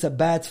like it's a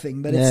bad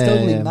thing, but it's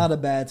totally not a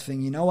bad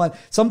thing,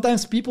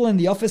 Sometimes people in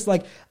the office,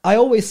 like I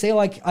always say,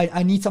 like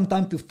I need some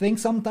time to think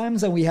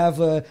sometimes, and we have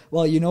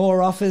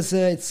our office,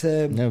 it's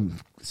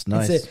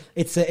nice.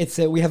 It's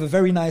we have a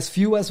very nice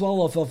view as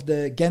well of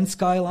the Ghent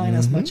skyline,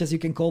 as much as you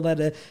can call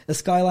that a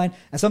skyline.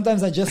 And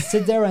sometimes I just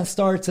sit there and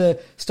start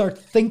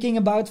thinking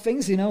about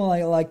things,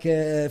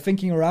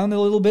 thinking around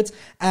a little bit.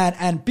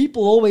 And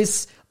people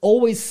always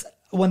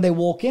when they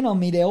walk in on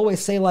me, they always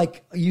say,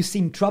 like, you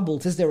seem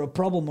troubled. Is there a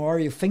problem, or are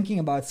you thinking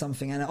about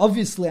something? And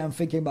obviously I'm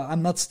thinking about,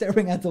 I'm not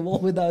staring at the wall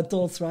without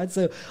thoughts, right?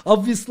 So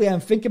obviously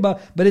I'm thinking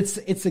about, but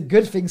it's a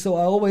good thing. So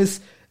I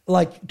always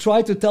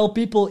try to tell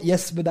people,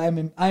 yes, but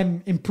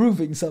I'm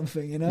improving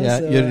something, Yeah,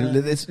 so,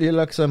 you're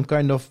like some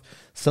kind of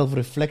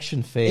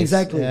self-reflection phase.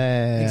 Exactly.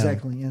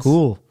 Exactly. Yes.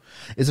 Cool.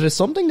 Is there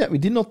something that we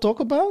did not talk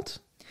about?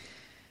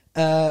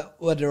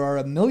 Well, there are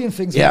a million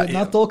things we did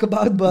not talk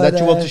about, but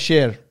that you want to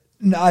share.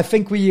 No, I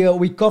think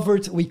we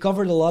covered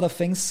a lot of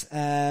things,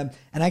 and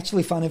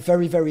actually found it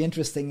very, very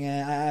interesting.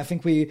 I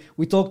think we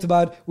talked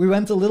about, we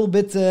went a little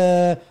bit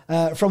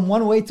from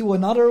one way to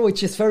another,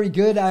 which is very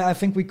good. I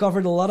think we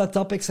covered a lot of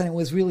topics, and it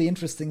was really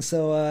interesting.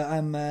 So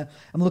I'm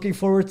looking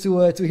forward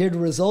to hear the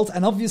result,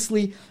 and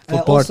obviously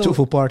for part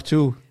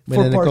two.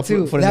 For a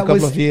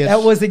couple of years.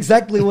 That was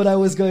exactly what I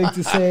was going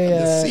to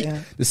say.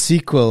 The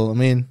sequel. I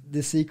mean,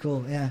 the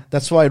sequel. Yeah.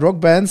 That's why rock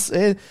bands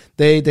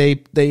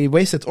they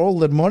wasted all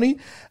their money,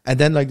 and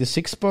then like the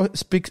Six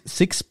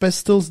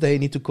Pistols, they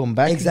need to come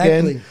back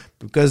again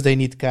because they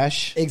need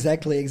cash.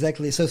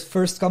 Exactly. So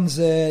first comes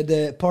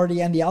the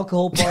party and the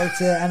alcohol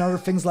part and other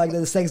things like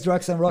the sex,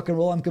 drugs, and rock and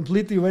roll. I'm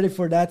completely ready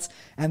for that,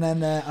 and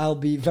then I'll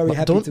be very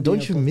happy to.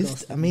 Don't you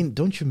miss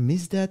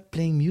that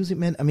playing music,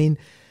 man? I mean.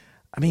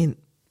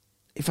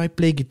 If I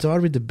play guitar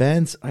with the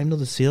bands, I'm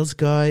not a sales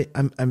guy.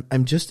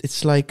 I'm just,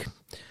 it's like,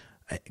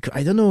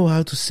 I don't know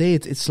how to say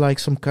it. It's like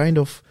some kind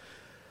of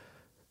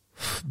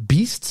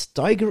beast,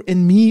 tiger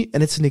in me,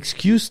 and it's an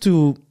excuse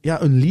to,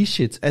 unleash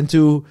it and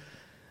to,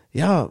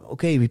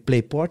 okay, we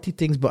play party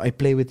things, but I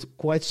play with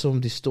quite some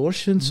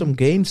distortion, some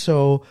gain.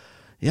 So,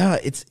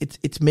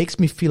 it makes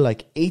me feel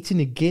like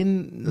 18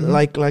 again,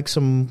 like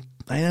some,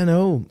 I don't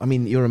know. I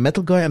mean, you're a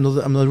metal guy. I'm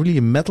not really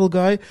a metal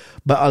guy,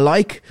 but I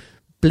like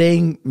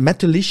playing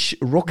metalish,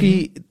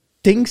 rocky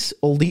things,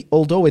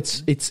 although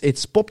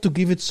it's pop, to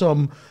give it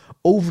some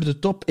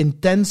over-the-top,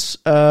 intense,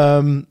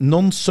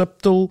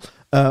 non-subtle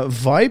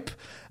vibe.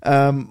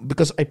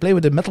 Because I play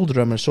with a metal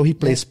drummer, so he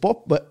plays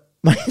pop, but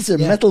he's a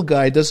metal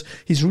guy.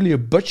 He's really a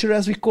butcher,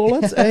 as we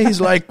call it. He's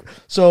like,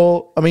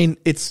 so, I mean,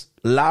 it's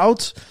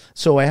loud,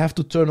 so I have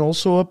to turn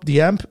also up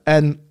the amp,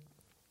 and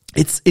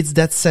it's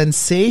that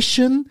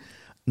sensation,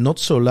 not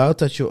so loud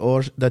that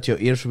your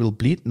ears will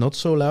bleed, not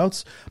so loud,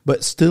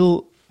 but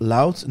still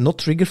loud, not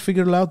Trigger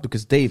Finger loud,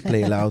 because they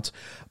play loud,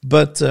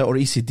 but or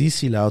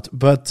AC/DC loud,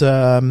 but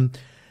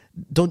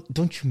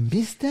don't you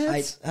miss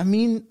that?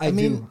 I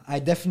do. I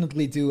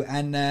definitely do,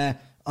 and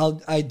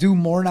I do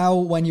more now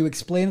when you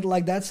explain it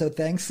like that. So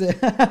thanks,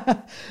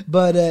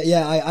 but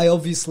I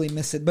obviously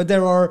miss it. But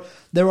there are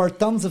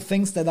tons of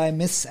things that I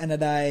miss, and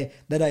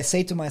that I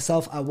say to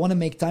myself, I want to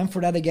make time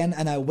for that again,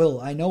 and I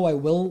will. I know I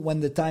will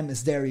when the time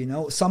is there.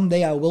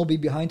 Someday I will be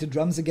behind the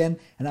drums again,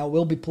 and I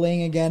will be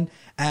playing again,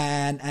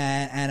 and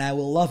I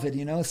will love it.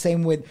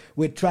 Same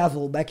with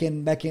travel. Back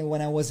in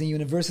when I was in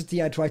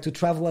university, I tried to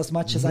travel as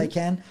much as I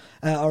can,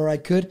 or I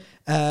could.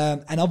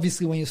 And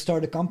obviously, when you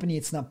start a company,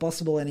 it's not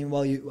possible. And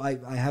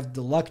I have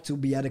the luck to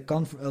be at a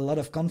lot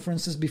of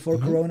conferences before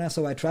Corona,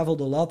 so I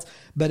traveled a lot.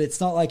 But it's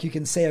not like you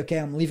can say, okay,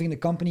 I'm leaving the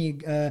company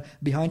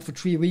behind for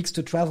 3 weeks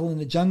to travel in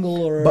the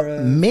jungle, or.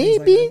 But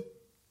maybe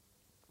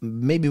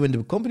when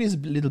the company is a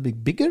little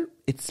bit bigger,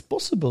 it's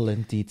possible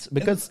indeed.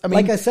 Because, I mean...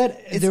 Like I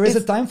said, there is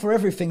a time for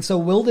everything. So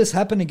will this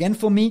happen again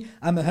for me?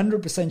 I'm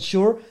 100%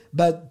 sure.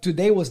 But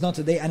today was not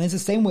today. And it's the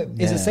same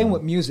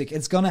with music.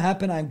 It's going to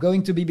happen. I'm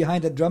going to be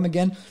behind that drum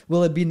again.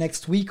 Will it be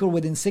next week or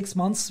within 6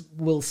 months?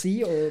 We'll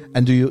see.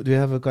 And do you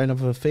have a kind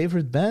of a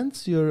favorite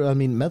band?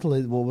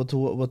 Metal,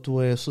 what do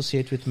I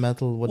associate with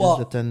metal? What is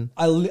it then?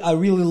 I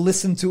really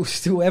listen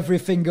to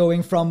everything,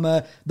 going from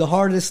the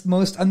hardest,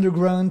 most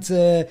underground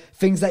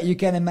things that you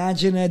can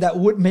imagine that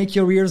would make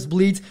your ears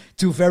bleed,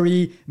 to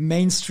very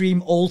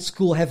mainstream, old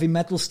school heavy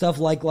metal stuff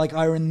like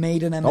Iron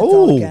Maiden and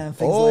Metallica and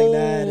things like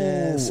that.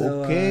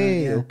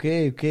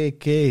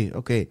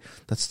 Okay.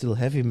 That's still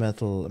heavy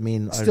metal. I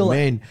mean, Iron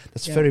Maiden,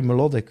 that's very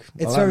melodic.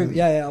 It's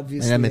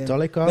obviously. And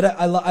Metallica. But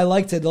I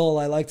liked it all.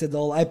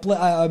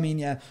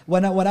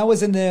 When I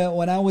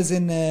was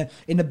in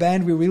the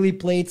band, we really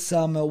played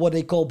some what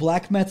they call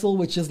black metal,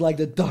 which is like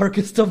the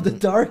darkest of the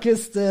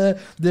darkest. The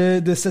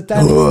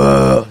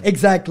satanic.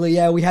 Exactly.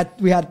 Yeah, we had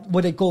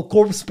what they call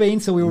corpse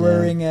paint, so we were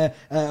wearing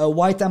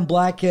white and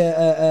black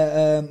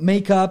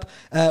makeup.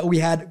 We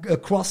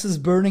had crosses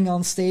burning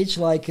on stage,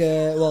 like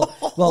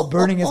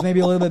burning is maybe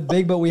a little bit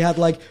big, but we had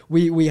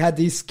we had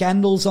these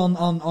candles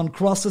on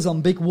crosses,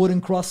 on big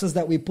wooden crosses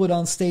that we put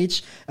on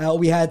stage.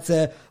 We had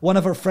one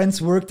of our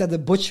friends worked at the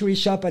butchery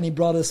shop, and he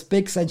brought us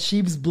pigs and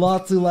sheep's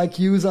blood to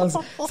use on.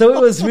 So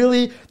it was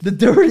really the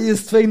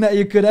dirtiest thing that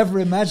you could ever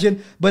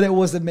imagine, but it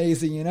was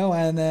amazing,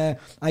 And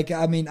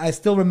I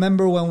still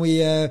remember when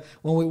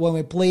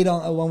we played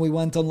on when we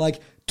went on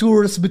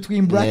tours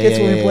between brackets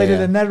when we played in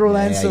the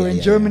Netherlands or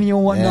in Germany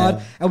or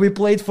whatnot, and we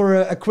played for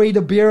a crate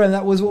of beer, and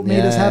that was what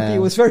made us happy. It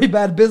was very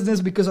bad business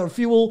because our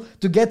fuel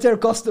to get there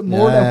costed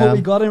more than what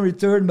we got in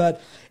return,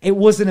 but it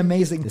was an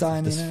amazing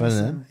time. It's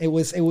fun, It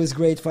was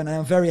great fun, and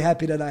I'm very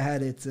happy that I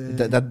had it.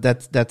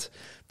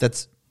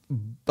 That's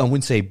I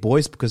wouldn't say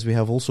boys, because we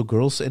have also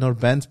girls in our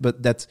band,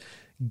 but that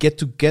get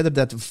together,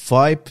 that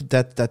vibe,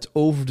 that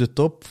over the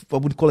top, I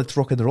would call it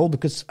rock and roll,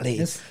 because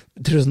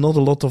there's not a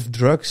lot of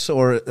drugs,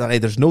 or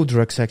there's no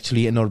drugs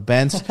actually in our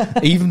bands,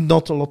 even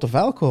not a lot of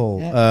alcohol,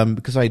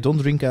 because I don't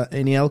drink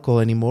any alcohol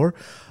anymore,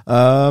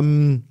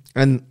 and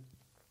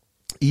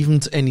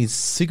even any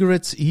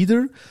cigarettes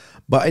either.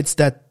 But it's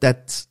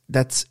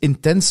that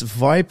intense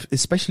vibe,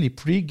 especially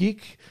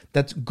pre-gig,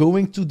 that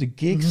going to the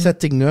gig,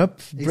 setting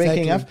up,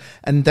 breaking up,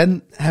 and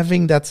then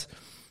having that.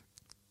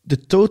 The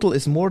total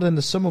is more than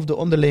the sum of the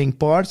underlying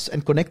parts,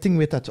 and connecting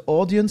with that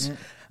audience. Yeah.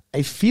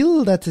 I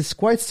feel that is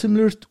quite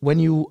similar to when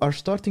you are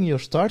starting your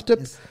startup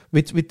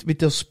with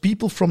those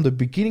people from the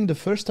beginning. The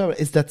first hour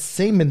is that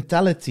same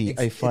mentality,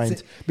 I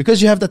find,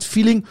 because you have that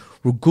feeling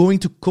we're going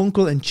to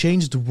conquer and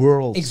change the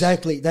world.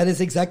 Exactly, that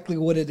is exactly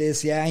what it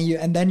is. Yeah,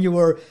 and then you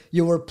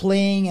were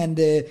playing, and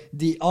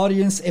the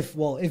audience, if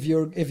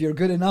you're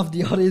good enough,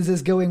 the audience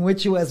is going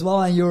with you as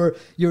well, and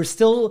you're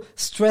still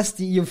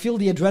stressed. You feel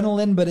the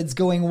adrenaline, but it's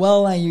going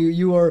well, and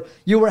you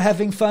were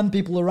having fun.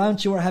 People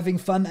around you were having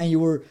fun, and you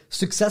were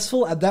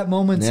successful at that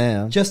moment,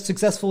 just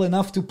successful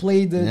enough to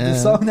play the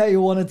song that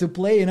you wanted to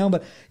play,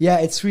 But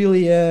it's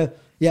really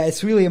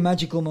a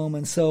magical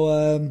moment.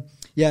 So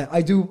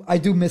I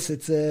do miss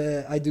it.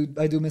 I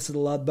do miss it a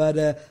lot. But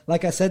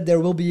like I said,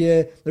 there will be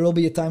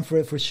a time for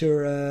it for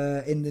sure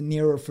in the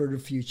near or further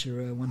future.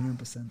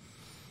 100%.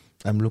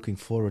 I'm looking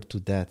forward to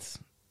that,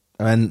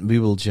 and we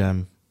will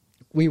jam.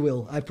 We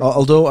will. I promise.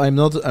 Although I'm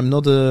not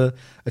a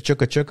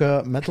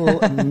chukka metal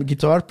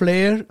guitar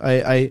player,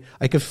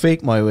 I can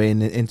fake my way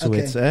into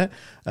it.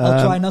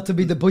 I'll try not to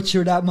be the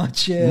butcher that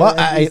much.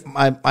 I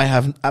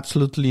have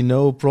absolutely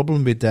no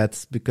problem with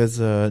that,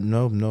 because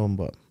no.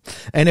 But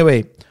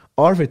anyway,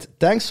 Arvid,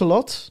 thanks a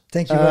lot.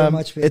 Thank you very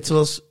much, Peter. It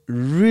was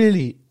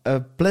really a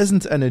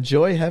pleasant and a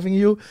joy having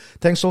you.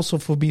 Thanks also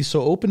for being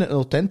so open and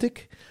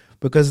authentic,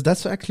 because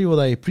that's actually what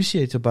I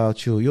appreciate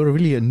about you. You're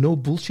really a no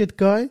bullshit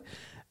guy.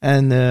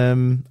 And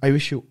I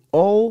wish you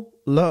all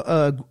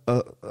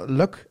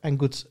luck and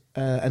good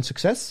and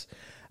success.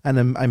 And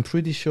I'm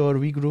pretty sure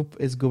We Group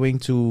is going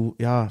to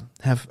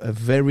have a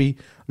very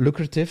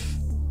lucrative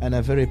and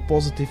a very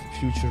positive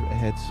future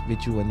ahead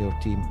with you and your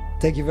team.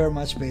 Thank you very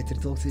much, Peter.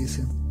 Talk to you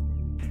soon.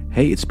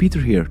 Hey, it's Peter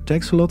here.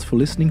 Thanks a lot for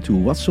listening to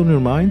What's on Your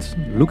Mind.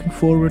 Looking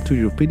forward to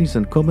your opinions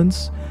and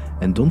comments.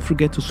 And don't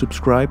forget to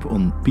subscribe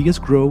on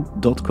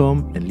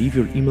psgrow.com and leave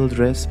your email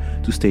address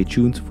to stay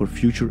tuned for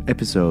future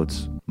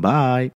episodes. Bye!